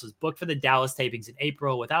this, Frost was booked for the Dallas tapings in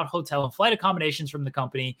April without hotel and flight accommodations from the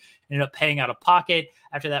company, ended up paying out of pocket.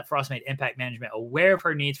 After that, Frost made Impact management aware of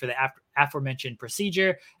her needs for the aforementioned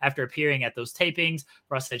procedure. After appearing at those tapings,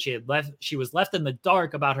 Frost said she was left in the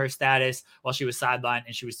dark about her status while she was sidelined,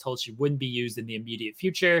 and she was told she wouldn't be used in the immediate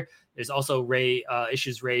future. There's also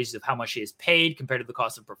issues raised of how much she is paid compared to the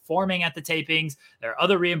cost of performing at the tapings. There are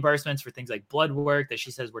other reimbursements for things like blood work that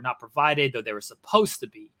she says were not provided, though they were supposed to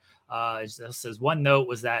be. It says one note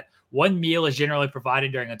was that one meal is generally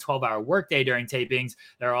provided during a 12-hour workday during tapings.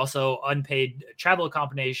 There are also unpaid travel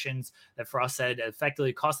accommodations that Frost said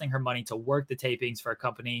effectively costing her money to work the tapings for a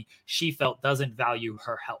company she felt doesn't value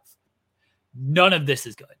her health. None of this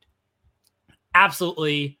is good.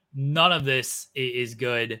 Absolutely none of this is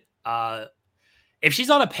good. If she's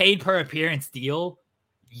on a paid per appearance deal,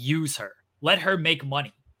 use her. Let her make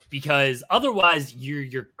money, because otherwise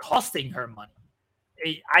you're costing her money.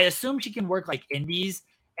 I assume she can work like indies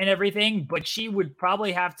and everything, but she would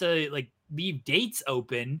probably have to like leave dates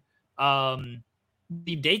open for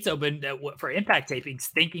Impact tapings,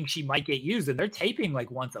 thinking she might get used. And they're taping like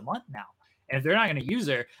once a month now. And if they're not going to use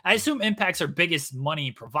her, I assume Impact's her biggest money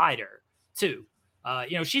provider too.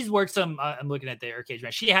 She's worked some. I'm looking at the Cage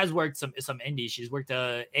match. She has worked some indies. She's worked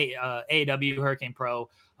AEW, Hurricane Pro,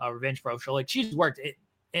 Revenge Pro. So like she's worked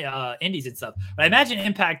indies and stuff. But I imagine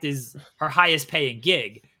Impact is her highest paying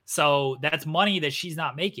gig. So that's money that she's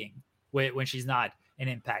not making when she's not in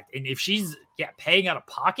Impact. And if she's paying out of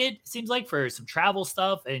pocket, it seems like, for some travel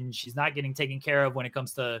stuff, and she's not getting taken care of when it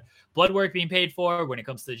comes to blood work being paid for, when it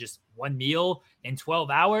comes to just one meal in 12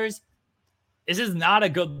 hours, this is not a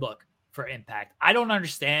good look for Impact. I don't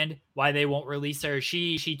understand why they won't release her.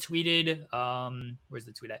 She tweeted, where's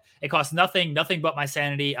the tweet at? It costs nothing but my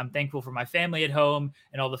sanity. I'm thankful for my family at home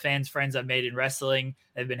and all the friends I've made in wrestling.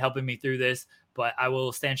 They've been helping me through this, but I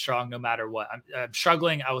will stand strong no matter what. I'm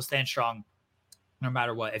struggling. I will stand strong no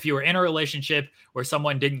matter what. If you were in a relationship where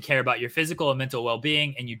someone didn't care about your physical and mental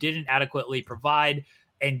well-being, and you didn't adequately provide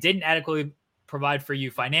for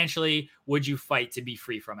you financially, would you fight to be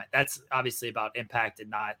free from it? That's obviously about Impact and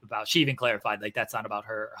not about, she even clarified, like, that's not about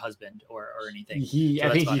her husband or anything.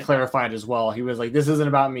 I think he clarified as well. He was like, this isn't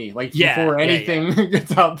about me. Like, before anything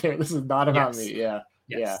gets out there, this is not about me.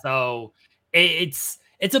 Yeah. So it's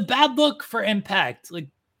a bad look for Impact. Like,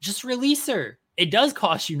 just release her. It does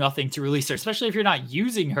cost you nothing to release her, especially if you're not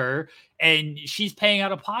using her and she's paying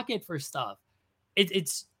out of pocket for stuff.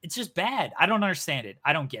 It's just bad. I don't understand it.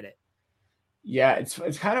 I don't get it. Yeah, it's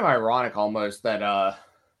kind of ironic almost that,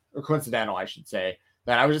 or coincidental, I should say,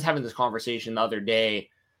 that I was just having this conversation the other day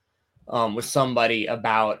with somebody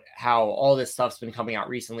about how all this stuff's been coming out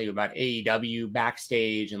recently about AEW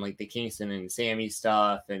backstage and like the Kingston and Sammy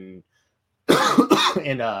stuff, and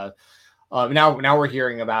now we're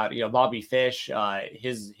hearing about Bobby Fish,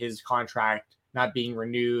 his contract not being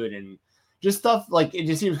renewed, and just stuff like, it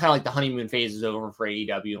just seems kind of like the honeymoon phase is over for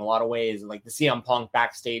AEW in a lot of ways. And like the CM Punk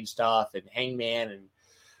backstage stuff and Hangman, and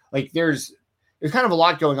like there's kind of a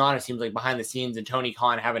lot going on, it seems like, behind the scenes, and Tony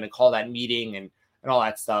Khan having to call that meeting and all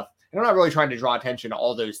that stuff. And I'm not really trying to draw attention to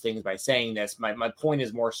all those things by saying this. My point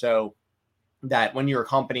is more so that when you're a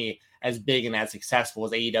company as big and as successful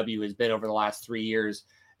as AEW has been over the last 3 years,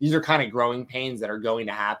 these are kind of growing pains that are going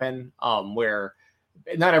to happen, where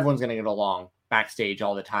not everyone's going to get along backstage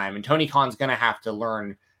all the time. And Tony Khan's going to have to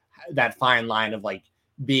learn that fine line of like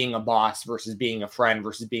being a boss versus being a friend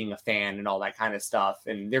versus being a fan and all that kind of stuff.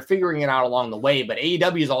 And they're figuring it out along the way. But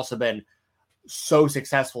AEW has also been so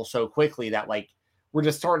successful so quickly that like we're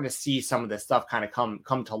just starting to see some of this stuff kind of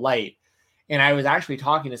come to light. And I was actually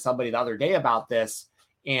talking to somebody the other day about this,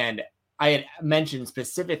 and I had mentioned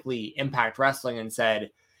specifically Impact Wrestling and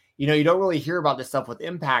said, you don't really hear about this stuff with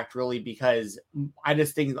Impact really, because I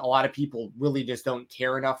just think a lot of people really just don't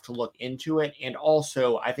care enough to look into it. And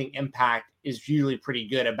also I think Impact is usually pretty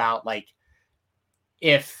good about like,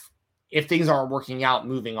 if things aren't working out,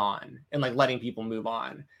 moving on and like letting people move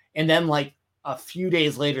on. And then like a few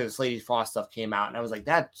days later, this Lady Frost stuff came out, and I was like,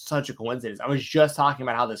 that's such a coincidence. I was just talking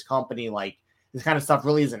about how this company, like this kind of stuff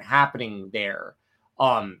really isn't happening there.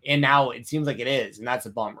 And now it seems like it is, and that's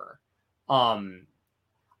a bummer.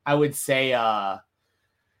 I would say, if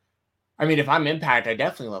I'm Impact, I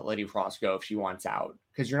definitely let Lady Frost go if she wants out,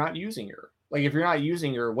 because you're not using her. Like, if you're not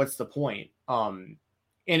using her, what's the point? And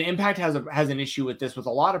Impact has an issue with this with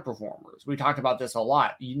a lot of performers. We talked about this a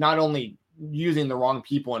lot. Not only using the wrong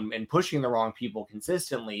people and pushing the wrong people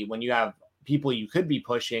consistently, when you have people you could be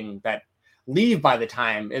pushing that leave by the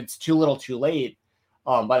time it's too little too late,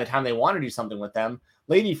 by the time they want to do something with them.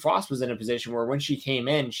 Lady Frost was in a position where when she came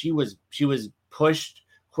in, she was pushed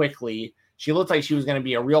quickly. She looked like she was going to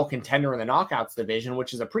be a real contender in the Knockouts division,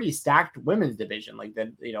 which is a pretty stacked women's division. Like that,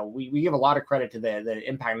 we give a lot of credit to the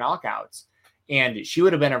Impact Knockouts, and she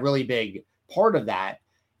would have been a really big part of that.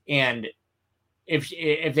 And if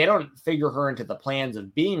they don't figure her into the plans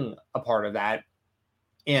of being a part of that,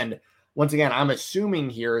 and once again, I'm assuming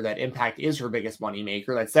here that Impact is her biggest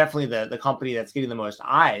moneymaker. That's definitely the company that's getting the most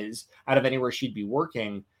eyes out of anywhere she'd be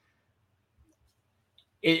working.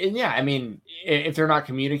 And yeah, I mean, if they're not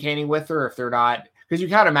communicating with her, if they're not, because you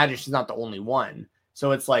can't imagine she's not the only one.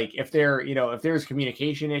 So it's like if there's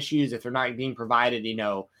communication issues, if they're not being provided,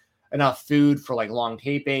 enough food for like long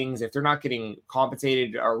tapings, if they're not getting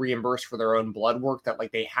compensated or reimbursed for their own blood work that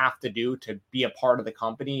like they have to do to be a part of the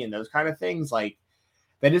company and those kind of things, like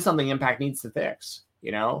that is something Impact needs to fix,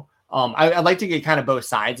 I'd like to get kind of both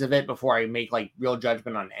sides of it before I make like real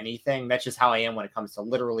judgment on anything. That's just how I am when it comes to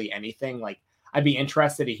literally anything. Like I'd be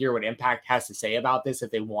interested to hear what Impact has to say about this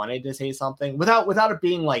if they wanted to say something without it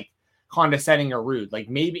being like condescending or rude. Like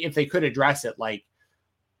maybe if they could address it like,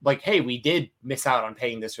 hey, we did miss out on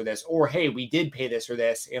paying this or this, or hey, we did pay this or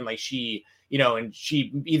this. And like she, and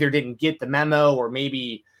she either didn't get the memo or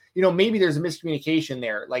maybe there's a miscommunication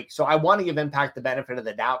there. Like, so I want to give Impact the benefit of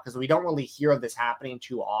the doubt because we don't really hear of this happening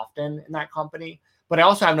too often in that company. But I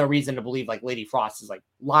also have no reason to believe like Lady Frost is like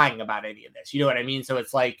lying about any of this. You know what I mean? So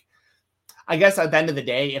it's like, I guess at the end of the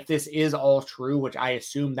day, if this is all true, which I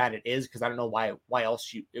assume that it is, because I don't know why else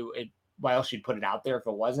she'd put it out there if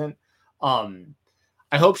it wasn't.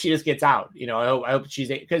 I hope she just gets out. I hope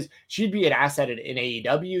because she'd be an asset in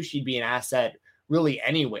AEW. She'd be an asset really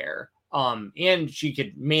anywhere. And she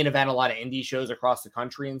could main event a lot of indie shows across the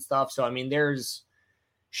country and stuff. So, I mean,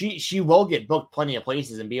 she will get booked plenty of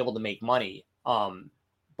places and be able to make money.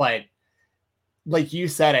 But like you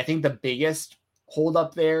said, I think the biggest hold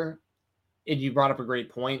up there, and you brought up a great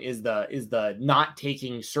point, is the not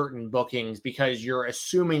taking certain bookings because you're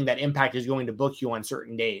assuming that Impact is going to book you on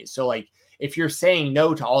certain days. So like if you're saying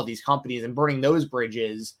no to all these companies and burning those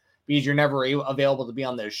bridges because you're never available to be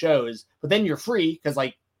on those shows, but then you're free because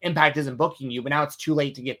like Impact isn't booking you, but now it's too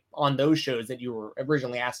late to get on those shows that you were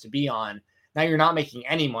originally asked to be on. Now you're not making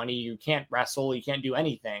any money. You can't wrestle. You can't do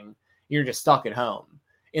anything. You're just stuck at home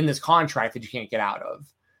in this contract that you can't get out of.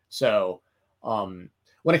 So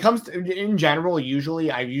when it comes to, in general, I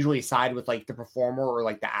usually side with like the performer or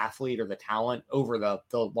like the athlete or the talent over the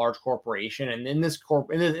large corporation. And in this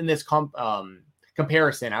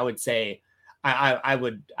comparison, I would say I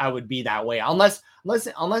would be that way unless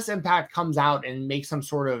Impact comes out and makes some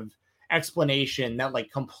sort of explanation that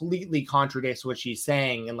like completely contradicts what she's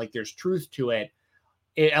saying and like there's truth to it.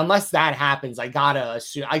 Unless that happens, I gotta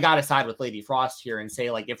side with Lady Frost here and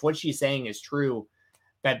say like if what she's saying is true,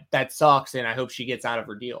 that sucks, and I hope she gets out of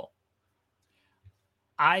her deal.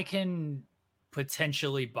 I can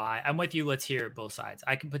potentially buy. I'm with you. Let's hear both sides.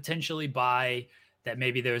 I can potentially buy that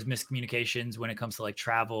maybe there was miscommunications when it comes to like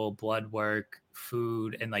travel, blood work,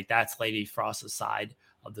 food, and like that's Lady Frost's side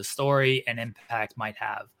of the story, and Impact might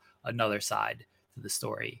have another side to the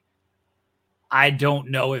story. I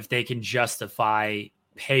don't know if they can justify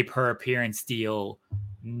pay per appearance deal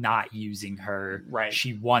not using her. Right.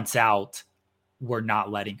 She wants out. We're not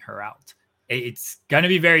letting her out. It's going to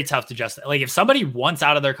be very tough to justify. Like if somebody wants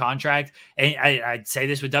out of their contract, and I'd say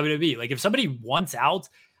this with WWE, like if somebody wants out,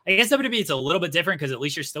 I guess WWE it's a little bit different because at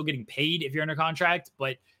least you're still getting paid if you're under contract.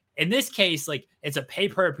 But in this case, like it's a pay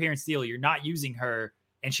per appearance deal. You're not using her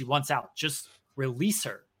and she wants out. Just release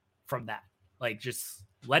her from that. Like just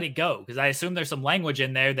let it go. Because I assume there's some language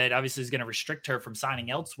in there that obviously is going to restrict her from signing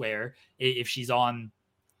elsewhere if she's on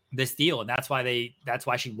this deal. And that's why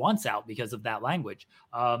she wants out, because of that language.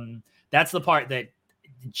 That's the part that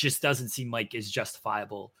just doesn't seem like is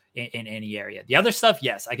justifiable in any area. The other stuff,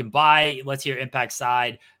 yes, I can buy. Let's hear Impact's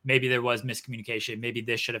side. Maybe there was miscommunication. Maybe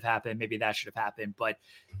this should have happened. Maybe that should have happened. But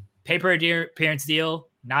pay per appearance deal,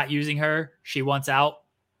 not using her. She wants out.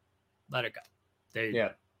 Let her go.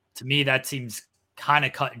 To me, that seems kind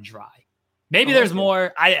of cut and dry. Maybe there's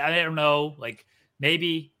more. I don't know. Like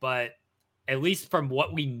maybe, but at least from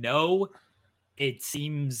what we know, it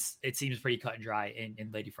seems pretty cut and dry in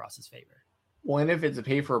Lady Frost's favor. Well, and if it's a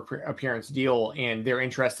pay for appearance deal and they're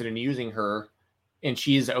interested in using her and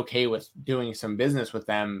she's okay with doing some business with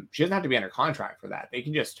them, she doesn't have to be under contract for that. They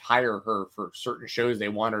can just hire her for certain shows they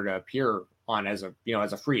want her to appear on as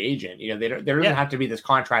a free agent. There doesn't have to be this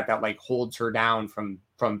contract that like holds her down from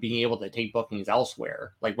being able to take bookings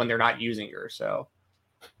elsewhere, like when they're not using her. So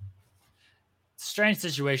strange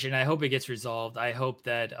situation. I hope it gets resolved. I hope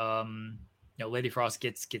that Lady Frost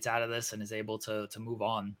gets out of this and is able to move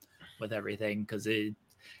on with everything, because it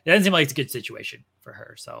doesn't seem like it's a good situation for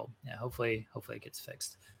her. So yeah, hopefully it gets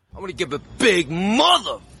fixed. I'm gonna give a big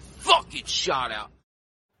motherfucking shout out.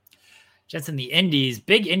 Jensen, the Indies,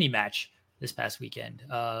 big indie match this past weekend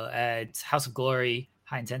at House of Glory,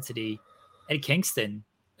 High Intensity. Eddie Kingston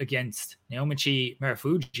against Naomichi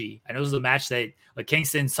Marufuji. I know this is a match that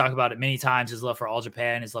Kingston's talked about it many times, his love for All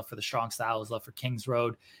Japan, his love for the strong style, his love for King's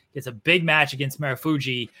Road. It's a big match against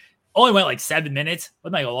Marufuji. Only went like 7 minutes.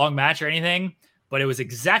 Wasn't like a long match or anything, but it was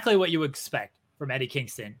exactly what you would expect from Eddie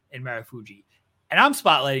Kingston and Marufuji. And I'm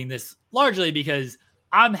spotlighting this largely because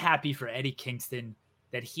I'm happy for Eddie Kingston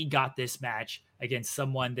that he got this match against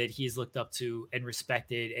someone that he's looked up to and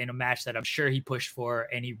respected, in a match that I'm sure he pushed for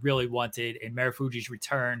and he really wanted, in Marufuji's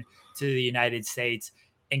return to the United States.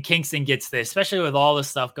 And Kingston gets this, especially with all the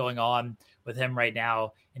stuff going on with him right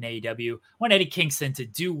now in AEW. I want Eddie Kingston to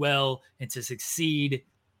do well and to succeed.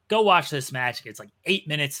 Go watch this match. It's like 8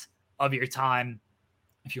 minutes of your time.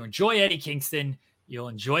 If you enjoy Eddie Kingston, you'll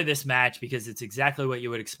enjoy this match because it's exactly what you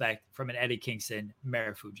would expect from an Eddie Kingston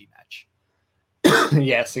Marufuji match.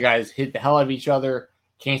 Yes, the guys hit the hell out of each other.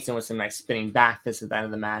 Kingston with some nice spinning back fists at the end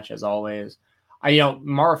of the match, as always.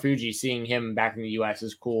 Marufuji, seeing him back in the U.S.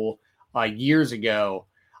 is cool. Years ago,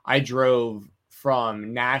 I drove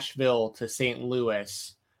from Nashville to St.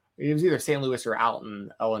 Louis. It was either St. Louis or Alton,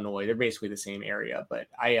 Illinois. They're basically the same area, but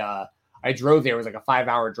I drove there. It was like a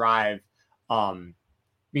 5-hour drive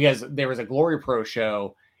because there was a Glory Pro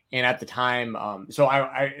show, and at the time, so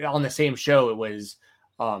I on the same show, it was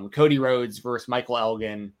Cody Rhodes versus Michael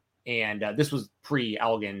Elgin, and this was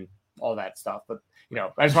pre-Elgin, all that stuff. But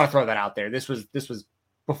I just want to throw that out there. This was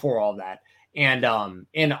before all that, and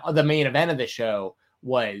the main event of the show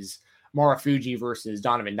was Marufuji versus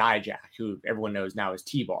Donovan Dijak, who everyone knows now as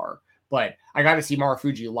T-Bar. But I got to see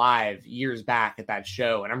Marufuji live years back at that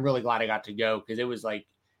show, and I'm really glad I got to go because it was like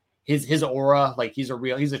his aura, like he's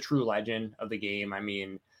a true legend of the game. I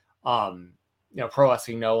mean, Pro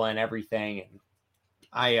Wrestling Noah and everything. And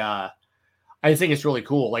I just think it's really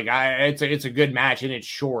cool. Like it's a good match, and it's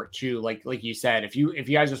short too. Like you said, if you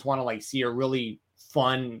guys just want to like see a really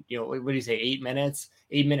fun, what do you say, 8 minutes,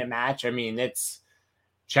 8-minute match? I mean,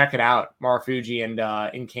 check it out, Marufuji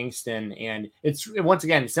and in Kingston, and it's once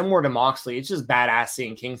again similar to Moxley. It's just badass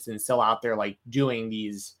seeing Kingston still out there like doing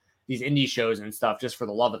these indie shows and stuff just for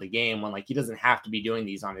the love of the game, when like he doesn't have to be doing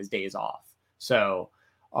these on his days off. So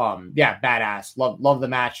yeah, badass. Love the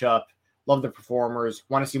matchup. Love the performers.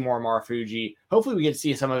 Want to see more Marufuji. Hopefully we get to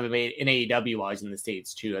see some of him in AEW while he's in the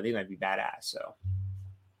States too. I think that'd be badass. So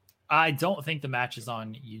I don't think the match is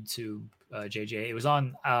on YouTube, JJ. It was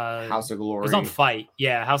on House of Glory. It was on Fight.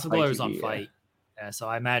 Yeah, House of Glory was on ITV, Fight. Yeah, so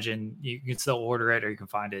I imagine you can still order it or you can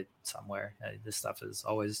find it somewhere. This stuff is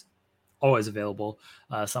always available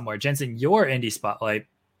somewhere. Jensen, your indie spotlight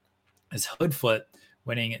is Hoodfoot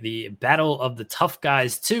winning the Battle of the Tough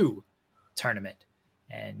Guys 2 tournament.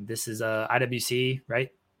 And this is IWC, right?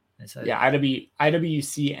 Yeah,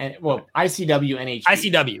 IWC, and ICW, NHB.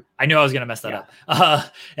 ICW. I knew I was going to mess that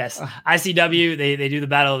up. Yes, ICW. They do the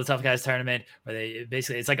Battle of the Tough Guys tournament where they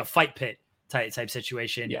basically, it's like a fight pit type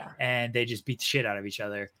situation. Yeah, and they just beat the shit out of each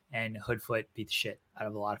other. And Hoodfoot beat the shit out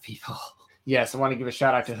of a lot of people. Yes, I want to give a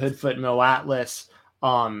shout out to Hoodfoot and Mo Atlas.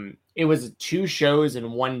 It was 2 shows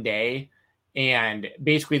in one day, and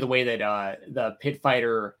basically the way that the Pit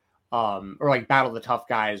Fighter or like Battle of the Tough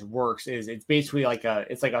Guys works is it's basically like a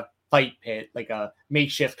fight pit, like a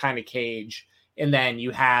makeshift kind of cage, and then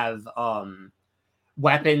you have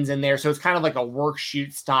weapons in there, so it's kind of like a work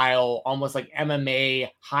shoot style, almost like MMA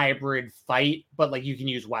hybrid fight, but like you can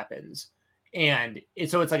use weapons, and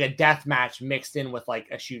so it's like a death match mixed in with like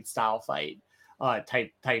a shoot style fight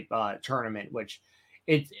type tournament, which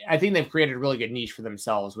I think they've created a really good niche for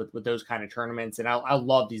themselves with those kind of tournaments, and I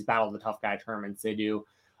love these Battle of the Tough Guy tournaments they do.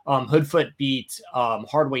 Hoodfoot beat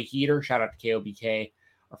Hardway Heater. Shout out to KOBK,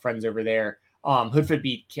 our friends over there. Hoodfoot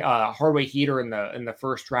beat Hardway Heater in the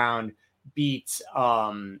first round. Beat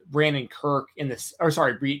Brandon Kirk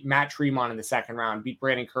beat Matt Tremont in the second round. Beat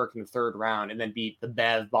Brandon Kirk in the third round, and then beat the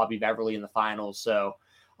Bev Bobby Beverly in the finals. So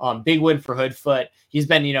big win for Hoodfoot. He's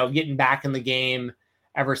been getting back in the game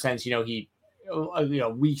ever since he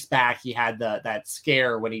weeks back he had that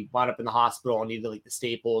scare when he wound up in the hospital and needed like the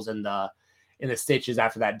staples and the stitches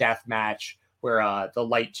after that death match where the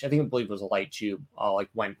light, I believe it was a light tube,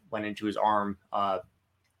 went into his arm a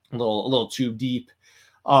little too deep.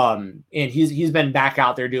 And he's been back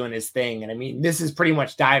out there doing his thing. And I mean, this is pretty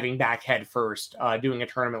much diving back head first, doing a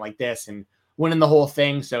tournament like this and winning the whole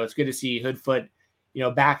thing. So it's good to see Hoodfoot,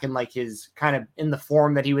 back in like his kind of in the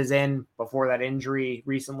form that he was in before that injury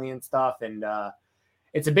recently and stuff. And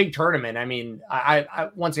it's a big tournament. I mean, I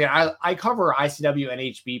once again, I cover ICW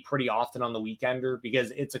NHB pretty often on the Weekender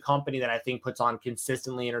because it's a company that I think puts on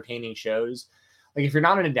consistently entertaining shows. Like if you're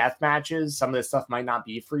not into death matches, some of this stuff might not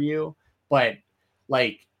be for you, but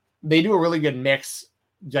like they do a really good mix,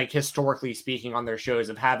 like historically speaking on their shows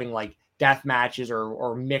of having like death matches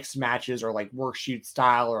or mixed matches or like work shoot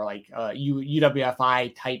style or like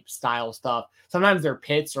UWFI type style stuff. Sometimes their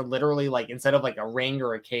pits are literally like, instead of like a ring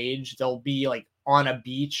or a cage, they'll be like on a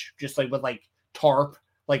beach, just like with like tarp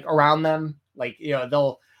like around them. Like, you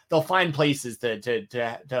know, they'll find places to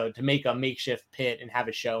make a makeshift pit and have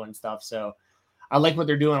a show and stuff. So I like what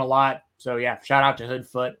they're doing a lot. So yeah, shout out to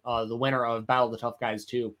Hoodfoot, the winner of Battle of the Tough Guys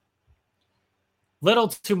 2. Little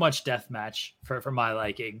too much death match for my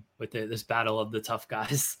liking with this Battle of the Tough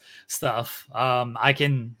Guys stuff. I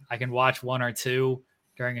can watch one or two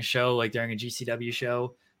during a show, like during a GCW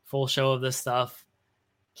show, full show of this stuff.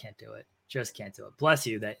 Can't do it. Just can't do it. Bless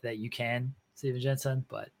you that you can, Steven Jensen,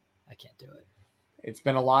 but I can't do it. It's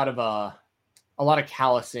been a lot of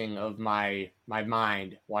callousing of my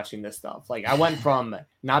mind watching this stuff. Like I went from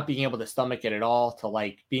not being able to stomach it at all to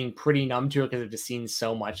like being pretty numb to it because I've just seen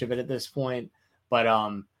so much of it at this point. But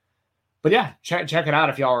yeah, check it out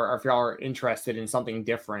if y'all are interested in something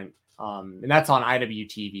different. And that's on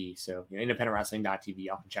IWTV. So independentwrestling.tv.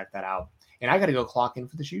 Y'all can check that out. And I got to go clock in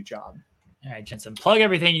for the shoot job. All right, Jensen, plug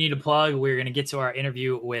everything you need to plug. We're going to get to our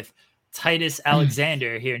interview with Titus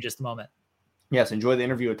Alexander here in just a moment. Yes, enjoy the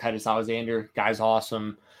interview with Titus Alexander. Guy's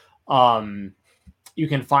awesome. You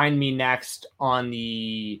can find me next on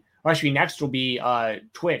next will be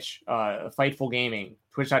Twitch, Fightful Gaming,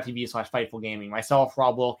 twitch.tv/Fightful Gaming. Myself,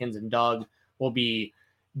 Rob Wilkins, and Doug will be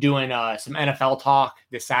doing some NFL talk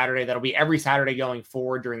this Saturday. That'll be every Saturday going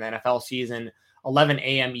forward during the NFL season, 11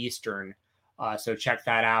 a.m. Eastern. So check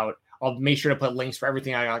that out. I'll make sure to put links for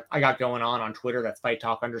everything I got going on Twitter. That's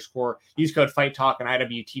FightTalk_. Use code FightTalk on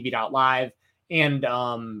IWTV.live. And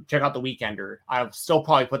check out The Weekender. I'll still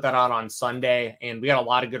probably put that out on Sunday. And we got a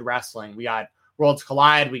lot of good wrestling. We got Worlds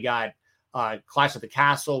Collide. We got Clash at the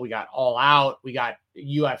Castle. We got All Out. We got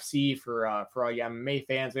UFC for all you MMA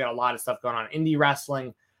fans. We got a lot of stuff going on. Indie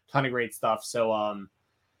wrestling. Ton of great stuff. So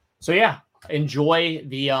yeah, enjoy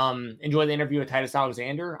the interview with Titus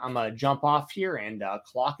Alexander. I'm gonna jump off here and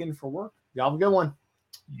clock in for work. Y'all have a good one.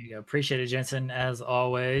 You appreciate it, Jensen, as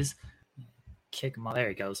always. Kick him off. There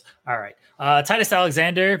he goes. All right. Titus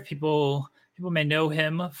Alexander, people may know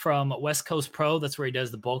him from West Coast Pro. That's where he does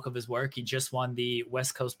the bulk of his work. He just won the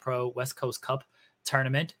West Coast Pro West Coast Cup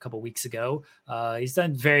tournament a couple weeks ago. He's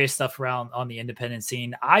done various stuff around on the independent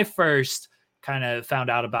scene. I first kind of found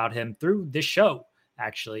out about him through this show,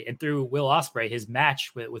 actually, and through Will Ospreay. His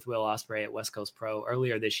match with Will Ospreay at West Coast Pro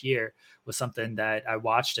earlier this year was something that I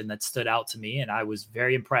watched and that stood out to me, and I was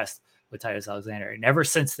very impressed with Titus Alexander. And ever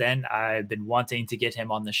since then, I've been wanting to get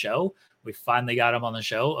him on the show. We finally got him on the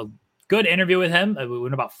show. A good interview with him. We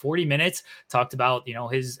went about 40 minutes, talked about,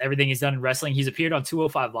 everything he's done in wrestling. He's appeared on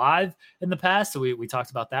 205 Live in the past. So we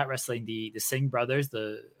talked about that, wrestling the Singh brothers,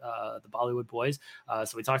 the Bollywood boys.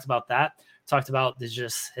 So we talked about that. Talked about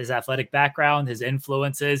just his athletic background, his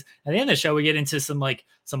influences. At the end of the show, we get into some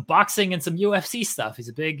boxing and some UFC stuff. He's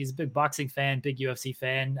a big boxing fan, big UFC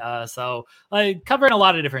fan. So covering a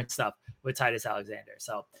lot of different stuff with Titus Alexander.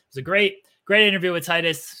 So it was a great interview with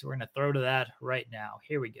Titus. We're going to throw to that right now.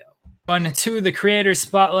 Here we go. On to the creator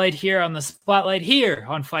spotlight here on the spotlight here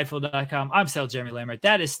on Fightful.com. I'm still Jeremy Lambert.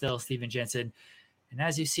 That is still Steven Jensen. And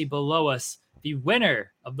as you see below us, the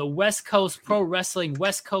winner of the West Coast Pro Wrestling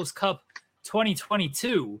West Coast Cup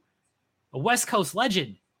 2022, a West Coast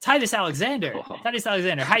legend, Titus Alexander. Oh. Titus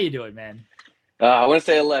Alexander, how you doing, man? I wouldn't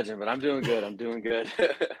say a legend, but I'm doing good.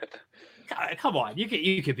 Come on,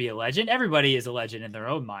 you could be a legend. Everybody is a legend in their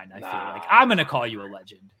own mind. I feel like I'm going to call you a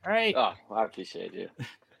legend. All right. Oh, I appreciate you.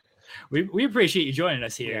 We appreciate you joining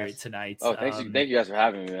us here tonight. Oh, thank you guys for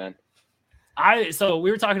having me, man. So we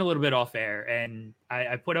were talking a little bit off air, and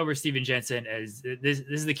I put over Steven Jensen as this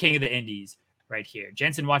is the king of the indies right here.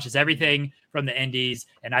 Jensen watches everything from the indies,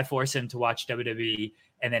 and I force him to watch WWE.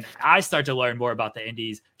 And then I start to learn more about the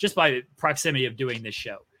indies just by proximity of doing this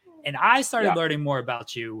show. And I started learning more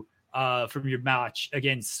about you from your match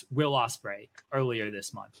against Will Ospreay earlier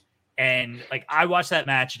this month. And I watched that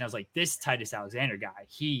match and I was like, this Titus Alexander guy,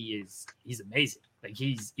 he's amazing.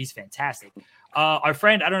 He's fantastic. Our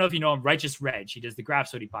friend, I don't know if you know him, Righteous Reg, he does the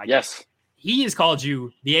Grapsody podcast. Yes. He has called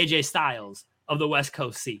you the AJ Styles of the West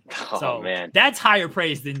Coast scene. Oh, so man, that's higher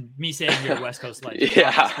praise than me saying you're a West Coast legend.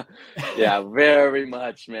 yeah, very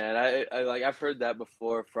much, man. I've heard that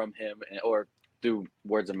before from him or through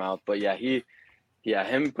words of mouth, but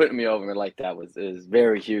him putting me over like that is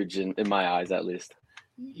very huge in my eyes, at least.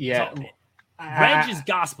 Yeah. So, Reg is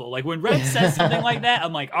gospel. When Reg says something like that,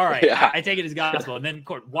 I'm like, all right, I take it as gospel. And then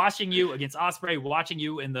watching you against Ospreay, watching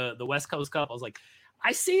you in the West Coast Cup, I was like,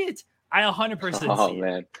 I see it. I 100% see it. Oh,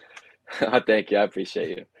 man. Thank you. I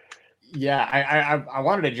appreciate you. Yeah, I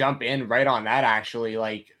wanted to jump in right on that, actually.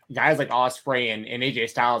 guys like Ospreay and AJ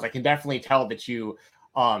Styles, I can definitely tell that you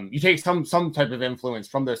take some type of influence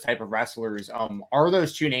from those type of wrestlers. Are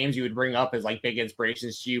those two names you would bring up as like big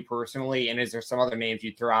inspirations to you personally? And is there some other names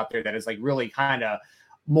you throw out there that is like really kind of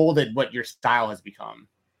molded what your style has become?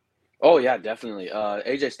 Oh yeah, definitely.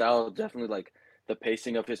 AJ Styles, definitely like the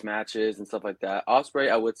pacing of his matches and stuff like that.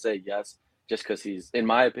 Ospreay, I would say yes, just because he's, in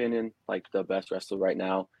my opinion, like the best wrestler right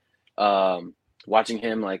now. Watching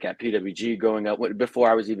him like at PWG growing up, before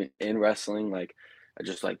I was even in wrestling, like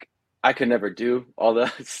I could never do all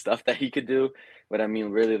the stuff that he could do. But I mean,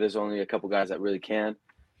 really, there's only a couple guys that really can.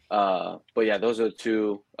 But yeah, those are the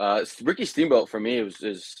two. Ricky Steamboat for me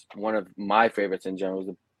is one of my favorites in general.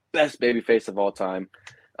 The best babyface of all time.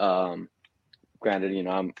 Granted,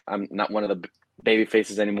 I'm not one of the baby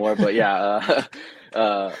faces anymore, but yeah,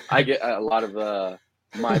 I get a lot of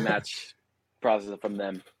my match process from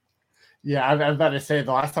them. Yeah, I was about to say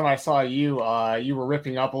the last time I saw you, you were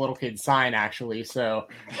ripping up a little kid's sign actually. So,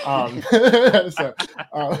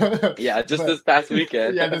 yeah, this past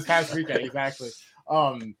weekend. Yeah, this past weekend, exactly.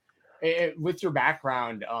 With your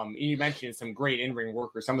background, you mentioned some great in-ring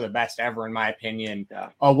workers, some of the best ever, in my opinion. Yeah.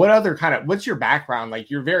 What's your background?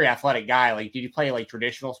 Like, you're a very athletic guy. Like, did you play like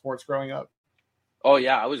traditional sports growing up? Oh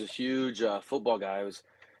yeah, I was a huge football guy. I was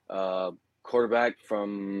quarterback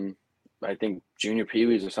from, I think, junior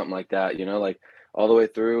peewees or something like that, like all the way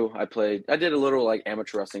through. I did a little like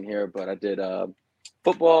amateur wrestling here, but I did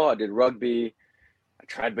football, I did rugby, I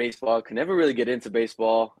tried baseball, could never really get into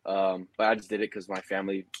baseball, but I just did it because my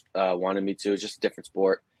family wanted me to. It's just a different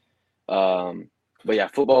sport. But yeah,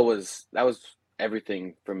 football was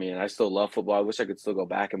everything for me, and I still love football. I wish I could still go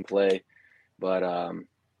back and play, but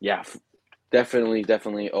yeah,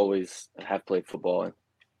 definitely always have played football.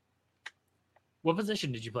 What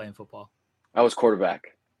position did you play in football? I was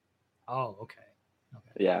quarterback. Oh, okay.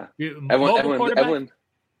 Yeah. Everyone.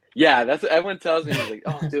 Yeah, that's what everyone tells me. He's like,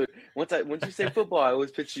 "Oh, dude, once you say football, I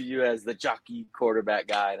always picture you as the jockey quarterback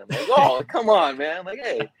guy." And I'm like, "Oh, come on, man!" I'm like,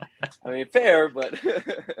 "Hey, I mean, fair, but."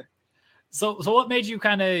 So what made you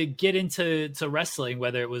kind of get into wrestling?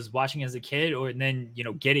 Whether it was watching as a kid or then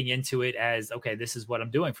getting into it as, okay, this is what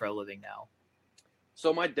I'm doing for a living now.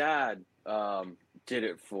 So my dad did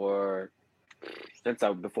it before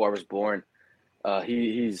I was born.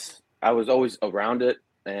 I was always around it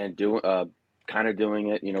and doing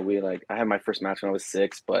it. I had my first match when I was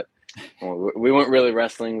 6, but we weren't really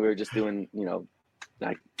wrestling. We were just doing,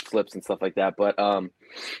 like flips and stuff like that. But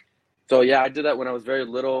so yeah, I did that when I was very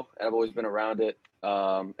little, and I've always been around it.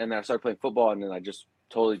 And then I started playing football, and then I just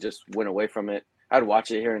totally just went away from it. I'd watch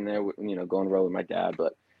it here and there, go on the road with my dad.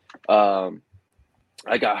 But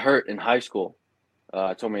I got hurt in high school.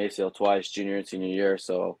 I tore my ACL twice, junior and senior year.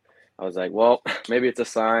 So I was like, well, maybe it's a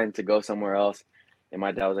sign to go somewhere else. And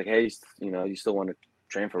my dad was like, hey, you still want to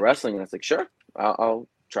train for wrestling? And I was like, sure, I'll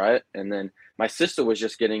try it. And then my sister was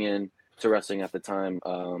just getting into wrestling at the time.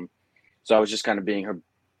 So I was just kind of being her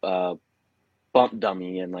bump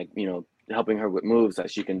dummy and helping her with moves that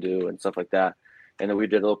she can do and stuff like that. And then we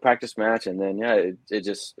did a little practice match. And then, yeah,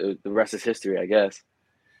 the rest is history, I guess.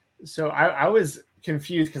 So I was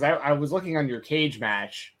confused because I was looking on your cage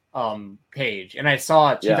match page and I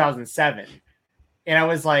saw 2007 and I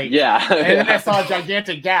was like, yeah, and then I saw a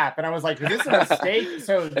gigantic gap and I was like, is this a mistake?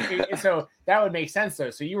 So that would make sense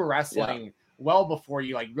though. So you were wrestling well before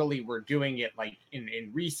you really were doing it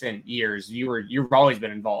in recent years. You've always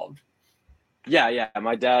been involved. Yeah.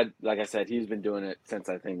 My dad, like I said, he's been doing it since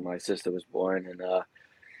I think my sister was born,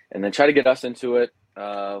 and then try to get us into it.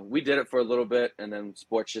 We did it for a little bit, and then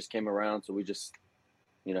sports just came around, so we just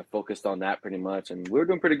focused on that pretty much, and we were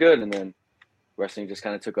doing pretty good, and then wrestling just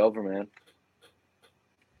kind of took over, man.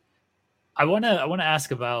 I want to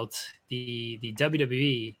ask about the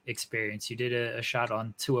WWE experience. You did a shot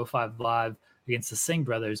on 205 Live against the Singh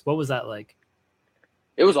brothers. What was that like?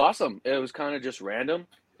 It was awesome. It was kind of just random.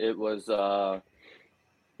 It was number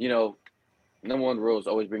one rule is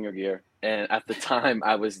always bring your gear. And at the time,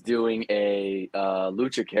 I was doing a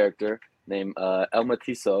lucha character named El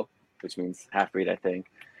Mestizo, which means half-breed, I think.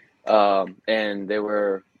 And they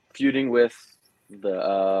were feuding with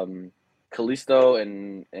the Kalisto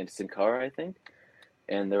and Sin Cara, I think.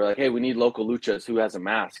 And they were like, hey, we need local luchas. Who has a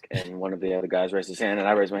mask? And one of the other guys raised his hand, and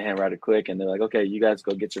I raised my hand rather quick. And they're like, okay, you guys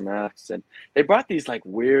go get your masks. And they brought these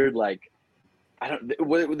weird they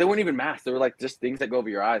weren't even masks. They were just things that go over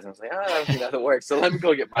your eyes. And I was like, I don't think that'll work. So let me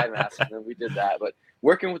go get my mask. And then we did that. But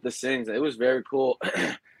working with the Singhs, it was very cool.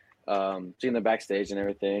 Seeing them backstage and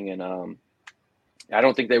everything. And I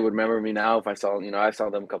don't think they would remember me now if I saw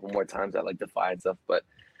them a couple more times at Defy and stuff. But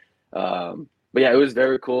yeah, it was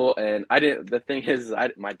very cool. And the thing is,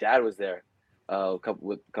 my dad was there. a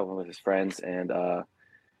couple of his friends, and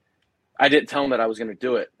I didn't tell him that I was going to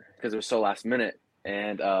do it because it was so last minute.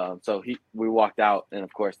 And so we walked out, and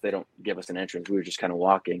of course they don't give us an entrance. We were just kind of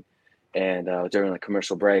walking, and during the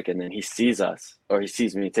commercial break, and then he sees us, or he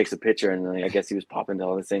sees me, he takes a picture, and then I guess he was popping to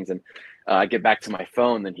all these things. And I get back to my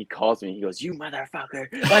phone, then he calls me. He goes, "You motherfucker!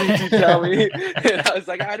 Why didn't you tell me?" And I was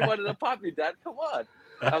like, "I wanted to pop you, Dad. Come on."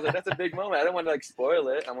 I was like, "That's a big moment. I don't want to like spoil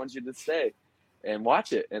it. I want you to stay and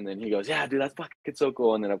watch it." And then he goes, "Yeah, dude, that's fucking so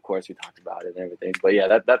cool." And then of course we talked about it and everything. But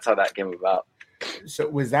yeah, that's how that came about. So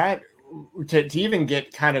was that to even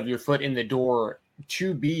get kind of your foot in the door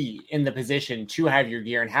to be in the position to have your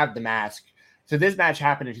gear and have the mask? So this match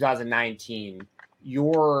happened in 2019.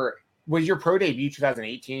 Was your pro debut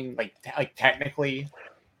 2018? Like technically?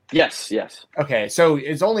 Yes. Okay, so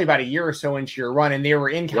it's only about a year or so into your run, and they were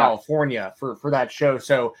in California for that show.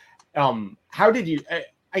 So, how did you?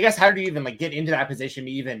 I guess how do you even like get into that position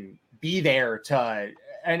to even be there to?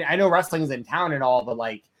 And I know wrestling's in town and all, but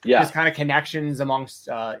like just kind of connections amongst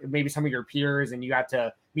maybe some of your peers, and you got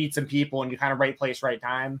to meet some people, and you kind of right place, right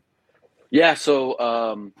time. Yeah. So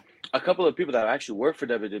a couple of people that actually work for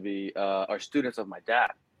WWE are students of my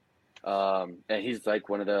dad. And he's like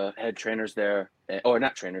one of the head trainers there, or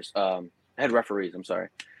not trainers, head referees. I'm sorry.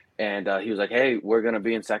 And he was like, "Hey, we're gonna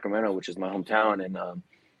be in Sacramento, which is my hometown." And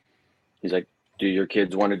he's like, "Do your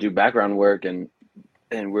kids want to do background work?" And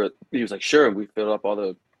he was like, "Sure." And we filled up all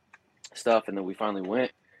the stuff, and then we finally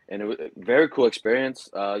went, and it was a very cool experience.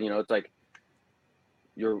 It's like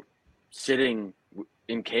you're sitting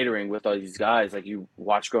in catering with all these guys like you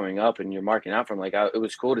watch growing up, and you're marking out from. Like it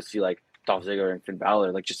was cool to see like Dolph Ziggler and Finn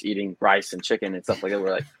Balor like just eating rice and chicken and stuff like that.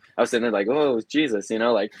 We're like, I was sitting there like, "Oh, Jesus,"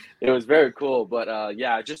 like it was very cool. But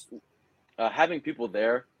just having people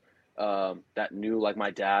there that knew like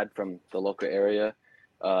my dad from the local area,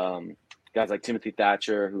 guys like Timothy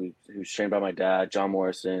Thatcher, who's trained by my dad, John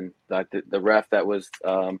Morrison, like the ref that was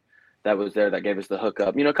there that gave us the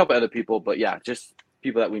hookup. A couple other people, but yeah, just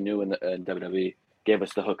people that we knew in WWE gave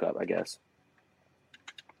us the hookup, I guess.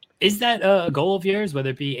 Is that a goal of yours,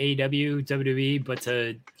 whether it be AEW, WWE, but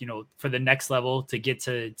to, for the next level to get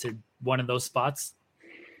to one of those spots?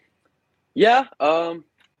 Yeah.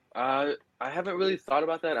 I haven't really thought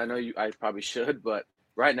about that. I know I probably should, but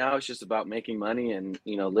right now it's just about making money and,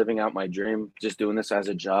 living out my dream, just doing this as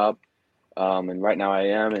a job. And right now I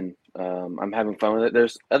am, and I'm having fun with it.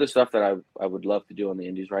 There's other stuff that I would love to do on the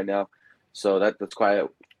indies right now. So that's why I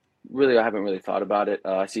haven't really thought about it.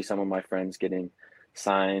 I see some of my friends getting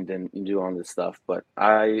signed and do all this stuff, but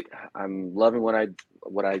I'm loving what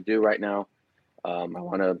I do right now. I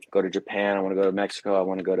want to go to Japan. I want to go to Mexico. I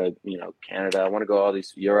want to go to Canada. I want to go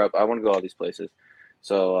Europe. I want to go all these places.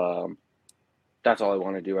 So that's all I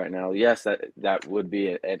want to do right now. Yes, that would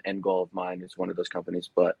be an end goal of mine, is one of those companies.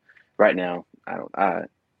 But right now, I don't. I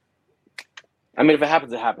mean, if it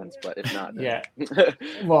happens, it happens. But if not, then... yeah.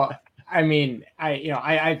 Well, I mean,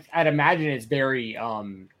 I'd imagine it's very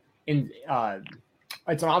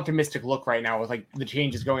it's an optimistic look right now with like the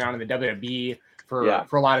changes going on in the WWE for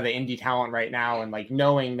a lot of the indie talent right now, and like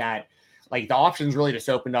knowing that like the options really just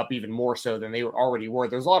opened up even more so than they already were.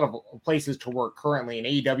 There's a lot of places to work currently, and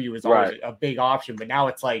AEW is always a big option, but now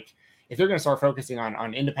it's like if they're going to start focusing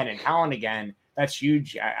on independent talent again, that's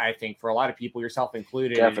huge. I think for a lot of people, yourself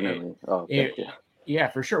included. Definitely. Yeah,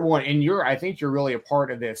 for sure. Well, and I think you're really a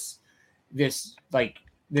part of this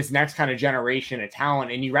next kind of generation of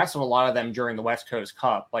talent, and you wrestled a lot of them during the West Coast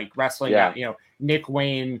Cup, like wrestling, Nick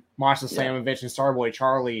Wayne, Masha Slamovich, and Starboy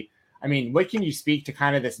Charlie. I mean, what can you speak to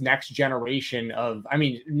kind of this next generation of,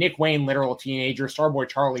 Nick Wayne, literal teenager, Starboy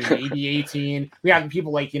Charlie, maybe 18. We have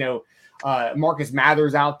people like, Marcus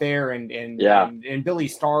Mathers out there and Billy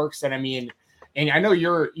Starks. And and I know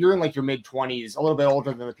you're in like your mid 20s, a little bit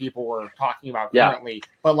older than the people we're talking about currently,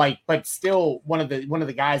 but still one of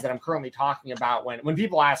the guys that I'm currently talking about when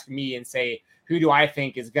people ask me and say, who do I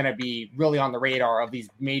think is going to be really on the radar of these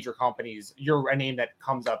major companies? You're a name that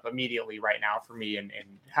comes up immediately right now for me. And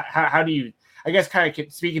how do you, I guess, kind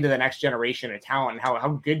of speaking to the next generation of talent and how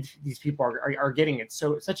good these people are getting at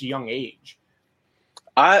such a young age?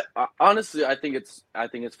 I honestly, I think it's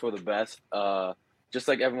for the best. Just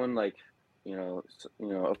like everyone, like,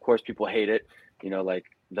 of course people hate it, like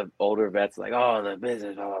the older vets, like, oh, the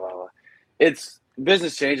business, blah, blah, blah, blah. It's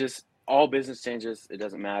business changes. All business changes. It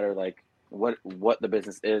doesn't matter like what the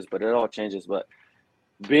business is, but it all changes. But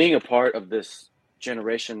being a part of this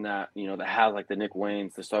generation that, that has like the Nick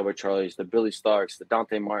Waynes, the Starboy Charlies, the Billy Starks, the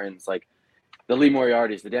Dante Martins, like the Lee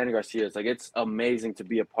Moriartys, the Danny Garcias, like it's amazing to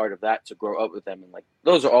be a part of that, to grow up with them. And like,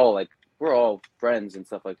 those are all like, we're all friends and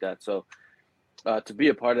stuff like that. So to be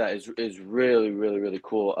a part of that is really, really, really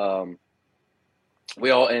cool.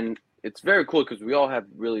 and it's very cool because we all have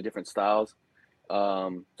really different styles.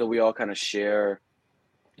 So we all kind of share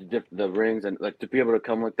the rings, and like to be able to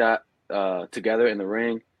come like that together in the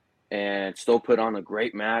ring and still put on a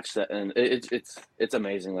great match, and it's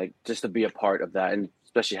amazing, like just to be a part of that, and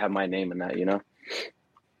especially have my name in that, you know.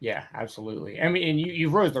 Yeah, absolutely. I mean, and you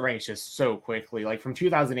rose the ranks just so quickly. Like from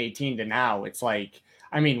 2018 to now, it's like,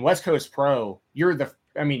 I mean, West Coast Pro, you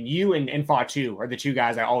and Fatu are the two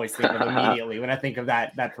guys I always think of immediately when I think of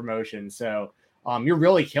that promotion. So you're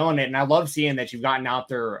really killing it. And I love seeing that you've gotten out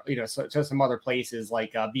there, to some other places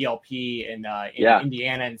like BLP and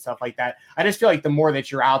Indiana and stuff like that. I just feel like the more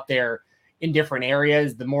that you're out there in different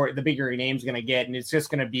areas, the bigger your name's going to get. And it's just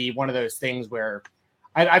going to be one of those things where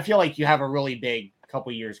I feel like you have a really big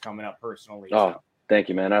couple years coming up personally. Oh, thank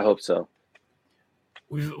you, man. I hope so.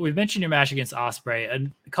 We've mentioned your match against Ospreay,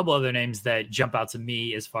 and a couple other names that jump out to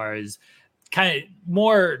me as far as kind of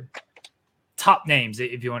more top names,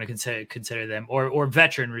 if you want to consider them, or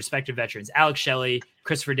respected veterans. Alex Shelley,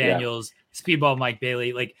 Christopher Daniels, Speedball Mike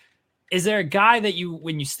Bailey. Like, is there a guy that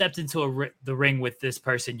when you stepped into the ring with this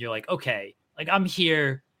person, you're like, okay, like I'm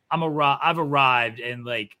here, I've arrived, and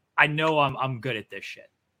like I know I'm good at this shit.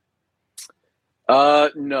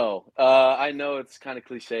 No. I know it's kind of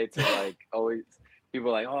cliche to like always people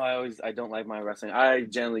are like, oh, I don't like my wrestling. I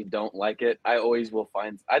generally don't like it. I always will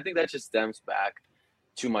I think that just stems back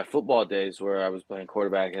to my football days where I was playing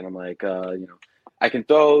quarterback, and I'm like, I can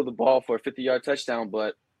throw the ball for a 50-yard touchdown,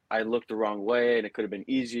 but I looked the wrong way and it could have been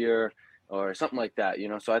easier or something like that,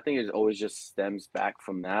 So I think it always just stems back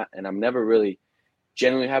from that. And I'm never really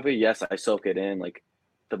genuinely happy. Yes, I soak it in. Like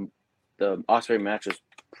the Ospreay match was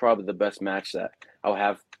probably the best match that I'll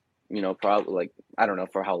have, probably like, I don't know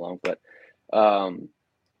for how long, but I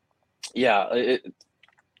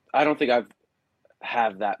don't think I've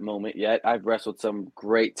had that moment yet. I've wrestled some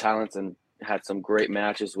great talents and had some great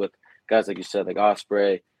matches with guys like you said, like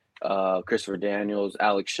Ospreay, Christopher Daniels,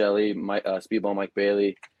 Alex Shelley, Speedball Mike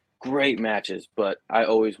Bailey. Great matches, but I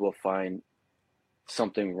always will find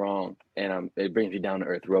something wrong, and it brings me down to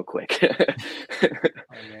earth real quick.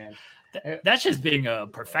 Oh man. That's just being a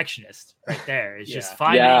perfectionist right there. It's just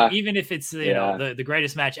finding, even if it's the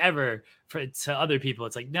greatest match ever to other people,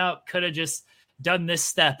 it's like, no, could have just done this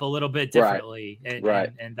step a little bit differently,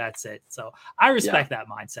 and that's it. So I respect that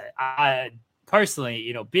mindset. I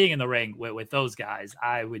personally, being in the ring with those guys,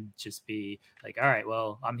 I would just be like, all right,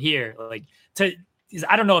 well, I'm here. Like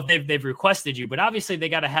I don't know if they've requested you, but obviously they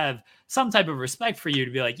got to have some type of respect for you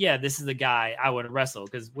to be like, yeah, this is the guy I want to wrestle.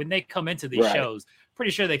 Because when they come into these shows,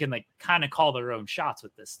 pretty sure they can like kind of call their own shots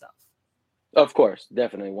with this stuff. Of course,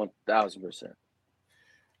 definitely 1,000%.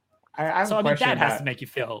 I mean, that has to make you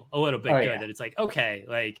feel a little bit good that it's like, okay,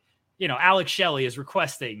 like, Alex Shelley is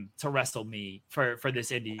requesting to wrestle me for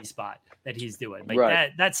this indie spot that he's doing.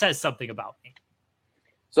 Like that says something about me.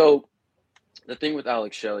 So the thing with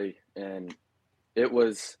Alex Shelley, and it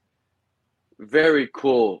was very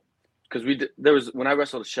cool because when I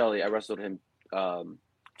wrestled Shelley, I wrestled him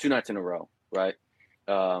 2 nights in a row, right?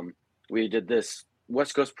 We did this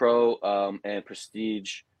West Coast Pro and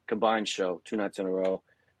Prestige combined show 2 nights in a row,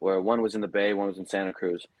 where one was in the Bay, one was in Santa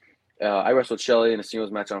Cruz. I wrestled Shelley in a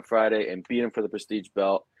singles match on Friday and beat him for the Prestige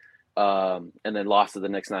belt, and then lost it the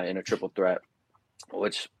next night in a triple threat,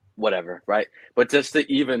 which whatever, right? But just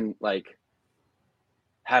to even like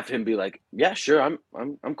have him be like, yeah, sure, I'm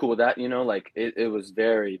cool with that, like it was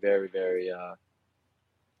very, very, very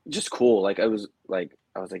just cool. Like I was like,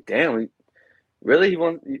 damn, really?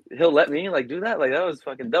 He'll let me like do that? Like that was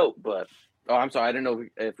fucking dope. But I'm sorry, I didn't know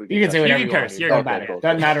if we. You can say whatever you curse.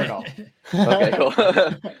 Doesn't matter at all. Okay,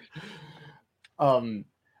 cool.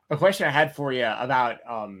 A question I had for you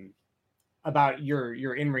about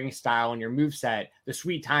your in-ring style and your moveset, the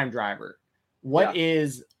Sweet Time Driver. Why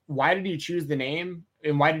did you choose the name,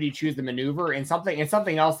 and why did you choose the maneuver? And something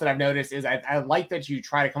else that I've noticed is I like that you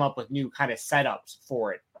try to come up with new kind of setups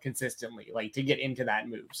for it consistently, like to get into that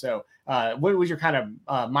move. So what was your kind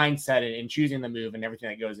of mindset in choosing the move and everything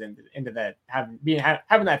that goes into that,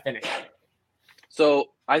 having that finish? So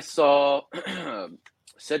I saw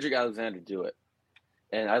Cedric Alexander do it,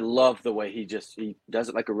 and I love the way he does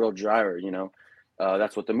it like a real driver,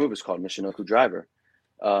 that's what the move is called, Michinoku Driver.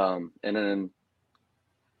 And then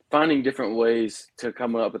finding different ways to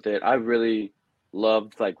come up with it. I really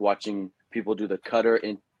loved like watching people do the cutter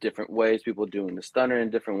in different ways, people doing the stunner in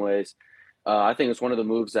different ways. I think it's one of the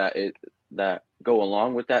moves that go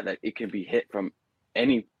along with that it can be hit from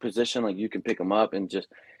any position. Like you can pick them up and just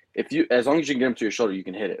as long as you can get them to your shoulder, you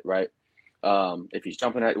can hit it, right? If he's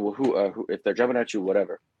jumping at you, if they're jumping at you,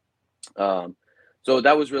 whatever. So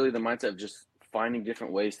that was really the mindset of just finding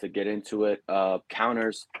different ways to get into it,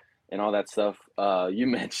 counters and all that stuff. You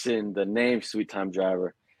mentioned the name Sweet Time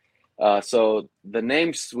Driver. So the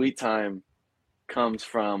name Sweet Time comes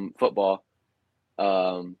from football.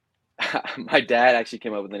 My dad actually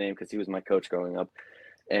came up with the name because he was my coach growing up.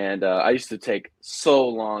 And I used to take so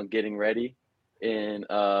long getting ready in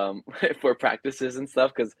for practices and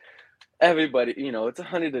stuff because everybody, it's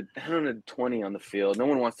 100 to 120 on the field. No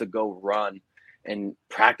one wants to go run and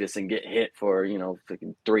practice and get hit for,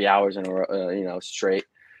 3 hours in a row, straight.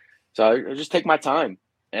 So I just take my time,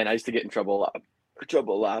 and I used to get in trouble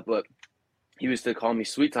a lot, but he used to call me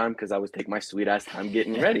Sweet Time because I was taking my sweet ass time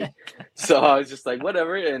getting ready. So I was just like,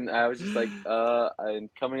 whatever. And I was just like, and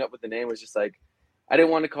coming up with the name was just like, I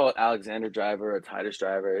didn't want to call it Alexander Driver or Titus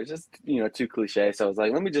Driver. It's just, too cliche. So I was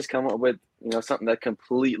like, let me just come up with, something that's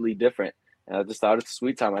completely different. And I just thought it's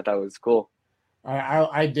Sweet Time. I thought it was cool.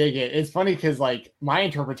 I dig it. It's funny because like my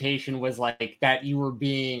interpretation was like that you were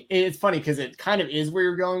being, it's funny because it kind of is where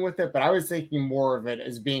you're going with it, but I was thinking more of it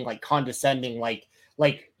as being like condescending, like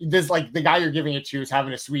this, like the guy you're giving it to is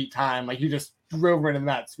having a sweet time. Like you just drove into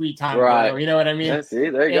that sweet time. Right. You know what I mean? Yeah, see,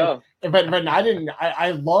 there you go. But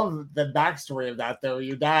I love the backstory of that though.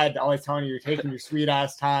 Your dad always telling you you're taking your sweet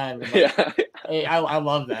ass time. And, like, Yeah. hey, I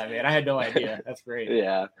love that, man. I had no idea. That's great.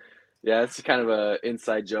 Yeah. Yeah, it's kind of a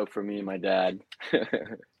inside joke for me and my dad.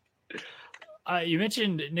 You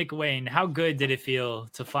mentioned Nick Wayne. How good did it feel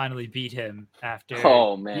to finally beat him after?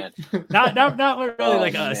 Oh man, not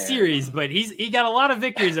really a series, but he got a lot of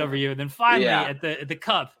victories over you, and then finally at the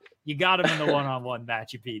Cup, you got him in the one-on-one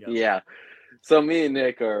match. You beat him. Yeah. So me and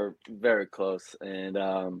Nick are very close,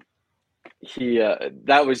 and he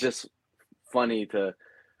that was just funny to.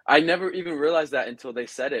 I never even realized that until they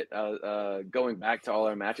said it. Going back to all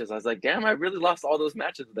our matches, I was like, "Damn, I really lost all those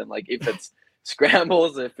matches with them." Like, if it's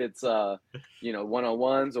scrambles, if it's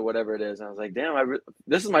one-on-ones or whatever it is, and I was like, "Damn,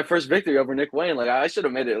 this is my first victory over Nick Wayne. Like, I should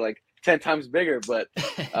have made it like 10 times bigger." But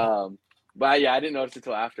yeah, I didn't notice it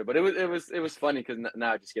until after. But it was funny because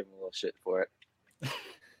now I just give him a little shit for it.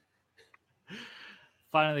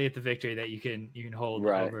 Finally, get the victory that you can hold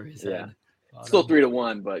over his head. Still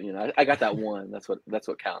 3-1, but I got that one. That's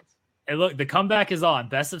what counts. And look, the comeback is on.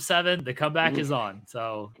 Best of 7. The comeback is on.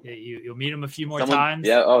 So you'll meet him a few more times.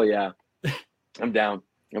 Yeah. Oh yeah. I'm down.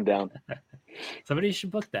 Somebody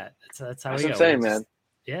should book that. That's how we go. What I'm saying, man.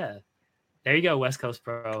 Yeah. There you go, West Coast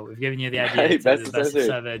Pro. We've given you the idea. Hey, best of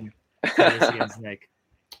 7 against Nick.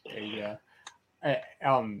 There you go.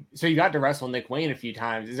 So you got to wrestle Nick Wayne a few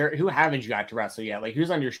times. Who haven't you got to wrestle yet? Like, who's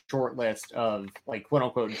on your short list of like quote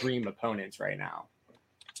unquote dream opponents right now?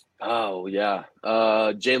 Oh yeah,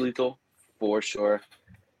 Jay Lethal for sure.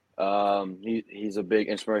 He's a big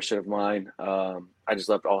inspiration of mine. I just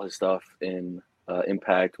loved all his stuff in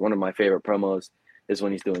Impact. One of my favorite promos is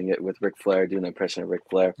when he's doing it with Ric Flair, doing an impression of Ric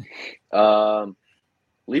Flair.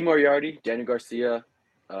 Lee Moriarty, Daniel Garcia.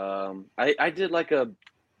 I did like a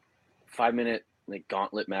 5-minute like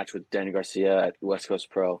gauntlet match with Daniel Garcia at West Coast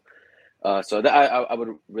Pro. So that I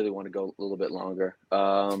would really want to go a little bit longer.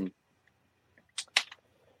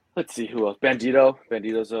 Let's see who else.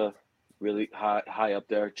 Bandito's a really high up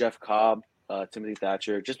there. Jeff Cobb, Timothy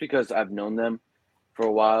Thatcher, just because I've known them for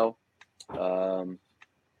a while.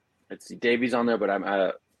 Let's see, Davey's on there, but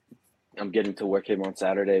I'm getting to work him on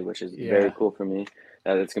Saturday, which is very cool for me.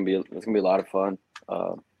 It's gonna be a lot of fun.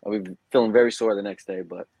 I'll be feeling very sore the next day,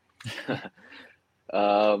 but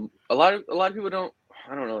a lot of people don't.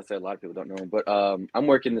 I don't know if a lot of people don't know him, but I'm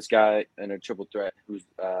working this guy in a triple threat who's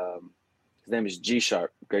his name is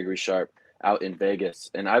Gregory Sharp, out in Vegas,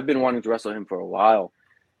 and I've been wanting to wrestle him for a while,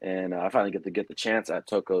 and I finally get the chance at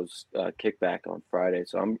Toko's Kickback on Friday,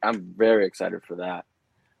 so I'm very excited for that.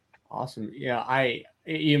 Awesome. Yeah,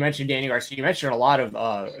 you mentioned Danny Garcia. You mentioned a lot of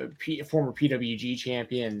former PWG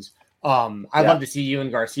champions. I'd love to see you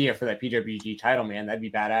and Garcia for that PWG title, man. That'd be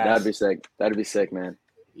badass. That'd be sick, man.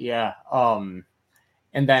 Yeah. And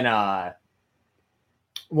then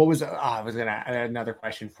what was I was gonna I had another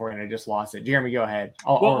question for you and I just lost it. Jeremy, go ahead.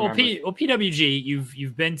 PWG,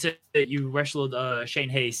 you wrestled Shane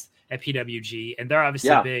Haste at PWG, and they're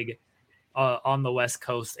obviously big on the West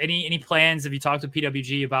Coast. Any plans? Have you talked to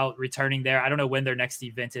PWG about returning there? I don't know when their next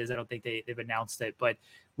event is. I don't think they've announced it, but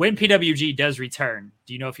when PWG does return,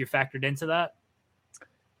 do you know if you're factored into that?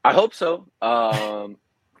 I hope so. The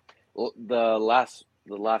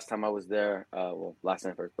last time I was there, last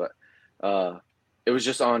night first, but it was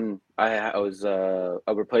just on. I was a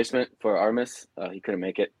replacement for Armis. He couldn't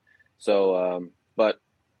make it, so but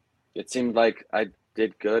it seemed like I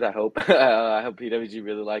did good. I hope I hope PWG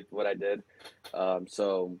really liked what I did.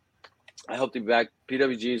 So I hope to be back.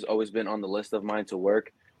 PWG has always been on the list of mine to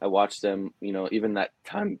work. I watched them, even that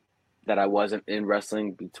time that I wasn't in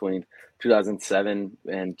wrestling between 2007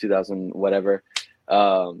 and 2000 whatever.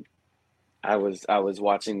 I was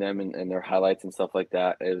watching them and their highlights and stuff like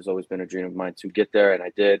that. It has always been a dream of mine to get there, and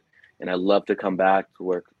I did. And I love to come back to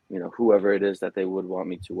work, whoever it is that they would want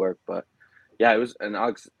me to work. But yeah, it was an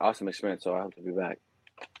awesome experience. So I hope to be back.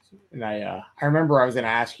 And I remember I was going to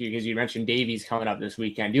ask you, because you mentioned Davey's coming up this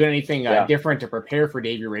weekend. Do anything different to prepare for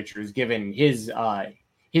Davey Richards, given his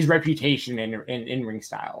reputation and in-ring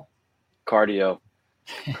style? Cardio,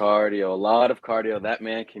 a lot of cardio. That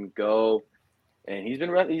man can go. And he's been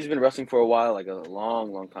wrestling for a while, like a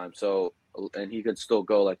long time. So, and he could still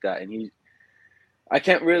go like that. And I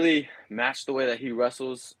can't really match the way that he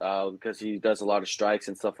wrestles because he does a lot of strikes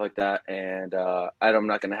and stuff like that. And I'm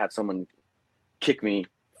not going to have someone kick me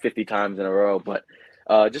 50 times in a row. But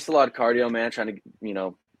just a lot of cardio, man, trying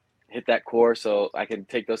to, hit that core so I can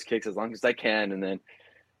take those kicks as long as I can. And then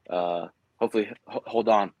hopefully hold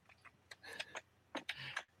on.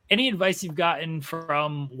 Any advice you've gotten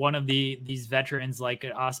from one of these veterans like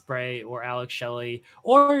Ospreay or Alex Shelley,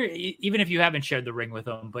 or even if you haven't shared the ring with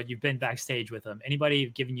them, but you've been backstage with them, anybody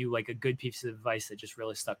giving you like a good piece of advice that just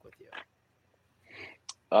really stuck with you?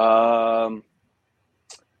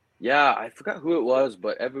 Yeah, I forgot who it was,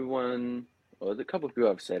 but a couple of people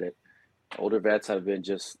have said it. Older vets have been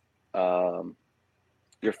just,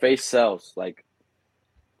 your face sells, like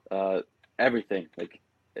everything. Like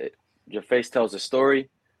your face tells a story.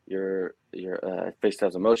 Your face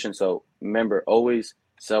tells emotion. So remember, always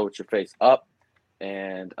sell with your face up,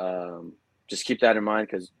 and just keep that in mind,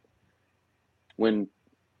 because when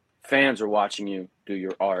fans are watching you do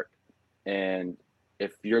your art, and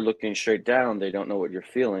if you're looking straight down, they don't know what you're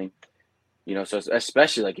feeling. So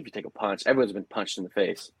especially like if you take a punch, everyone's been punched in the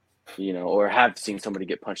face, or have seen somebody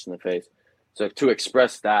get punched in the face. So to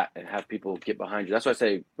express that and have people get behind you, that's why I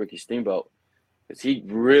say Ricky Steamboat. Because he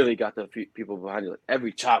really got the people behind you. Like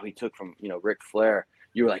every chop he took from, Ric Flair,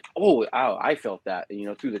 you were like, oh, ow, I felt that,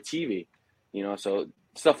 through the TV, so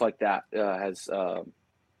stuff like that has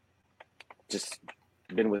just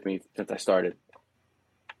been with me since I started.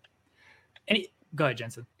 Go ahead,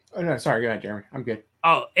 Jensen. Oh, no, sorry. Go ahead, Jeremy. I'm good.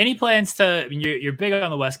 Oh, any plans to, you're big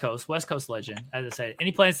on the West Coast legend, as I said,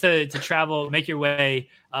 any plans to travel, make your way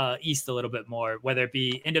east a little bit more, whether it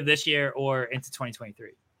be end of this year or into 2023?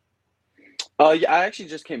 Yeah, I actually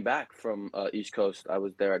just came back from East Coast. I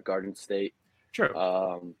was there at Garden State. Sure.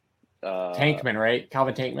 Tankman, right?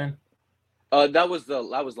 Calvin Tankman. That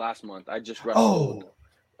was last month. I just wrestled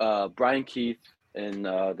Brian Keith in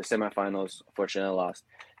the semifinals. Unfortunately, I lost.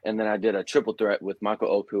 And then I did a triple threat with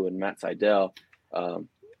Michael Oku and Matt Seidel.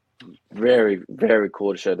 Very, very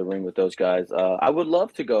cool to share the ring with those guys. I would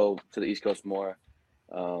love to go to the East Coast more.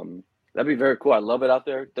 That'd be very cool. I love it out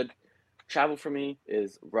there. The travel for me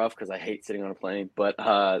is rough because I hate sitting on a plane, but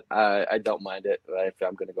I don't mind it if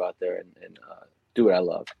I'm going to go out there and do what I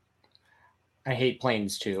love. I hate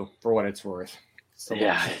planes too, for what it's worth. It's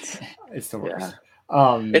the worst.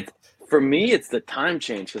 Yeah. For me, it's the time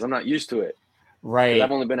change because I'm not used to it. Right.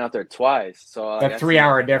 I've only been out there twice, so that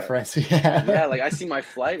 3-hour difference. Yeah, like I see my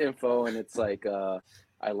flight info and it's like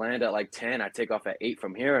I land at like 10. I take off at 8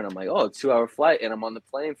 from here, and I'm like, oh, it's a 2-hour flight, and I'm on the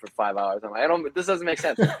plane for 5 hours. I'm like, this doesn't make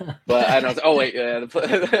sense. But I know. Oh wait,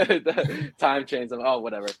 the time change.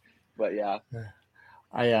 Whatever. But yeah.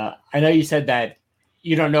 I know you said that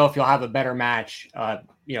you don't know if you'll have a better match,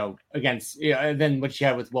 against than what you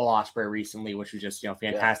had with Will Ospreay recently, which was just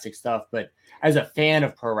fantastic stuff. But as a fan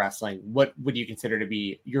of pro wrestling, what would you consider to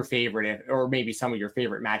be your favorite, or maybe some of your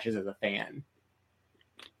favorite matches as a fan?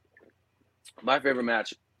 My favorite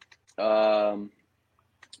match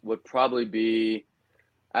would probably be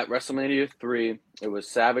at WrestleMania 3. It was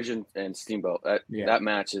Savage and Steamboat. That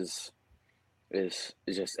match is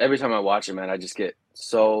just, every time I watch it, man, I just get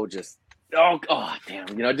so just damn,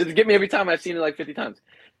 just get me every time. I've seen it like 50 times.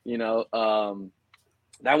 That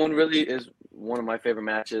one really is one of my favorite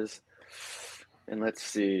matches. And let's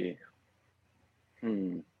see.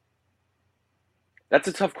 That's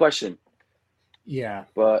a tough question. Yeah.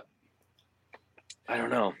 But I don't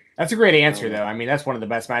know. That's a great answer, though. I mean, that's one of the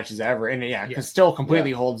best matches ever. And it still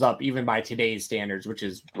completely holds up even by today's standards, which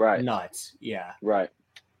is nuts. Yeah. Right.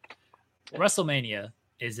 WrestleMania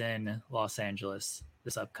is in Los Angeles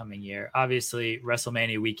this upcoming year. Obviously,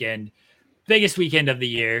 WrestleMania weekend, biggest weekend of the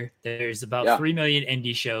year. There's about 3 million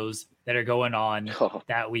indie shows that are going on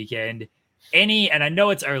that weekend. And I know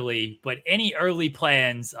it's early, but any early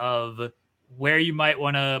plans of where you might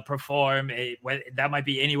want to perform. That might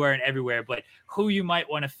be anywhere and everywhere, but who you might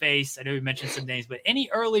want to face. I know you mentioned some names, but any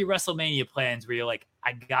early WrestleMania plans where you're like,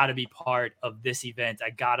 I got to be part of this event. I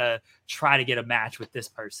got to try to get a match with this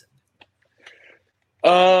person.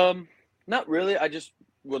 Not really. I just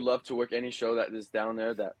would love to work any show that is down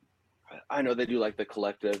there. That I know they do like the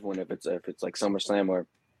Collective if it's like SummerSlam or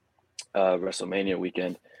WrestleMania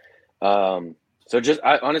weekend. So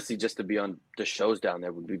honestly, just to be on the shows down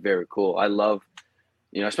there would be very cool. I love,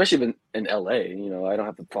 especially in LA, I don't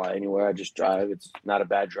have to fly anywhere. I just drive. It's not a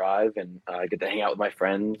bad drive. And I get to hang out with my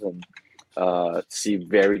friends and see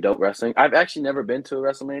very dope wrestling. I've actually never been to a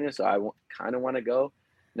WrestleMania, so I kind of want to go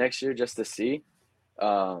next year just to see.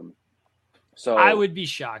 So I would be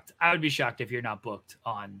shocked. I would be shocked if you're not booked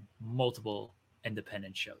on multiple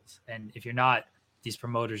independent shows. And if you're not, these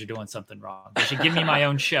promoters are doing something wrong. They should give me my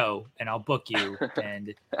own show and I'll book you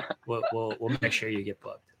and we'll make sure you get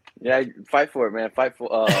booked. Yeah, fight for it, man. Fight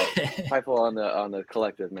for on the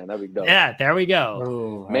Collective, man. That'd be dope. Yeah, there we go.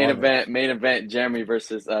 Ooh, main event, Jeremy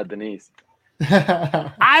versus Denise.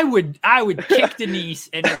 I would kick Denise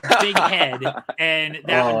in her big head, and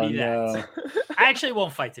that would be that. No. I actually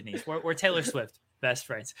won't fight Denise. We're Taylor Swift best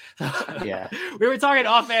friends. Yeah. We were talking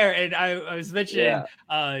off air, and I was mentioning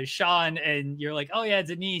Sean, and you're like, oh yeah,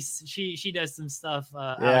 Denise, she does some stuff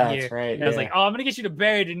out here. That's right. And I was like, oh, I'm gonna get you to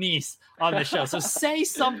bury Denise on the show. So say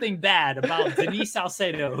something bad about Denise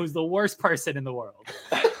Salcedo, who's the worst person in the world.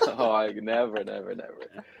 Oh, I never.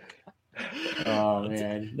 Oh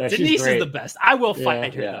man, Denise is the best. I will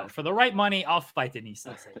fight her though. For the right money, I'll fight Denise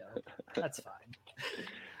Salcedo. That's fine.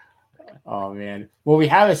 Oh man. Well, we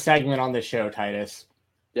have a segment on the show, Titus.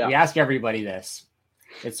 Yeah. We ask everybody this.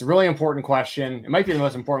 It's a really important question. It might be the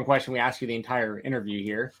most important question we ask you the entire interview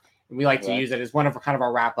here. And we like to use it as one of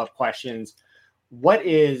our wrap-up questions. What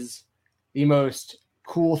is the most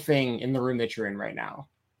cool thing in the room that you're in right now?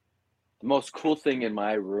 The most cool thing in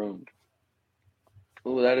my room.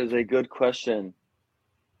 Oh, that is a good question.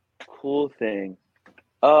 Cool thing.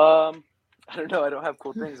 I don't know. I don't have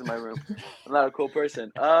cool things in my room. I'm not a cool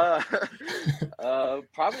person. Probably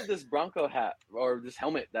this Bronco hat or this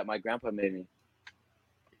helmet that my grandpa made me.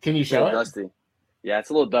 Can you show it? Dusty. Yeah, it's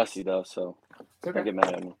a little dusty though, so don't get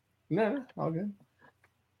mad at me. No, all good.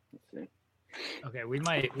 Let's see. Okay, we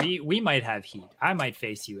might have heat. I might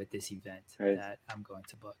face you at this event that I'm going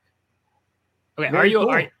to book. Okay, Very cool.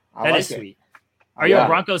 That is sweet. Are you a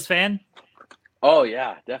Broncos fan? Oh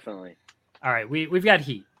yeah, definitely. All right, we've got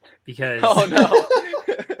heat because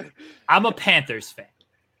I'm a Panthers fan,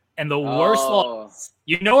 and the worst loss.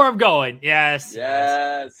 You know where I'm going? Yes.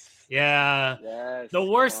 Yeah. Yes. The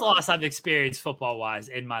worst loss I've experienced football wise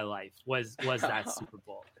in my life was that Super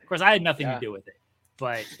Bowl. Of course, I had nothing to do with it,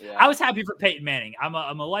 but I was happy for Peyton Manning. I'm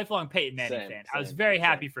a lifelong Peyton Manning fan. I was very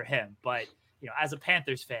happy for him, but as a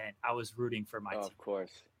Panthers fan, I was rooting for my team. Of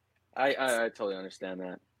course. I totally understand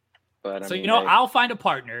that. But I'll find a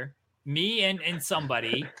partner, me and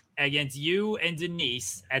somebody against you and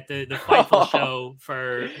Denise at the Fightful show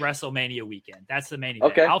for WrestleMania weekend. That's the main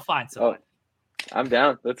event. Okay. I'll find someone. I'm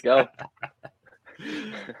down. Let's go.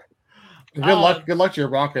 Good luck to your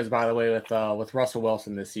Broncos, by the way, with Russell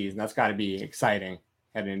Wilson this season. That's got to be exciting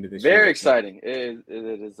heading into this year. Very exciting. It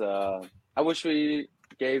is. I wish we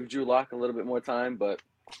gave Drew Lock a little bit more time, but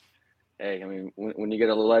hey, I mean, when you get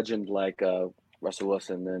a legend like Russell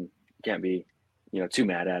Wilson, then you can't be, too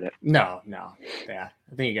mad at it. No. Yeah,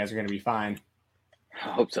 I think you guys are going to be fine. I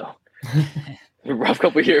hope so. A rough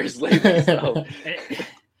couple years lately. So.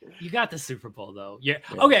 You got the Super Bowl though. Yeah.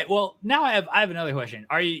 Okay. Well, now I have another question.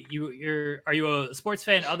 Are you a sports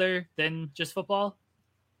fan other than just football?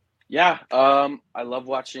 Yeah. I love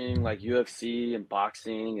watching like UFC and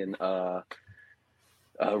boxing and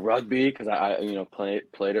rugby because I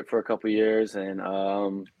played it for a couple years and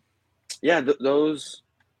those.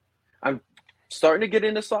 I'm starting to get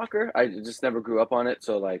into soccer. I just never grew up on it,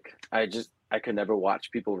 so like I could never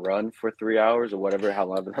watch people run for 3 hours or whatever how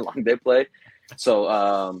long they play.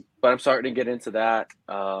 So but I'm starting to get into that.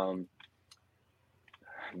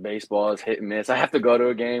 Baseball is hit and miss. I have to go to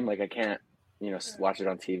a game. Like I can't watch it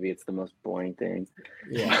on TV. It's the most boring thing.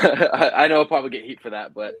 Yeah. I know I'll probably get heat for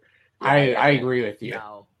that, but I agree with you.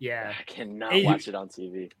 No. Yeah. I cannot watch it on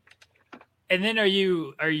TV. And then are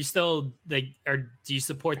you still do you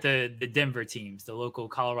support the Denver teams, the local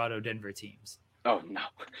Colorado Denver teams? Oh no.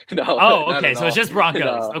 Oh, okay. So it's just Broncos.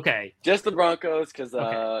 No. Okay. Just the Broncos because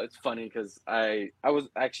it's funny because I was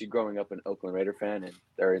actually growing up an Oakland Raider fan and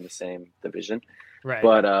they're in the same division. Right.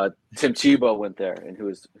 But Tim Tebow went there and who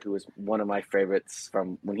was one of my favorites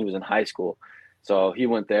from when he was in high school. So he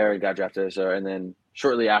went there and got drafted. And then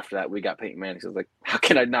shortly after that we got Peyton Manning. So I was like, how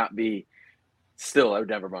can I not be still a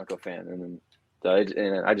Denver Bronco fan,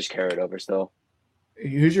 and I just carry it over still.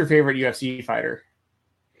 Who's your favorite UFC fighter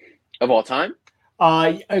of all time?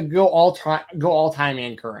 Go all time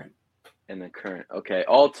and current. And then current. Okay,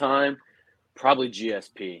 all time, probably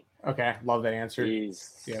GSP. Okay, love that answer.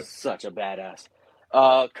 He's such a badass.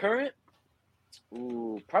 Current,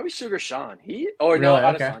 probably Sugar Sean.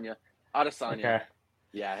 Adesanya. Adesanya. Okay.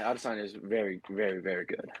 Yeah, Adesanya is very, very, very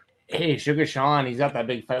good. Hey, Sugar Sean, he's got that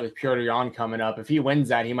big fight with Petr Yan coming up. If he wins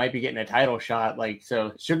that, he might be getting a title shot.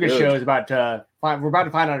 So Sugar Show is about to we're about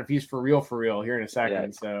to find out if he's for real here in a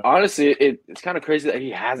second. Yeah. So honestly, it's kind of crazy that he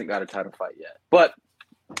hasn't got a title fight yet. But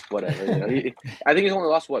whatever. I think he's only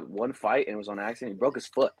lost one fight, and it was on accident. He broke his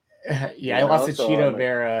foot. He lost to Cheeto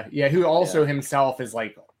Vera. Yeah, who also himself is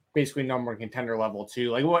like basically number one contender level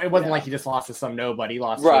too. Like, well, it wasn't like he just lost to some nobody. He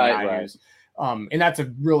lost to a guy who's and that's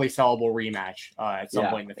a really sellable rematch at some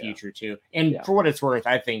point in the future too. And for what it's worth,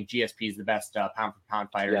 I think GSP is the best pound for pound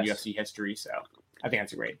fighter in UFC history. So I think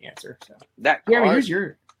that's a great answer. So who's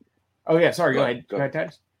your? Oh yeah, sorry. Go ahead,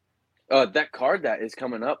 Ted. That card that is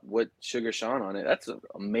coming up with Sugar Sean on it. That's an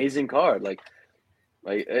amazing card.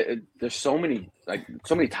 There's so many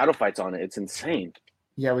title fights on it. It's insane.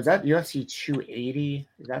 Yeah, was that UFC 280?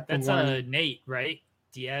 That's Nate, right?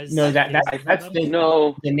 Diaz. No, that's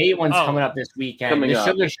the Nate one's coming up this weekend. The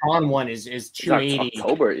Sugar Sean one is 280. It's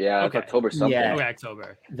October, October something. Yeah.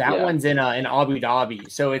 October. That one's in Abu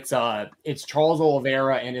Dhabi. So it's Charles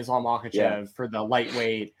Oliveira and Islam Makhachev for the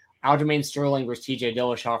lightweight. Aljamain Sterling versus TJ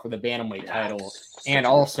Dillashaw for the bantamweight title, and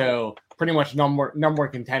also pretty much number one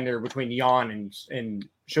contender between Yan and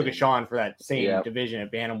Sugar Sean for that same division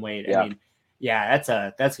at bantamweight. I mean, that's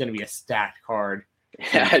going to be a stacked card.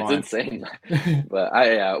 Yeah, it's insane. But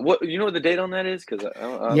what you know what the date on that is? Because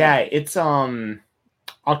it's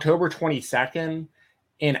October 22nd,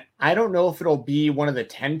 and I don't know if it'll be one of the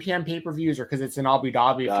 10 p.m. pay-per-views or because it's in Abu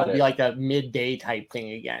Dhabi, if it'll be like a midday type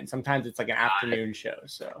thing again. Sometimes it's like an afternoon show.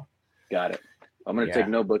 So got it. I'm gonna take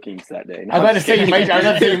no bookings that day. No, I was about to say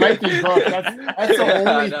you might be booked. That's the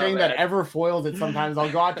only thing that ever foils it. Sometimes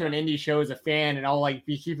I'll go out to an indie show as a fan, and I'll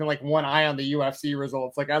be keeping one eye on the UFC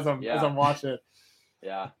results, as I'm watching it.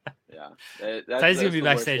 Yeah. That's gonna be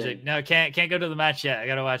backstage. No, can't go to the match yet. I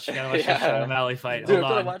gotta watch the Sean O'Malley fight. Dude,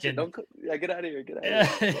 hold on. Watch it. Get out of here.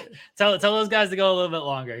 Tell those guys to go a little bit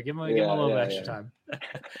longer. Give them a little bit extra time.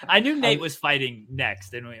 I knew Nate was fighting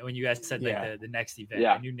next, and when you guys said the next event,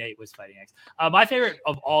 I knew Nate was fighting next. My favorite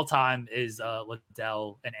of all time is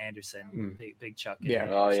Liddell and Anderson. Big Chuck.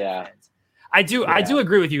 Fans. I do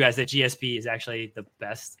agree with you guys that GSP is actually the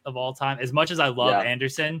best of all time. As much as I love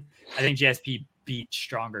Anderson, I think GSP beat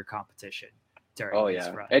stronger competition during this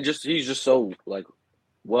run. And he's just so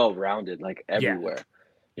well-rounded, everywhere.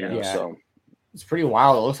 So it's pretty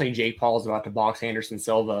wild. It looks like Jake Paul's about to box Anderson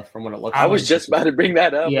Silva from what it looks like. I was just about to bring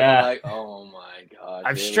that up. Yeah. And I'm like, oh my god.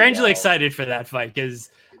 I'm strangely excited for that fight because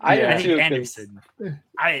I think Anderson.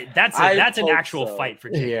 That's an actual fight for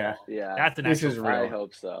Jake. Yeah. Yeah. That's an actual fight. I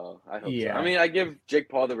hope so. I mean, I give Jake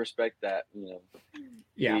Paul the respect that,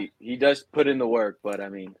 he does put in the work, but I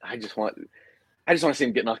mean, I just want to see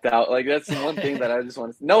him get knocked out. That's the one thing that I just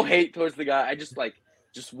want to see. No hate towards the guy. I just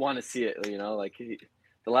want to see it,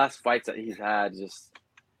 the last fights that he's had,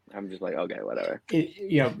 I'm just like, okay, whatever.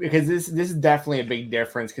 Because this is definitely a big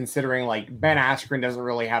difference considering Ben Askren doesn't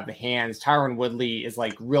really have the hands. Tyron Woodley is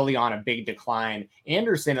really on a big decline.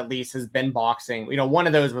 Anderson at least has been boxing. One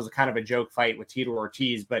of those was kind of a joke fight with Tito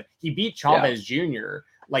Ortiz, but he beat Chavez Jr.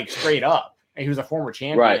 Straight up. And he was a former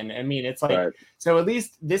champion. Right. I mean, it's so at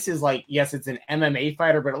least this is yes, it's an MMA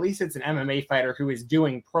fighter, but at least it's an MMA fighter who is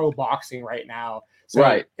doing pro boxing right now. So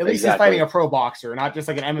at least he's fighting a pro boxer, not just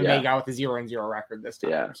an MMA guy with a 0-0 record this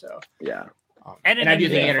time. Yeah. So and I do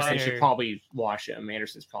think Anderson should probably wash him.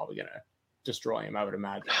 Anderson's probably gonna destroy him, I would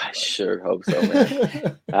imagine. I sure hope so,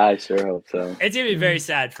 man. I sure hope so. It's gonna be very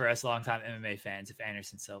sad for us longtime MMA fans if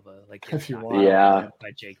Anderson Silva gets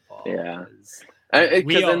by Jake Paul. Yeah.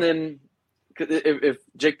 Because if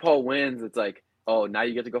Jake Paul wins, it's oh, now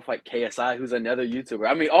you get to go fight KSI, who's another YouTuber.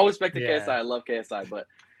 I mean, all respect to KSI. I love KSI, but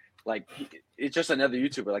it's just another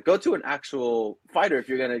YouTuber. Go to an actual fighter if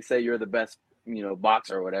you're gonna say you're the best,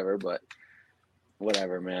 boxer or whatever. But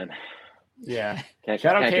whatever, man. Yeah.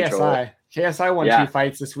 Shout out KSI. KSI won 2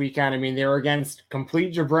 fights this weekend. I mean, they were against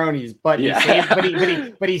complete jabronis, but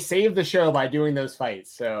he saved the show by doing those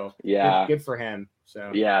fights. So good for him.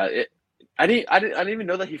 So I didn't even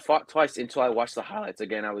know that he fought twice until I watched the highlights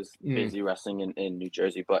again. I was busy wrestling in New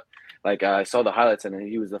Jersey, but I saw the highlights and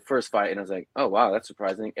he was the first fight, and I was like, oh wow, that's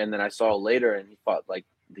surprising. And then I saw later, and he fought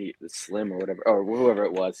the Slim or whatever, or whoever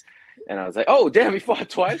it was, and I was like, oh damn, he fought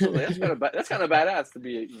twice. I was like, that's kind of badass to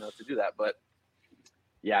be to do that. But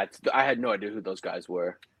Yeah, I had no idea who those guys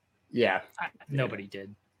were. Yeah, nobody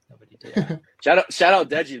did. Nobody did. Yeah. Shout out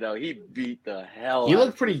Deji though. He beat the hell. He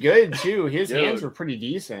looked pretty good too. His Dude. hands were pretty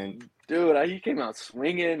decent. Dude, he came out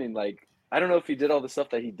swinging and like I don't know if he did all the stuff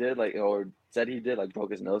that he did, like or said he did, like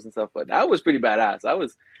broke his nose and stuff, but that was pretty badass.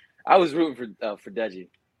 I was rooting for Deji.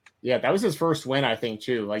 Yeah, that was his first win, I think,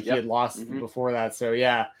 too. Like, he had lost Mm-hmm. before that. So,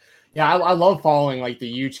 yeah. Yeah, I love following, like,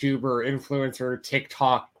 the YouTuber, influencer,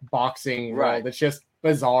 TikTok boxing world. It's just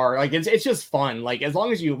bizarre. Like, it's just fun. Like, as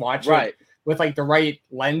long as you watch it with, like, the right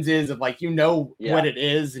lenses of, like, what it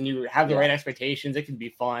is and you have the right expectations, it can be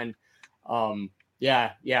fun.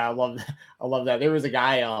 Yeah, I love that. I love that. There was a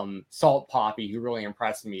guy, Salt Poppy, who really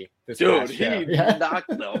impressed me. Dude, he knocked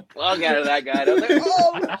the bug out of that guy. And I was like,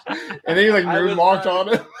 oh! And then he like moonwalked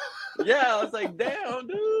on him. Yeah, I was like, damn,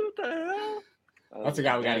 dude, what the hell? That's a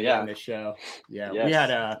guy we got to get on this show. Yeah, Yes. we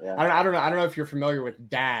had I don't know if you're familiar with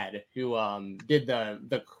Dad, who did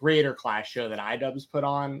the creator class show that iDubbbz put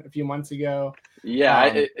on a few months ago.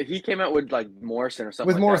 Yeah, he came out with like Morrison or something.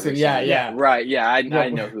 With like Morrison, that yeah. Right, yeah, I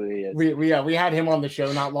know who he is. We had him on the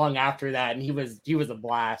show not long after that, and he was a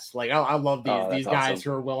blast. Like I love these guys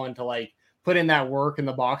awesome. who are willing to like put in that work in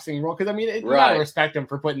the boxing world. Because I mean, you gotta respect him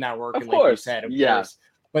for putting that work in, like you said, of course.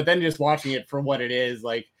 But then just watching it for what it is,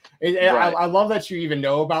 like I love that you even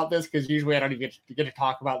know about this, because usually I don't even get to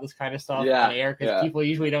talk about this kind of stuff on air because people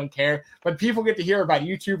usually don't care. But people get to hear about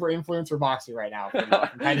YouTuber influencer boxing right now.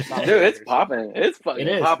 Dude, it's popping. It's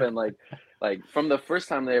fucking popping. Like from the first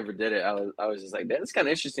time they ever did it, I was just like, that's kind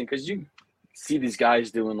of interesting because you see these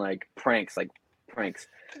guys doing like pranks.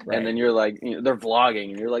 And then you're like, they're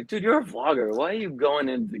vlogging, and you're like, dude, you're a vlogger. Why are you going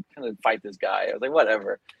in to kind of fight this guy? I was like,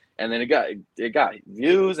 whatever. And then it got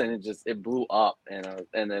views, and it blew up. And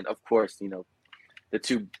then of course, the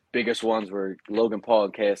two biggest ones were Logan Paul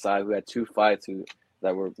and KSI, who had two fights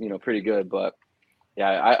that were pretty good. But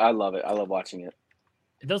yeah, I love it. I love watching it.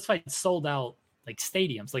 Those fights sold out like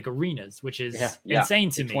stadiums, like arenas, which is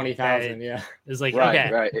insane to me. 20,000, It's like,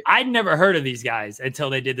 I'd never heard of these guys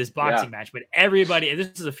until they did this boxing match. But everybody,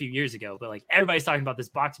 this was a few years ago, but like everybody's talking about this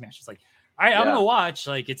boxing match. It's like, all right, I'm gonna watch.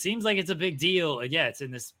 Like, it seems like it's a big deal. And it's in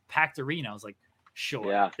this packed arena. I was like, sure.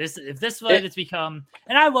 Yeah. If this fight it's become,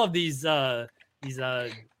 and I love these kind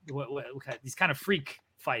of freak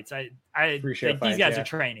fights. I think these guys are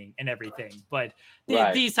training and everything, but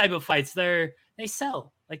these type of fights, they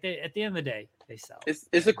sell. Like at the end of the day, they sell.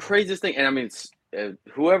 It's the craziest thing, and I mean,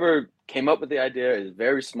 whoever came up with the idea is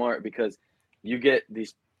very smart, because you get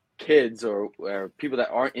these kids or people that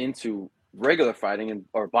aren't into regular fighting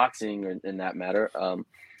or boxing or in that matter,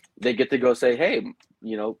 they get to go say, hey,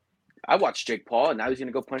 I watched Jake Paul and now he's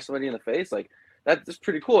gonna go punch somebody in the face. Like that's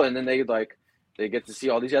pretty cool. And then they get to see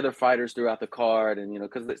all these other fighters throughout the card, and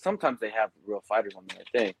because sometimes they have real fighters on there,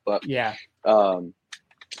 I think. But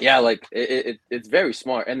like it's very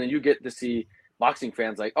smart. And then you get to see boxing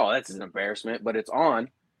fans like, oh, that's an embarrassment, but it's on,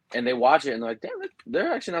 and they watch it and they're like, damn,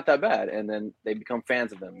 they're actually not that bad, and then they become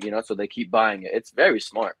fans of them, so they keep buying it. It's very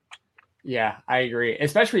smart. Yeah, I agree.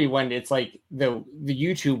 Especially when it's like the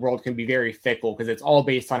YouTube world can be very fickle, because it's all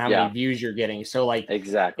based on how many views you're getting. So like,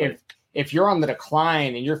 exactly, if you're on the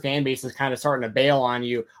decline and your fan base is kind of starting to bail on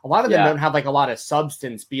you, a lot of them don't have like a lot of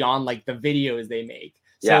substance beyond like the videos they make.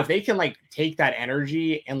 So if they can like take that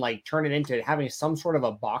energy and like turn it into having some sort of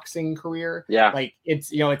a boxing career, like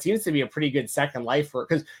it's, it seems to be a pretty good second life for it.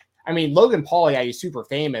 Because I mean, Logan Paul, he's super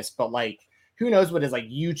famous, but like, who knows what his like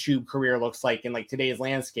YouTube career looks like in like today's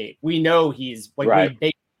landscape? We know he's like way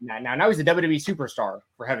big now he's a WWE superstar,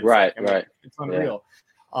 for heaven's sake. I mean, it's unreal.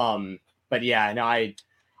 But yeah, no,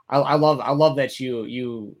 I love that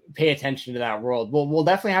you pay attention to that world. We'll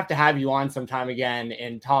definitely have to have you on sometime again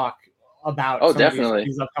and talk about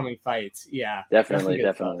these upcoming fights. Yeah, definitely.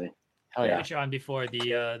 Hell yeah! Get you on before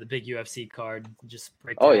the big UFC card. Just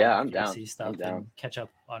break. I'm UFC down. stuff I'm down. and catch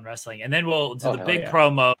up on wrestling, and then we'll do the big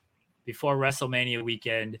promo before WrestleMania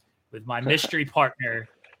weekend with my mystery partner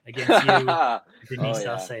against you, Denise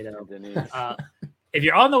Salcedo. If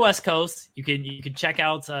you're on the West Coast, you can check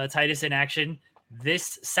out Titus in action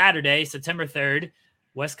this Saturday, September 3rd.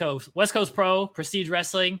 West Coast Pro Prestige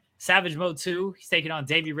Wrestling, Savage Mode 2. He's taking on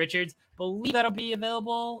Davey Richards. Believe that'll be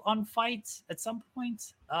available on Fight at some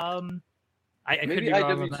point. I could be wrong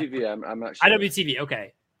on that. IWTV. I'm not sure. IWTV.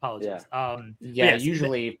 Okay, apologies.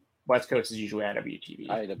 Usually West Coast is usually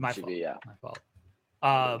IWTV. My fault.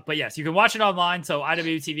 But yes, you can watch it online. So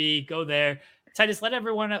IWTV, go there. Titus, let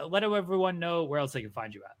everyone know where else they can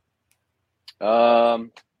find you at.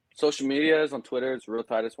 Social media is on Twitter. It's Real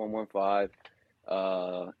Titus 115.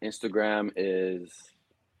 Instagram is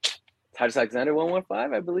Titus Alexander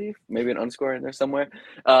 115, I believe. Maybe an underscore in there somewhere.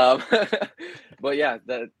 But yeah,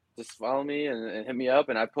 just follow me and hit me up,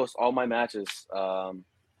 and I post all my matches.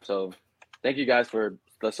 So thank you guys for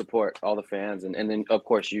the support, all the fans, and then of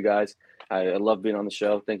course you guys. I love being on the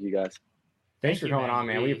show. Thank you guys. Thanks for coming on,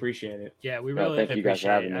 man. We appreciate it. Yeah, we really thank you guys for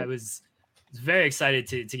appreciate having it. me. I was very excited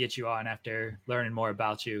to get you on after learning more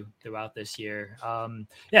about you throughout this year.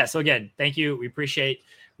 So again, thank you. We appreciate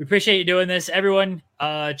you doing this. Everyone,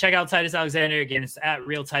 check out Titus Alexander. Again, it's at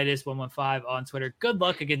RealTitus115 on Twitter. Good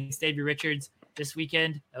luck against Davey Richards this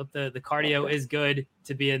weekend. I hope the cardio is good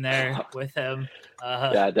to be in there with him.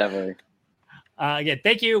 Yeah, definitely. Again,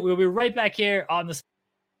 thank you. We'll be right back here on the.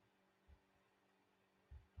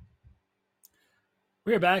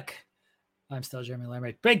 We're back. I'm still Jeremy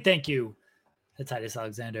Lambright. Big thank you to Titus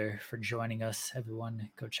Alexander for joining us. Everyone,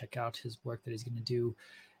 go check out his work that he's going to do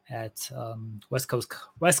at West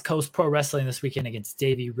Coast Pro Wrestling this weekend against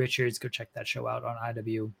Davey Richards. Go check that show out on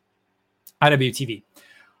IWTV.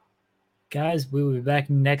 Guys, we will be back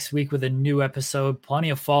next week with a new episode. Plenty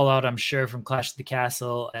of fallout, I'm sure, from Clash of the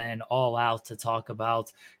Castle and All Out to talk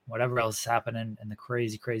about whatever else is happening in the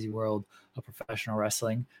crazy, crazy world of professional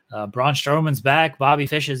wrestling. Braun Strowman's back. Bobby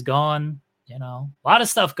Fish is gone. A lot of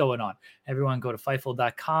stuff going on. Everyone go to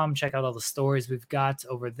Fightful.com. Check out all the stories we've got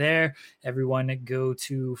over there. Everyone go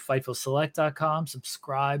to FightfulSelect.com.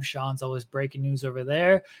 Subscribe. Sean's always breaking news over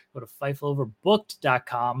there. Go to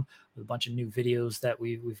FightfulOverbooked.com with a bunch of new videos that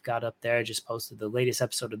we've got up there. Just posted the latest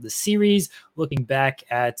episode of the series, looking back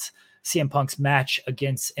at CM Punk's match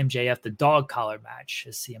against MJF, the dog collar match,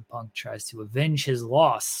 as CM Punk tries to avenge his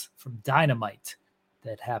loss from Dynamite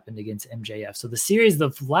that happened against MJF. So the series, the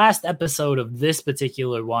last episode of this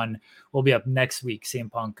particular one will be up next week. CM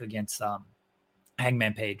Punk against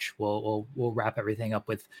Hangman Page. We'll wrap everything up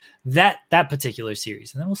with that particular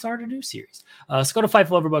series, and then we'll start a new series. So go to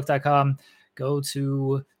FightfulOverbooked.com. Go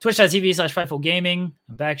to twitch.tv/FightfulGaming.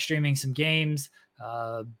 I'm back streaming some games.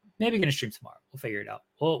 Maybe going to stream tomorrow. We'll figure it out.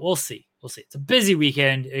 We'll see. It's a busy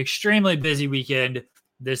weekend, extremely busy weekend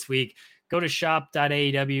this week. Go to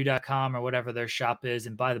shop.aew.com or whatever their shop is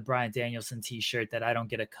and buy the Bryan Danielson t-shirt that I don't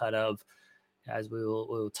get a cut of. Guys,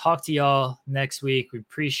 we'll talk to y'all next week. We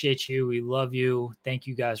appreciate you. We love you. Thank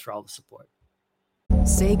you guys for all the support.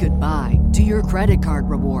 Say goodbye to your credit card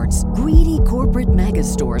rewards. Greedy corporate mega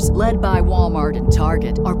stores, led by Walmart and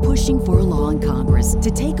Target, are pushing for a law in Congress to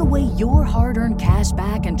take away your hard-earned cash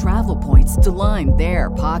back and travel points to line their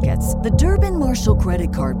pockets. The Durbin-Marshall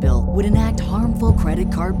credit card bill would enact harmful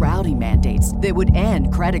credit card routing mandates that would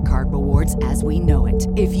end credit card rewards as we know it.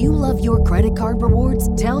 If you love your credit card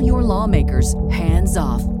rewards, tell your lawmakers, hands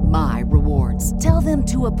off my rewards. Tell them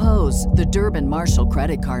to oppose the Durbin-Marshall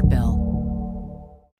credit card bill.